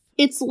yourself.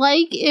 It's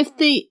like if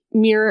the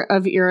Mirror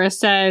of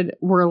Erised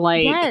were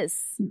like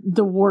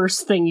the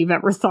worst thing you've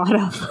ever thought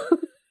of.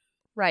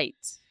 Right.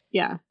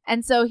 Yeah.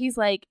 And so he's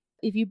like,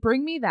 if you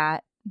bring me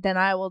that, then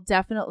I will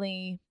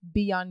definitely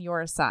be on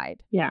your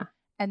side. Yeah.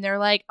 And they're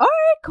like, all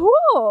right,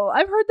 cool.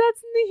 I've heard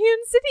that's in the Hewn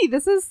City.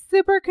 This is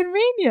super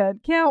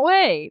convenient. Can't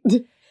wait.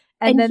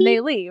 And then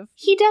they leave.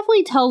 He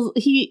definitely tells,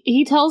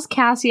 he tells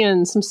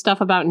Cassian some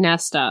stuff about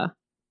Nesta.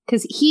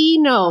 Because he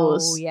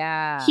knows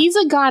he's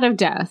a god of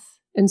death.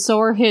 And so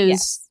are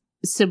his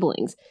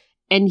siblings.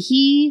 And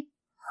he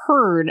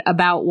heard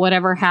about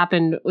whatever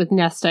happened with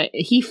Nesta.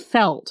 He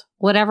felt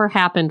whatever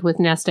happened with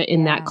Nesta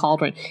in that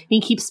cauldron. And he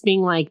keeps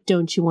being like,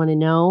 don't you want to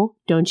know?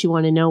 Don't you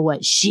want to know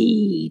what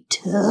she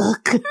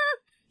took?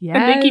 Yes,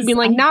 and they keep being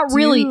like, not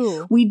really.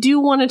 We do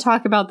want to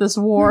talk about this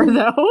war,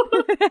 though.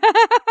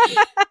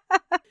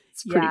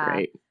 It's pretty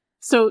great.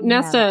 So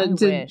Nesta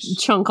did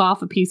chunk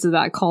off a piece of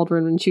that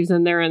cauldron when she was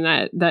in there,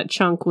 and that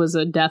chunk was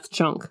a death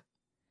chunk,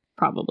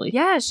 probably.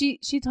 Yeah, she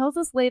tells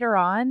us later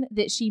on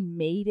that she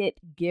made it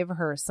give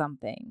her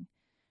something.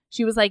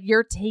 She was like,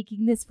 "You're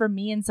taking this from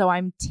me, and so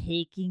I'm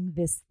taking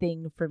this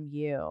thing from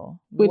you."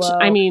 Which, Whoa.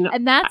 I mean...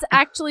 And that's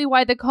actually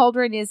why the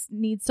cauldron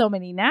needs so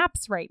many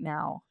naps right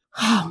now.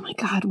 Oh my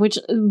God, which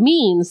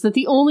means that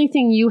the only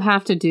thing you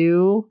have to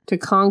do to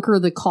conquer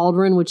the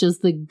cauldron, which is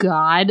the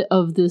god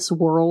of this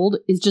world,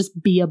 is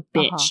just be a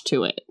bitch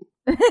to it.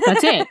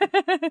 That's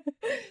it.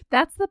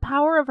 That's the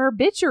power of her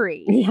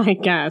bitchery. Yeah, I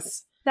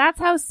guess. That's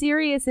how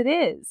serious it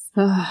is.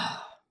 All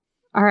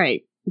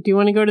right. Do you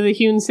want to go to the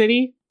Hewn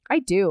City? I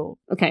do.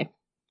 Okay.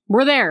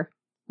 We're there.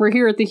 We're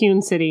here at the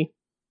Hewn City.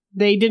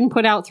 They didn't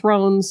put out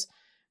thrones.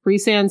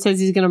 Rhysand says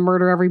he's going to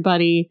murder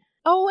everybody.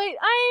 Oh, wait,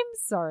 I'm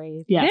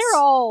sorry. Yes.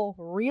 They're all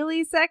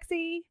really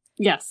sexy.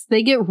 Yes,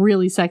 they get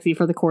really sexy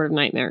for the Court of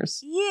Nightmares.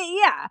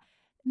 Yeah.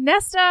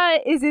 Nesta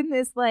is in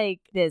this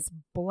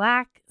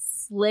black,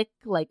 slick,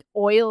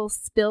 oil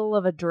spill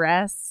of a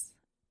dress.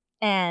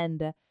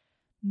 And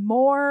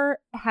Mor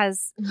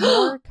has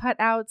more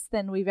cutouts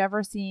than we've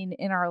ever seen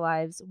in our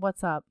lives.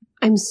 What's up?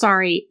 I'm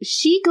sorry.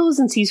 She goes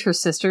and sees her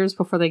sisters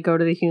before they go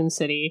to the Hewn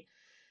City.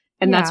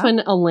 And that's when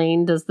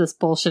Elaine does this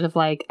bullshit of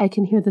I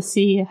can hear the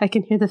sea, I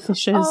can hear the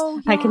fishes,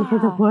 I can hear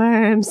the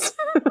worms.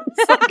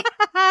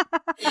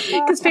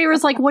 Because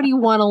Feyre's like, what do you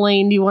want,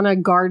 Elaine? Do you want a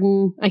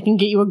garden? I can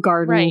get you a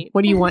garden. Right.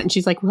 What do you want? And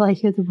she's like, well, I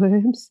hear the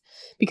worms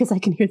because I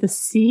can hear the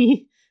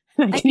sea.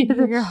 And I can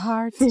hear your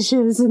heart.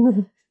 Fishes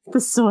and the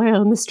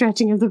soil and the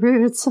stretching of the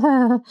roots.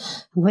 I'm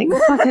like,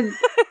 fucking,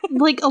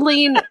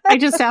 Elaine, I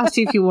just asked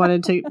you if you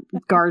wanted to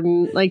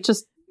garden.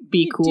 Just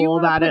be cool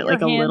about it,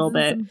 a little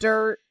bit. Some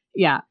dirt.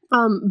 Yeah.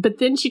 But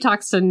then she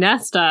talks to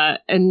Nesta,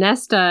 and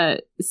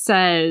Nesta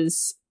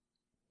says,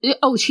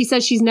 she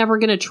says she's never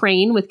going to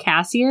train with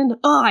Cassian.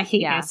 Oh, I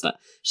hate Nesta.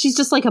 She's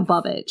just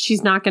above it.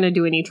 She's not going to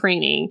do any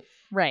training.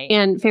 Right.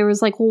 And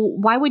Feyre's like, well,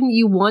 why wouldn't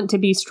you want to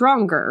be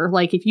stronger?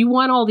 If you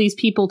want all these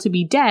people to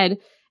be dead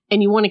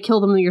and you want to kill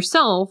them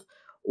yourself,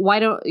 why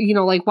don't you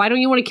want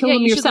to kill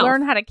them you yourself? Should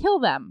learn how to kill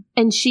them.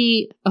 And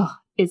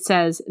it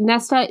says,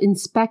 Nesta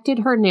inspected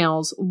her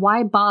nails.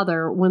 Why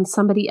bother when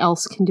somebody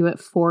else can do it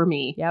for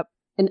me? Yep.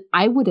 And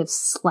I would have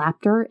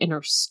slapped her in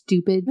her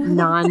stupid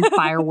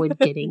non-firewood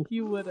getting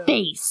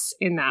face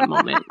in that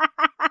moment.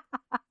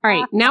 All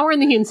right, now we're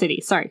in the Hewn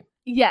City. Sorry.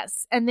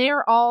 Yes, and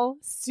they're all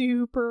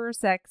super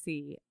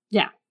sexy.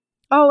 Yeah.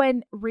 Oh,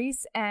 and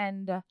Rhys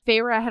and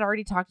Feyre had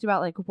already talked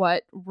about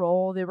what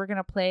role they were going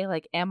to play.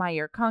 Am I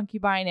your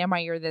concubine? Am I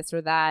your this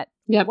or that?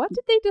 Yep. What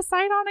did they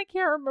decide on? I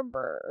can't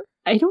remember.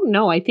 I don't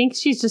know. I think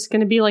she's just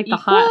going to be the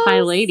hot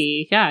high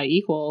lady. Yeah,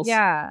 equals.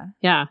 Yeah.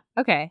 Yeah.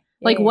 Okay.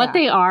 What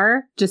they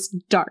are, just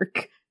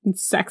dark and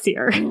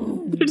sexier.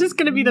 They're just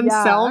going to be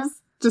themselves,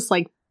 just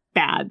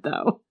bad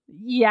though.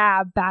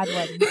 Yeah, bad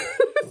ones.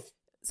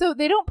 So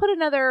they don't put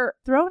another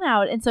throne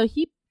out, and so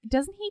he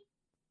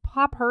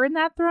pop her in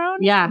that throne?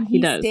 Yeah, he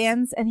does. He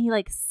stands and he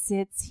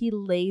sits, he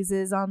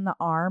lazes on the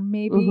arm,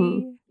 maybe.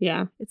 Mm-hmm.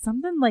 Yeah. It's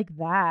something like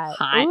that.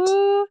 Hot.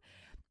 Ooh.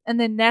 And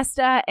then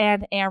Nesta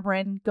and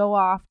Amren go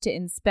off to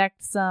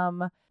inspect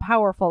some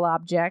powerful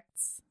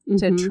objects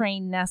to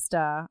train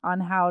Nesta on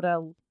how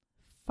to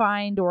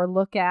find or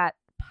look at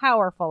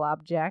powerful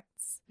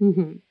objects.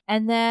 Mm-hmm.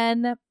 And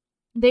then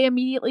they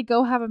immediately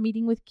go have a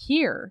meeting with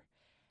Keir.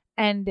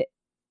 And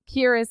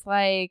Keir is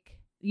like,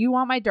 you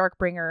want my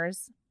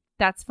Darkbringers?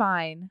 That's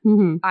fine.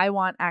 Mm-hmm. I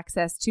want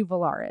access to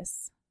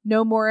Velaris.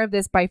 No more of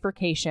this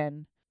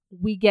bifurcation.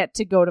 We get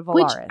to go to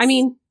Velaris.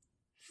 Which,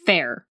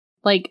 fair.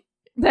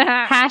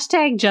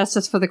 Hashtag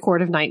justice for the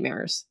Court of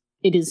Nightmares.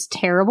 It is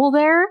terrible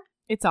there.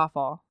 It's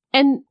awful.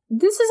 And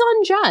this is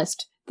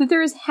unjust. That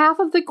there is half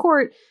of the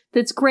court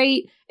that's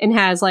great and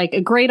has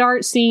a great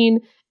art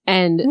scene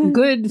and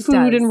good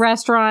food and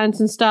restaurants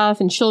and stuff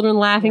and children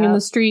laughing in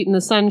the street and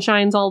the sun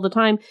shines all the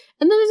time.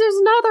 And then there's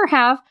another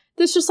half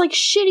that's just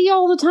shitty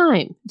all the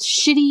time. It's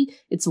shitty,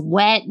 it's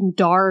wet and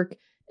dark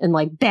and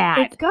bad.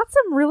 It's got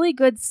some really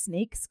good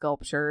snake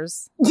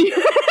sculptures.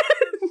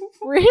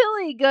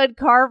 Really good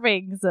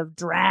carvings of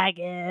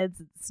dragons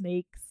and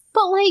snakes.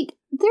 But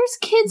there's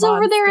kids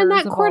over there in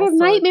that Court of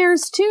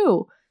Nightmares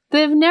too.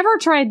 They've never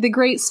tried the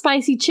great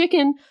spicy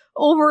chicken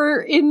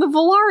over in the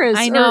Velaris.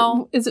 I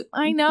know.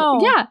 I know.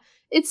 Yeah.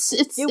 It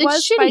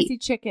was shitty. Spicy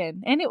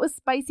chicken, and it was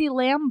spicy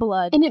lamb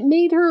blood, and it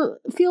made her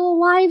feel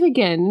alive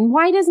again.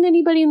 Why doesn't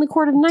anybody in the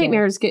Court of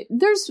Nightmares get?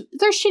 There's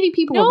shitty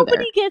people over there.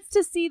 Nobody gets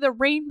to see the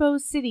Rainbow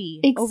City.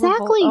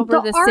 Exactly.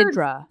 Over the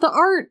Sidra, the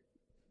art,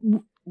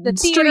 the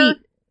street, theater.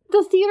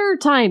 The theater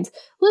times.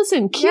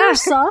 Listen, Keir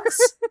sucks,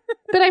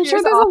 but I'm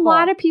sure there's a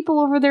lot of people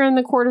over there in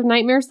the Court of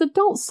Nightmares that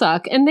don't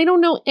suck, and they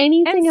don't know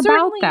anything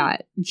about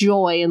that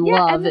joy and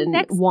love and the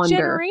next wonder.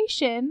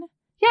 Generation.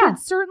 Could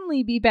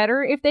certainly be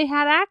better if they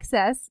had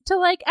access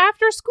to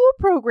after school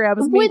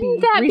programs.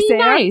 Wouldn't that be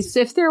nice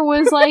if there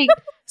was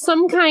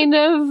some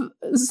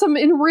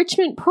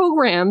enrichment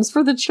programs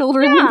for the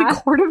children in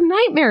the Court of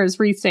Nightmares,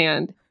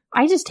 Rhysand?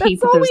 I just hate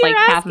that there's like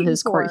half of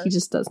his court he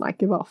just does not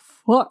give a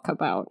fuck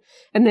about.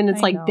 And then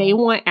it's like they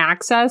want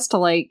access to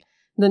like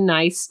the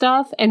nice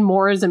stuff, and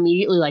Moore is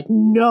immediately like,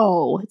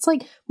 no. It's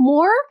like,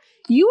 Moore,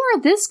 you are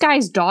this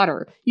guy's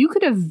daughter. You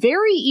could have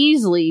very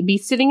easily be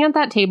sitting at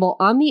that table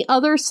on the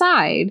other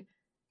side,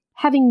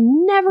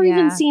 having never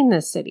even seen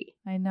this city.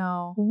 I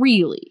know.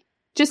 Really?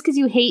 Just because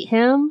you hate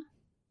him?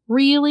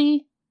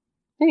 Really?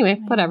 Anyway,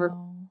 whatever.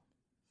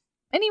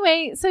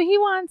 Anyway, so he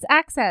wants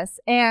access,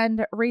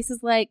 and Race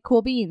is like,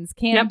 cool beans,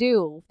 can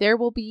do. There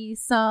will be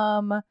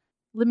some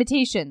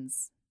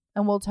limitations,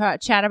 and we'll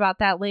chat about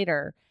that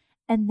later.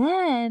 And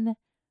then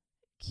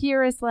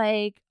Kira's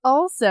like,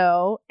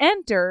 also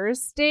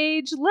enters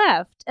stage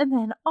left. And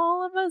then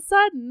all of a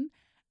sudden,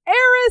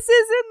 Eris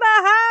is in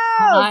the house.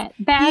 Hot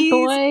bad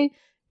boy.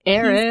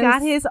 Eris. He's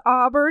got his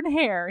auburn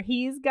hair.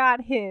 He's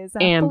got his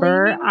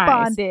amber eyes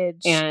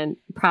bondage. And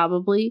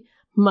probably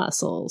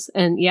muscles.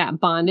 And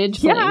bondage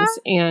flings.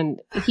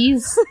 And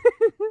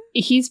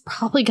he's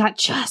probably got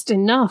just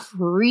enough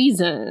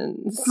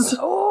reasons.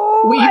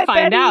 We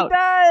find out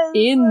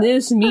in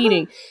this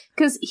meeting.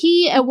 Because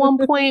he, at one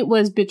point,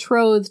 was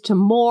betrothed to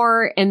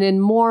Moore, and then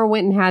Moore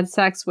went and had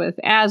sex with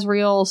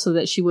Azriel so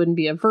that she wouldn't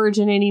be a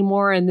virgin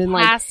anymore. And then,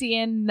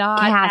 Cassian, not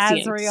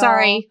Azriel.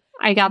 Sorry,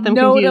 I got them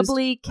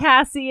Notably confused.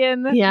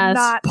 Cassian, yes,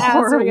 not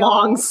poor Azriel.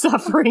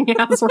 long-suffering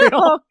Azriel.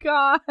 Oh,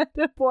 God.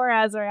 Poor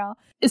Azriel.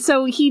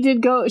 So she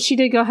did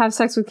go have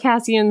sex with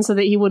Cassian so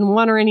that he wouldn't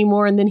want her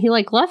anymore, and then he,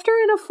 like, left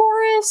her in a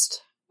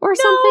forest or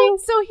something?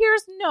 So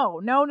here's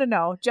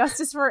no.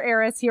 Justice for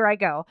Eris, here I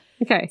go.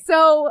 Okay.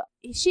 So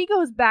she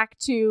goes back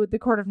to the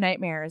Court of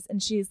Nightmares,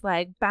 and she's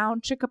like, bow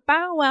chicka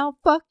bow wow,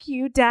 fuck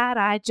you, dad,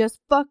 I just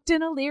fucked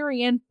an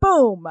Illyrian,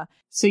 boom.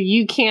 So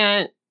you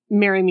can't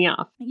marry me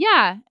off.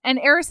 Yeah, and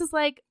Eris is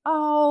like,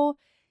 oh,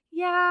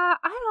 yeah,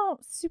 I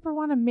don't super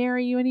want to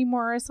marry you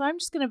anymore, so I'm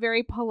just going to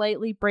very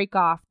politely break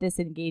off this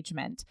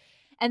engagement.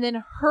 And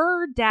then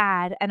her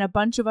dad and a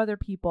bunch of other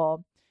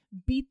people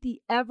beat the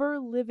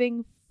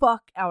ever-living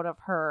fuck out of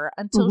her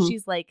until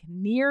she's like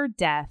near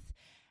death,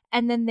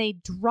 and then they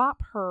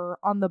drop her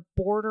on the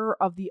border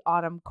of the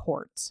Autumn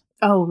Court.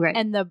 Oh, right.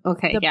 And the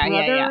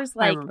brothers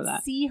like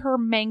see her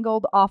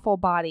mangled, awful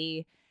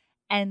body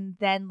and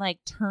then like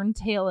turn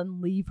tail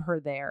and leave her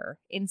there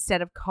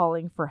instead of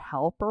calling for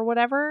help or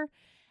whatever.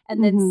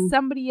 And then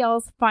somebody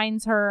else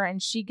finds her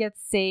and she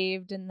gets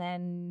saved, and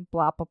then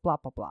blah, blah, blah,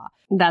 blah, blah.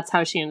 That's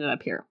how she ended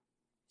up here.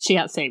 She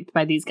got saved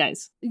by these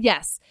guys.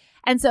 Yes.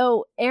 And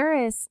so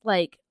Eris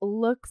like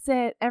looks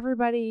at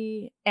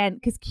everybody, and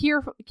because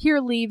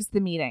Kier leaves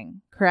the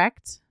meeting,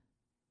 correct?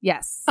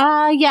 Yes.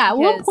 At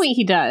one point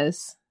he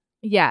does.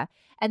 Yeah.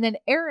 And then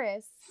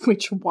Eris.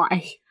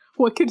 Why?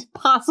 What could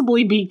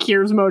possibly be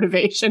Kier's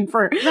motivation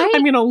for,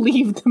 I'm going to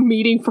leave the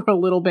meeting for a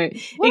little bit,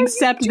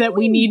 except that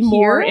we need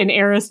Moore and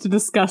Eris to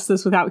discuss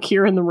this without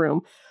Kier in the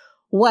room.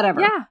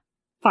 Whatever. Yeah.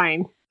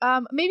 Fine.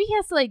 Maybe he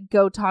has to like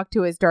go talk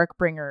to his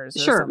Darkbringers.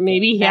 Sure, something.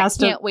 Maybe he has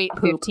to. Can't wait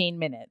poop. 15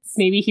 minutes.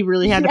 Maybe he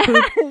really had to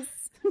poop.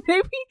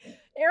 Maybe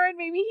Aaron.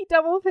 Maybe he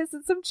double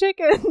fisted some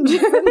chicken. And he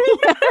had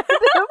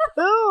to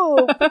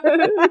poop.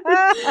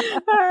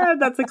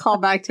 That's a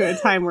callback to a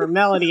time where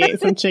Melody ate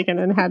some chicken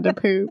and had to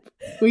poop.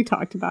 We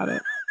talked about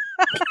it.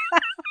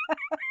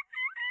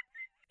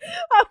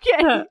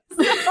 Okay.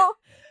 So.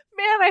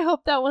 Man, I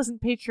hope that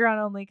wasn't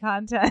Patreon-only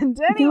content.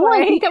 Anyway. No,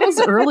 I think that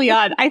was early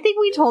on. I think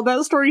we told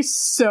that story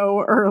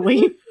so early.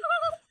 Really?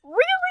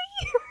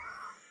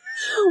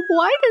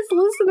 Why does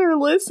listener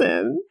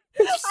listen?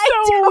 It's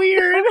so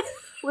weird.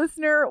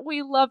 Listener,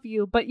 we love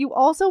you, but you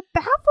also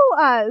baffle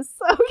us.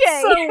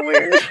 Okay. So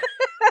weird.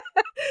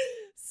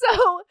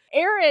 So,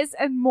 Eris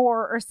and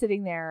Moore are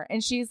sitting there,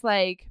 and she's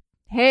like,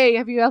 hey,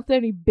 have you left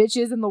any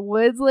bitches in the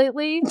woods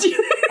lately?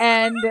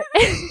 And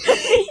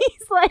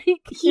he's like...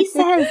 He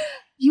says...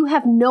 You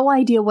have no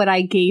idea what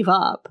I gave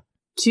up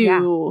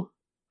to,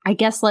 I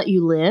guess, let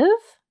you live?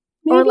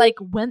 Maybe? Or like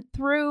went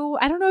through.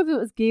 I don't know if it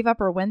was gave up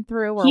or went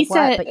through or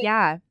but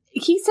yeah.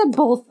 He said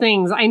both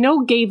things. I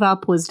know gave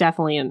up was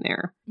definitely in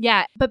there.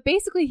 Yeah, but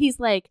basically he's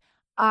like,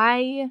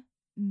 I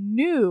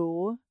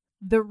knew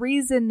the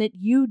reason that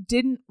you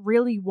didn't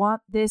really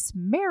want this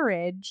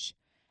marriage.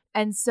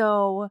 And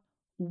so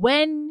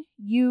when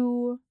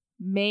you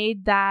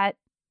made that,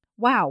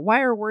 wow,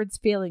 why are words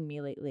failing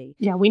me lately?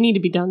 Yeah, we need to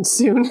be done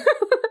soon.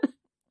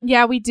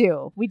 Yeah, we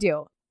do. We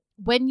do.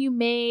 When you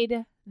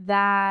made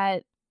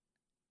that,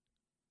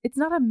 it's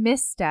not a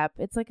misstep.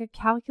 It's like a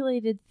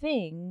calculated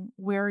thing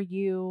where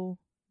you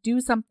do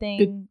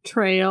something.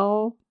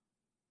 Betrayal?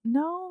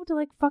 No, to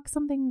like fuck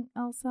something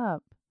else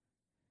up.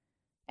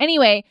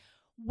 Anyway,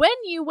 when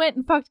you went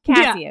and fucked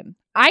Cassian,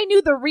 I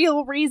knew the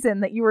real reason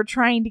that you were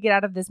trying to get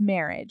out of this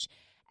marriage.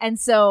 And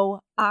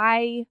so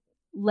I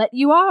let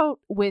you out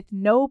with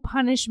no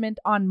punishment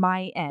on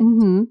my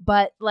end.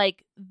 But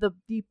like the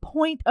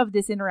point of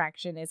this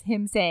interaction is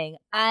him saying,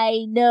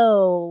 I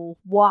know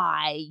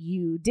why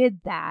you did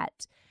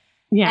that.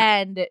 Yeah.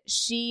 And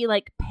she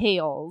like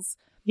pales.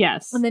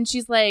 Yes. And then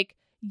she's like,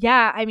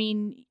 yeah, I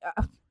mean,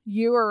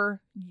 you're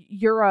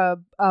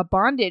a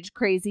bondage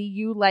crazy.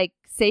 You like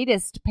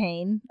sadist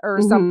pain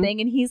or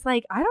something. And he's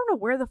like, I don't know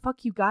where the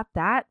fuck you got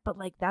that, but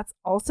like that's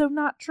also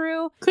not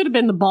true. Could have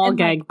been the ball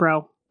gag,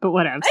 bro, but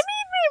whatever. I mean,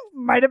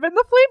 it might have been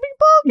the flaming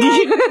ball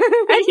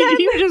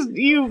gag.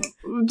 You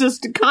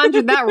just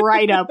conjured that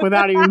right up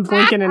without even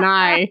blinking an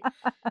eye,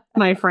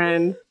 my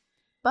friend.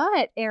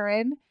 But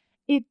Aaron,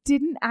 it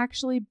didn't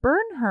actually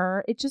burn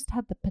her. It just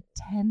had the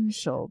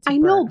potential to I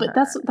know, burn but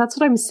her. that's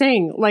what I'm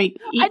saying. Like,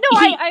 I know,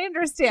 I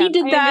understand. He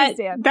did that.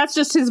 Understand. That's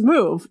just his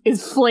move,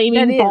 is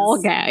flaming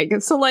ball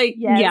gag. So, like,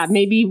 yeah,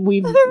 maybe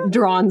we've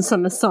drawn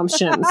some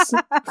assumptions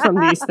from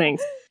these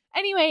things.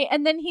 Anyway,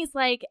 and then he's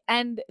like,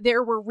 and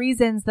there were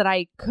reasons that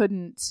I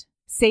couldn't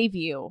save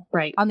you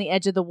on the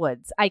edge of the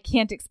woods. I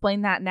can't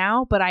explain that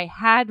now, but I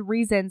had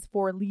reasons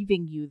for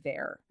leaving you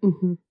there.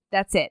 Mm-hmm.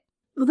 That's it.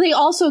 They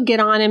also get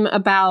on him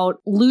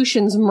about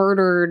Lucian's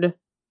murdered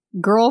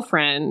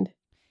girlfriend.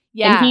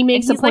 Yeah. And he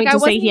makes a point to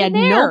say he had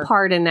no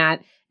part in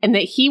that, and that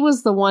he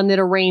was the one that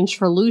arranged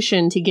for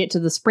Lucian to get to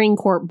the Spring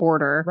Court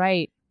border.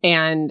 Right.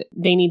 And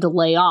they need to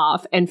lay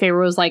off. And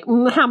Feyre was like,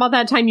 how about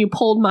that time you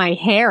pulled my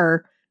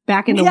hair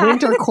back in the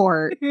Winter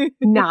Court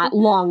not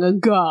long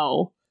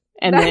ago?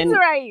 And That's then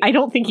right. I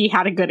don't think he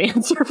had a good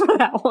answer for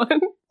that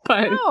one.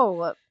 But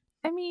no.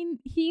 I mean,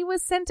 he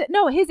was sent to...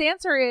 No, his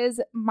answer is,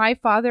 my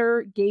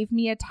father gave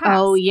me a task.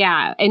 Oh,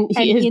 yeah. And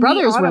his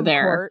brothers were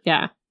there. Court,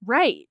 yeah.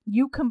 Right.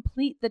 You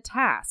complete the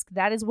task.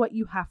 That is what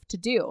you have to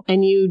do.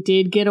 And you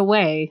did get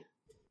away.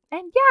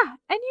 And yeah,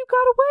 and you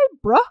got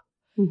away,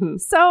 bruh. Mm-hmm.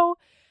 So,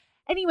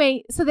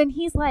 anyway, so then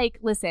he's like,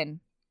 listen,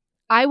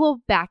 I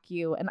will back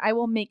you, and I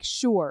will make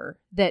sure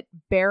that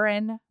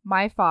Baron,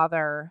 my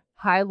father,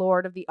 High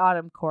Lord of the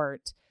Autumn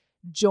Court,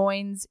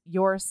 joins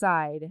your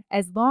side,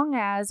 as long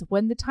as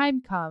when the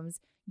time comes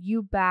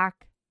you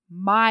back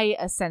my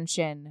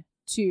ascension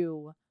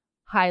to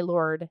High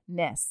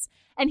Lordness.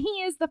 And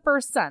he is the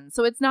first son,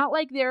 so it's not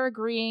like they're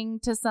agreeing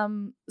to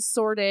some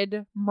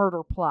sordid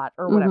murder plot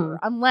or whatever,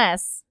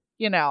 unless,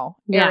 you know,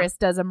 Eris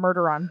does a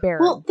murder on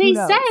Baron. Well, they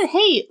said,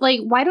 hey, like,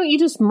 why don't you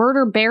just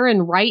murder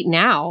Baron right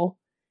now?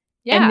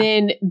 Yeah. And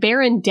then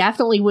Baron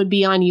definitely would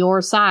be on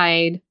your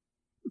side.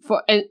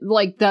 For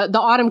like the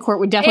Autumn Court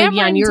would definitely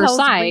be on your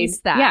side. Rhys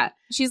that. Yeah,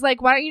 she's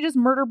like, why don't you just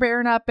murder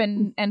Baron up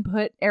and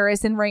put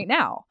Eris in right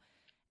now?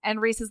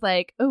 And Rhys is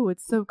like, oh,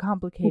 it's so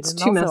complicated. It's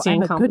too messy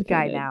and I'm a good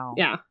guy now.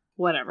 Yeah,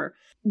 whatever.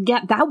 Yeah,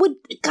 that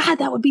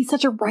would be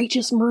such a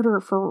righteous murder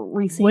for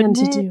Rhys to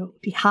do.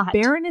 It'd be hot.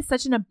 Baron is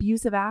such an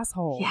abusive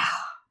asshole. Yeah,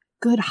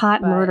 good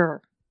hot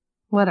murder.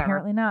 Whatever.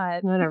 Apparently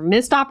not. Whatever.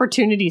 Missed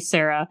opportunity,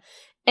 Sarah.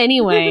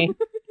 Anyway,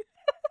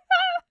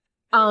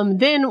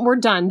 then we're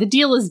done. The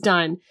deal is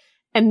done.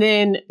 And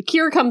then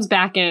Kira comes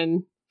back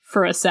in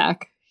for a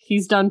sec.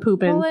 He's done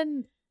pooping. Well,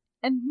 and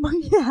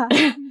yeah.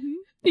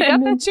 He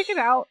got that chicken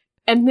out.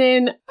 And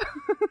then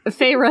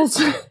Feyre's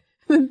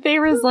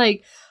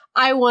like,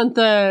 I want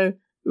the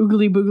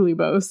oogly boogly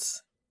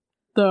bows.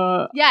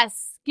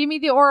 Yes. Give me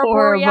the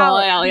Aurora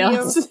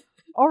Borealis.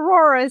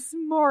 Auroras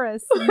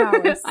Morris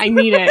Malice. I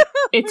need it.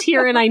 It's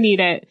here and I need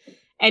it.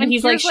 And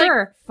he's like,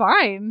 sure.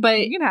 Fine.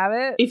 But you can have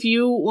it. If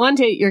you want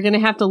it, you're going to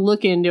have to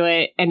look into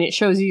it, and it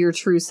shows you your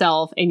true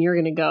self, and you're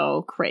going to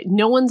go crazy.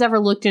 No one's ever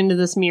looked into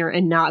this mirror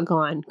and not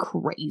gone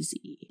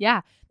crazy.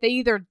 Yeah. They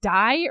either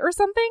die or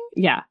something.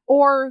 Yeah.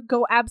 Or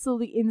go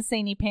absolutely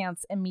insane-y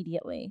pants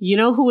immediately. You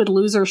know who would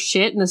lose her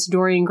shit in this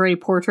Dorian Gray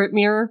portrait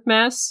mirror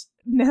mess?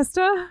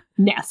 Nesta?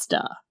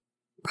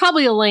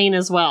 Probably Elaine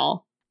as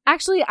well.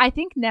 Actually, I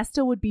think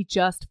Nesta would be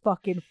just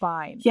fucking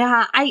fine.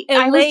 Yeah, I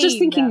was just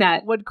thinking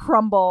that. Would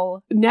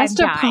crumble.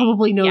 Nesta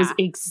probably knows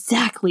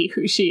exactly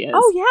who she is.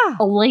 Oh, yeah.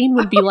 Elaine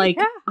would be like,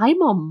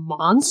 I'm a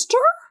monster?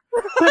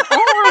 But all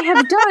I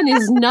have done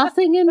is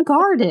nothing in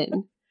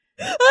garden.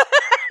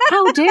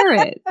 How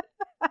dare it?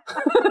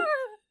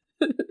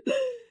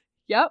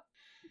 Yep.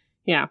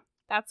 Yeah.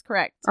 That's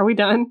correct. Are we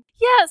done?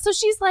 Yeah, so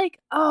she's like,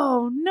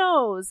 oh,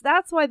 no,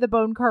 that's why the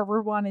Bone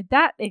Carver wanted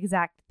that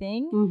exact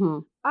thing. Mm-hmm.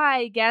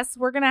 I guess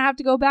we're going to have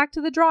to go back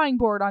to the drawing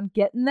board on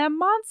getting them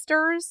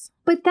monsters.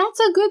 But that's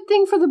a good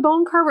thing for the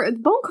Bone Carver.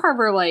 Bone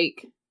Carver,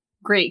 like,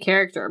 great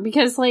character.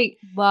 Because, like...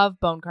 Love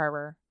Bone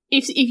Carver.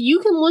 If you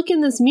can look in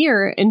this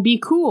mirror and be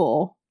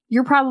cool,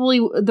 you're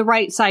probably the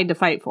right side to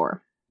fight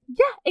for.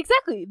 Yeah,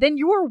 exactly. Then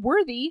you're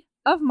worthy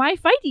of my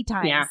fighty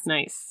times. Yeah,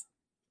 nice.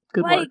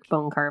 Good work,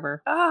 Bone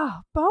Carver. Oh,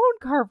 Bone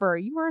Carver,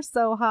 you are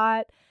so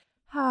hot.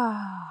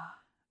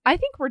 I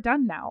think we're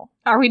done now.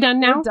 Are we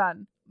done now? We're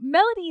done.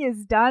 Melody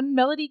is done.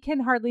 Melody can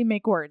hardly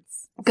make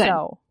words. Good.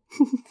 So.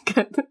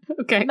 Good.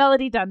 Okay.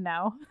 Melody done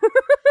now.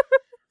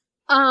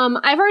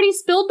 I've already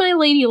spilled my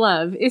lady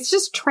love. It's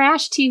just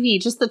trash TV,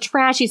 just the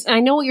trashiest. And I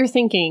know what you're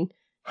thinking.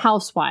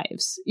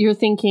 Housewives. You're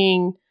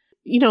thinking,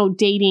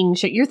 dating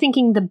shit. You're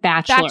thinking The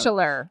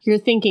Bachelor. You're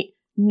thinking,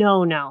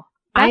 no.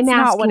 That's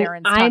not what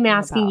Aaron's talking I'm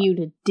asking about. you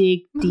to dig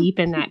deep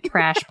in that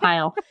trash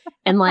pile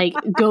and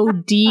go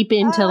deep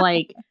into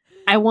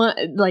I want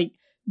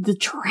the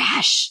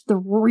trash, the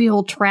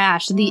real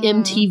trash, the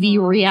MTV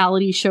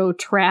reality show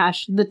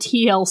trash, the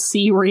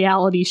TLC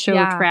reality show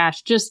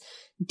trash. Just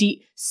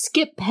deep.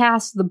 Skip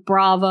past the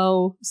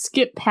Bravo,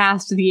 skip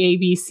past the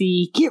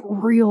ABC, get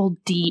real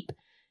deep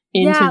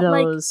into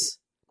those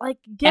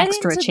get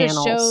extra into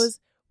channels. The shows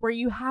where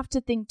you have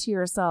to think to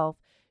yourself,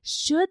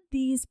 should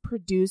these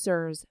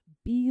producers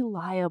be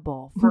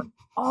liable for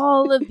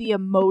all of the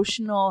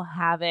emotional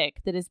havoc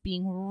that is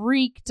being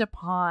wreaked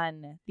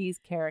upon these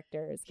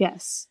characters?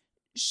 Yes.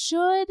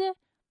 Should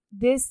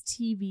this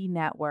TV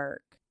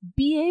network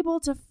be able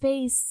to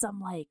face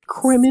some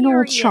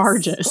criminal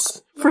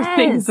charges for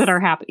things that are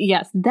happening?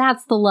 Yes,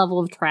 that's the level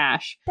of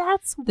trash.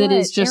 That's what that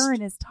is just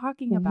Aaron is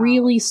talking about.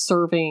 Really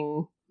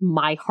serving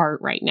my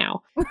heart right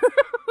now.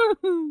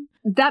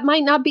 That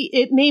might not be,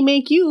 it may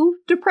make you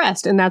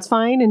depressed, and that's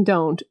fine, and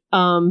don't.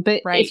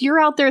 But if you're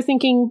out there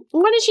thinking,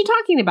 what is she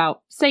talking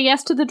about? Say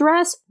yes to the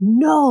dress?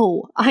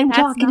 No, I'm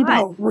talking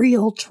about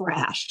real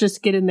trash.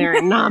 Just get in there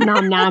and nom,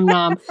 nom, nom,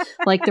 nom,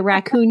 like the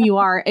raccoon you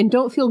are, and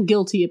don't feel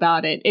guilty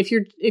about it. If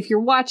you're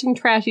watching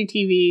trashy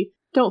TV,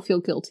 don't feel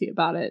guilty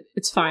about it.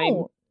 It's fine.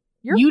 No,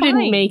 you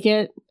didn't make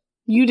it.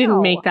 You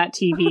didn't make that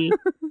TV.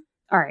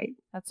 All right.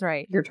 That's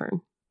right. Your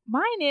turn.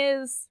 Mine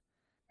is,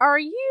 are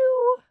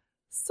you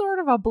sort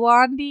of a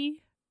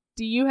blondie?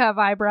 Do you have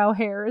eyebrow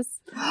hairs?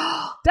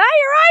 Dye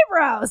your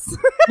eyebrows!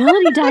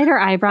 Melody dyed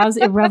her eyebrows.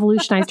 It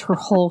revolutionized her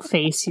whole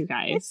face, you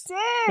guys. It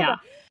did! Yeah.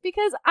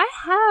 Because I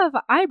have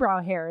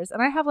eyebrow hairs,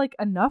 and I have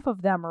enough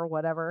of them or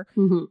whatever,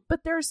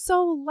 but they're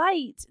so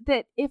light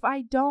that if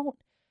I don't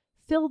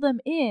fill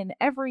them in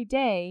every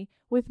day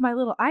with my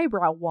little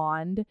eyebrow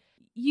wand,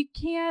 you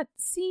can't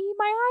see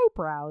my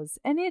eyebrows,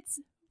 and it's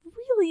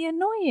really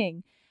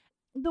annoying.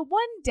 The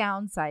one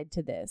downside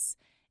to this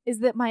is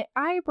that my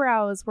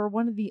eyebrows were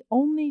one of the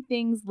only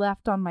things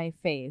left on my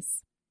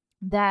face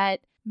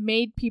that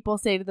made people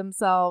say to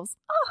themselves,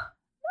 oh,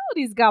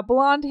 Melody's got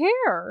blonde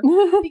hair.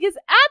 Because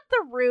at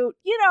the root,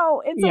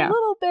 it's a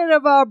little bit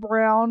of a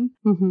brown.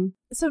 Mm-hmm.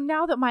 So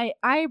now that my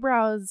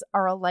eyebrows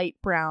are a light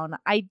brown,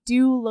 I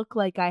do look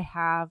like I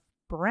have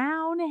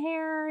brown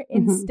hair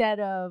instead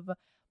of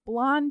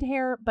blonde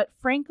hair. But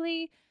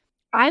frankly,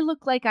 I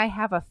look like I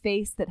have a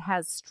face that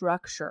has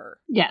structure.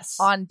 Yes.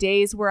 On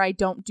days where I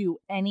don't do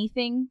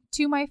anything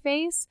to my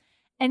face.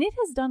 And it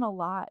has done a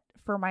lot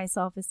for my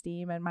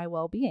self-esteem and my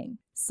well-being.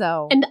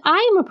 So, and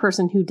I am a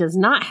person who does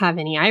not have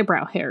any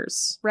eyebrow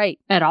hairs. Right.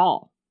 At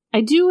all.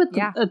 I do at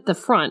the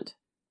front.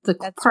 The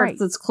part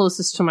that's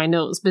closest to my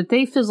nose. But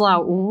they fizzle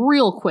out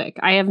real quick.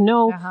 I have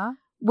no...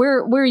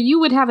 Where you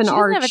would have an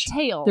arch... Have a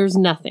tail. There's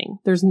nothing.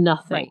 There's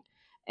nothing. Right.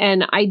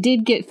 And I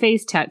did get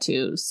face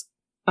tattoos.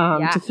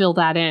 To fill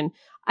that in.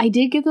 I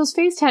did get those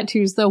face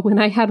tattoos, though, when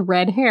I had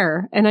red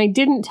hair. And I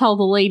didn't tell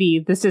the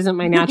lady this isn't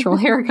my natural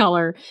hair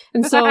color.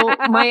 And so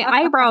my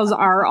eyebrows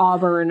are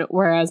auburn,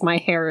 whereas my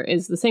hair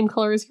is the same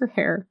color as your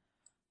hair.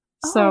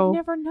 So, I've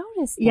never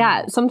noticed that.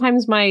 Yeah,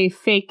 sometimes my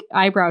fake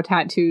eyebrow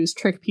tattoos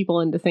trick people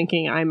into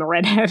thinking I'm a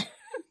redhead.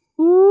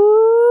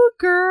 Ooh,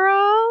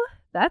 girl.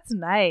 That's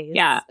nice.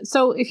 Yeah,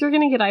 so if you're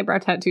going to get eyebrow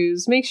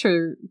tattoos, make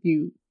sure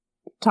you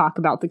talk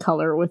about the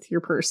color with your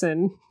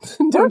person.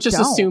 Don't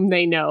assume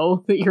they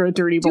know that you're a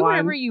dirty blonde. Do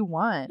whatever you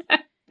want.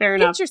 Fair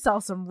enough. Get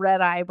yourself some red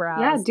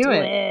eyebrows. Yeah, do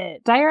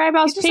it. Dye your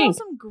eyebrows pink. Get yourself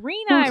some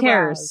green eyebrows. Who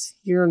cares?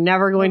 You're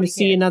never going to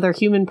see another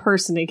human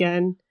person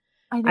again.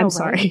 I know, I'm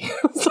sorry.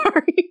 I'm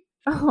sorry.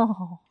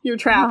 Oh. You're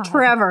trapped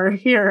forever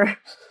here.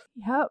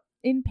 Yep.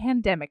 In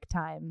pandemic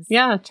times.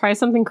 Yeah, try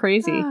something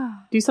crazy.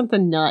 Do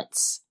something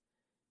nuts.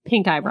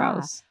 Pink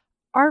eyebrows. Yeah.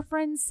 Our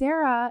friend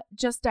Sarah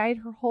just dyed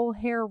her whole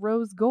hair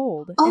rose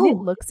gold, and it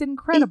looks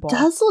incredible. It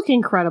does look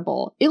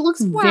incredible. It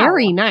looks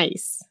very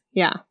nice.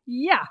 Yeah.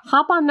 Yeah.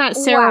 Hop on that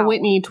Sarah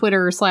Whitney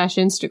Twitter /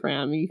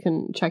 Instagram. You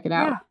can check it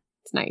out. Yeah.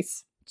 It's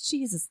nice.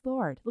 Jesus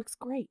Lord. Looks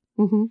great.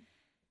 Mm-hmm.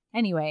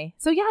 Anyway,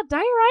 so yeah, dye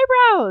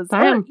your eyebrows.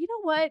 Or, you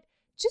know what?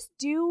 Just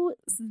do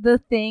the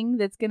thing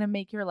that's going to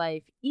make your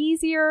life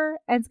easier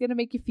and it's going to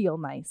make you feel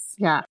nice.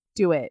 Yeah.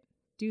 Do it.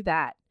 Do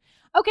that.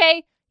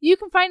 Okay. You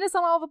can find us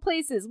on all the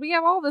places. We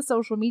have all the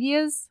social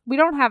medias. We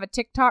don't have a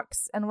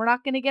TikToks, and we're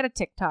not going to get a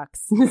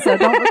TikToks. So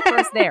don't look for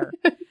us there.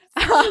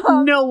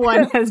 No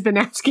one has been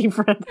asking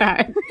for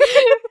that.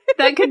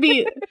 That could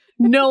be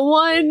no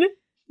one,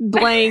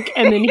 blank,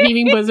 and then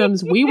heaving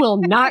bosoms. We will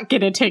not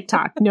get a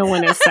TikTok. No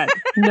one has said.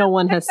 No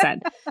one has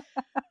said.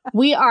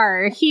 We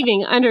are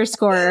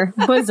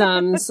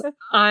heaving_bosoms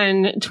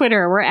on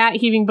Twitter. We're at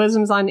Heaving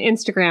Bosoms on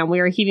Instagram. We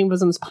are Heaving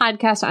Bosoms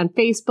Podcast on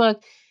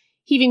Facebook.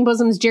 Heaving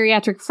Bosoms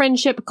Geriatric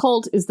Friendship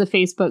Cult is the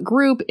Facebook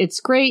group.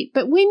 It's great.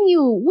 But when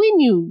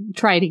you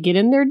try to get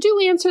in there, do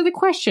answer the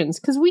questions.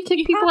 Because we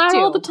kick people out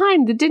all the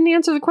time that didn't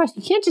answer the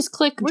question. You can't just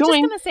click join. We're just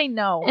going to say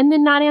no. And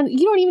then not answer.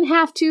 You don't even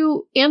have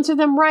to answer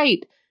them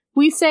right.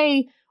 We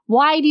say,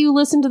 why do you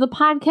listen to the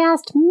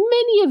podcast?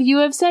 Many of you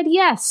have said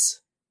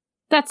yes.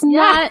 That's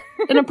not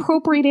an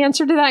appropriate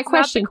answer to that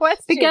question. Not the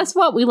question. But guess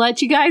what? We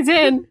let you guys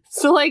in.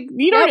 So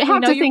you don't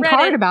have to think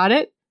hard about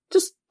it.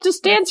 Just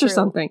answer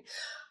something.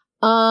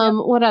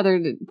 What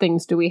other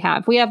things do we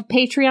have? We have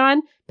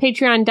Patreon,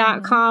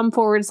 patreon.com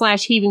 /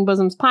 Heaving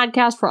Bosoms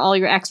Podcast for all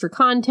your extra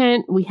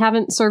content. We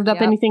haven't served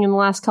up anything in the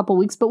last couple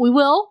weeks, but we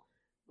will.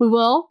 We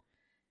will.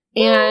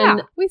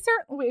 And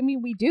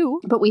we do.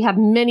 But we have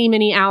many,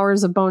 many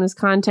hours of bonus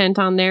content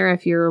on there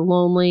if you're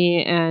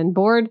lonely and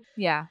bored.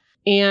 Yeah.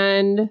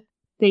 And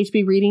the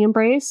HB Reading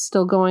Embrace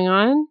still going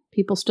on.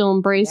 People still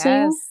embracing.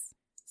 Yes.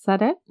 Is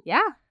that it?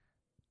 Yeah.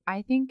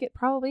 I think it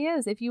probably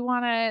is. If you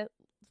want to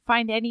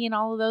find any and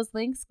all of those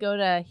links, go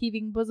to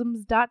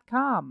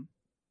heavingbosoms.com.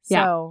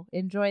 So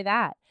enjoy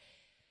that.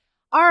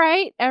 All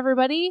right,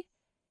 everybody.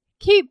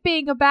 Keep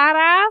being a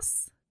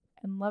badass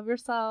and love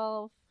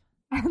yourself.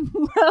 And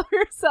love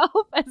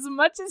yourself as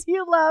much as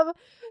you love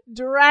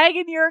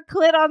dragging your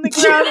clit on the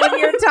ground when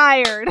you're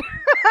tired.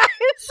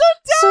 I'm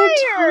so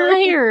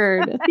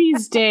tired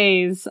these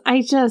days.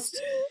 I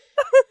just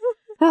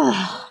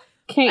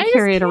can't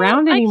carry it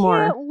around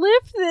anymore. I can't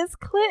lift this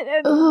clit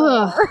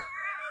anymore.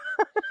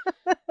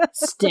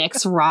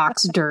 Sticks,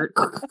 rocks, dirt.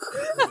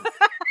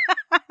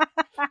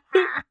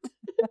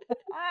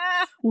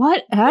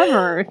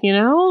 Whatever, you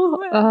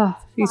know?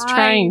 These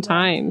trying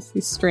times.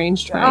 These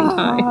strange trying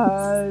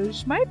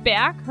times. My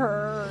back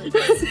hurts.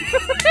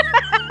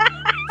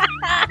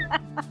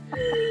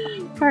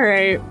 All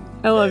right.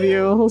 I love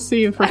you. We'll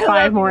see you for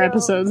 5 more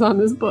episodes on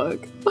this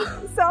book.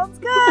 Sounds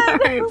good. All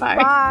right, bye.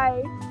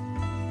 Bye.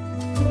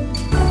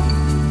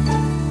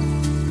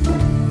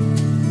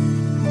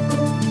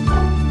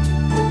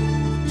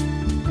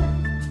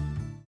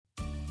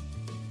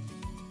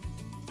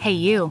 Hey,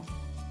 you.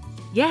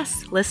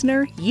 Yes,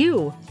 listener,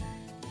 you.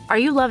 Are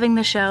you loving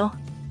the show?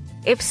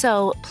 If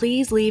so,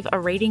 please leave a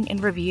rating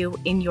and review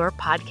in your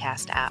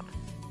podcast app.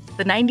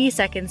 The 90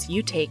 seconds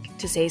you take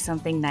to say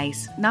something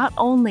nice not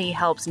only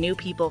helps new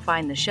people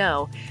find the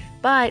show,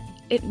 but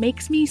it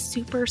makes me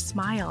super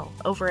smile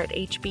over at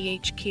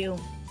HBHQ.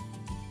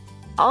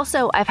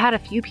 Also, I've had a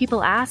few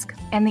people ask,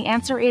 and the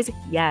answer is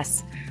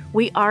yes.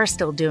 We are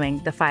still doing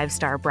the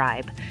 5-star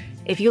bribe.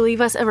 If you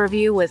leave us a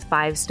review with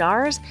 5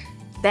 stars,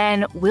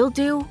 then we'll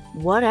do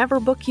whatever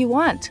book you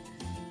want.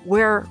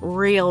 We're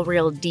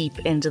real deep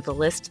into the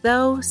list,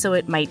 though, so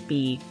it might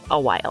be a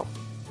while.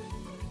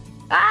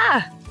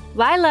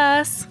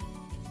 Lilas!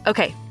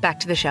 Okay, back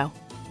to the show.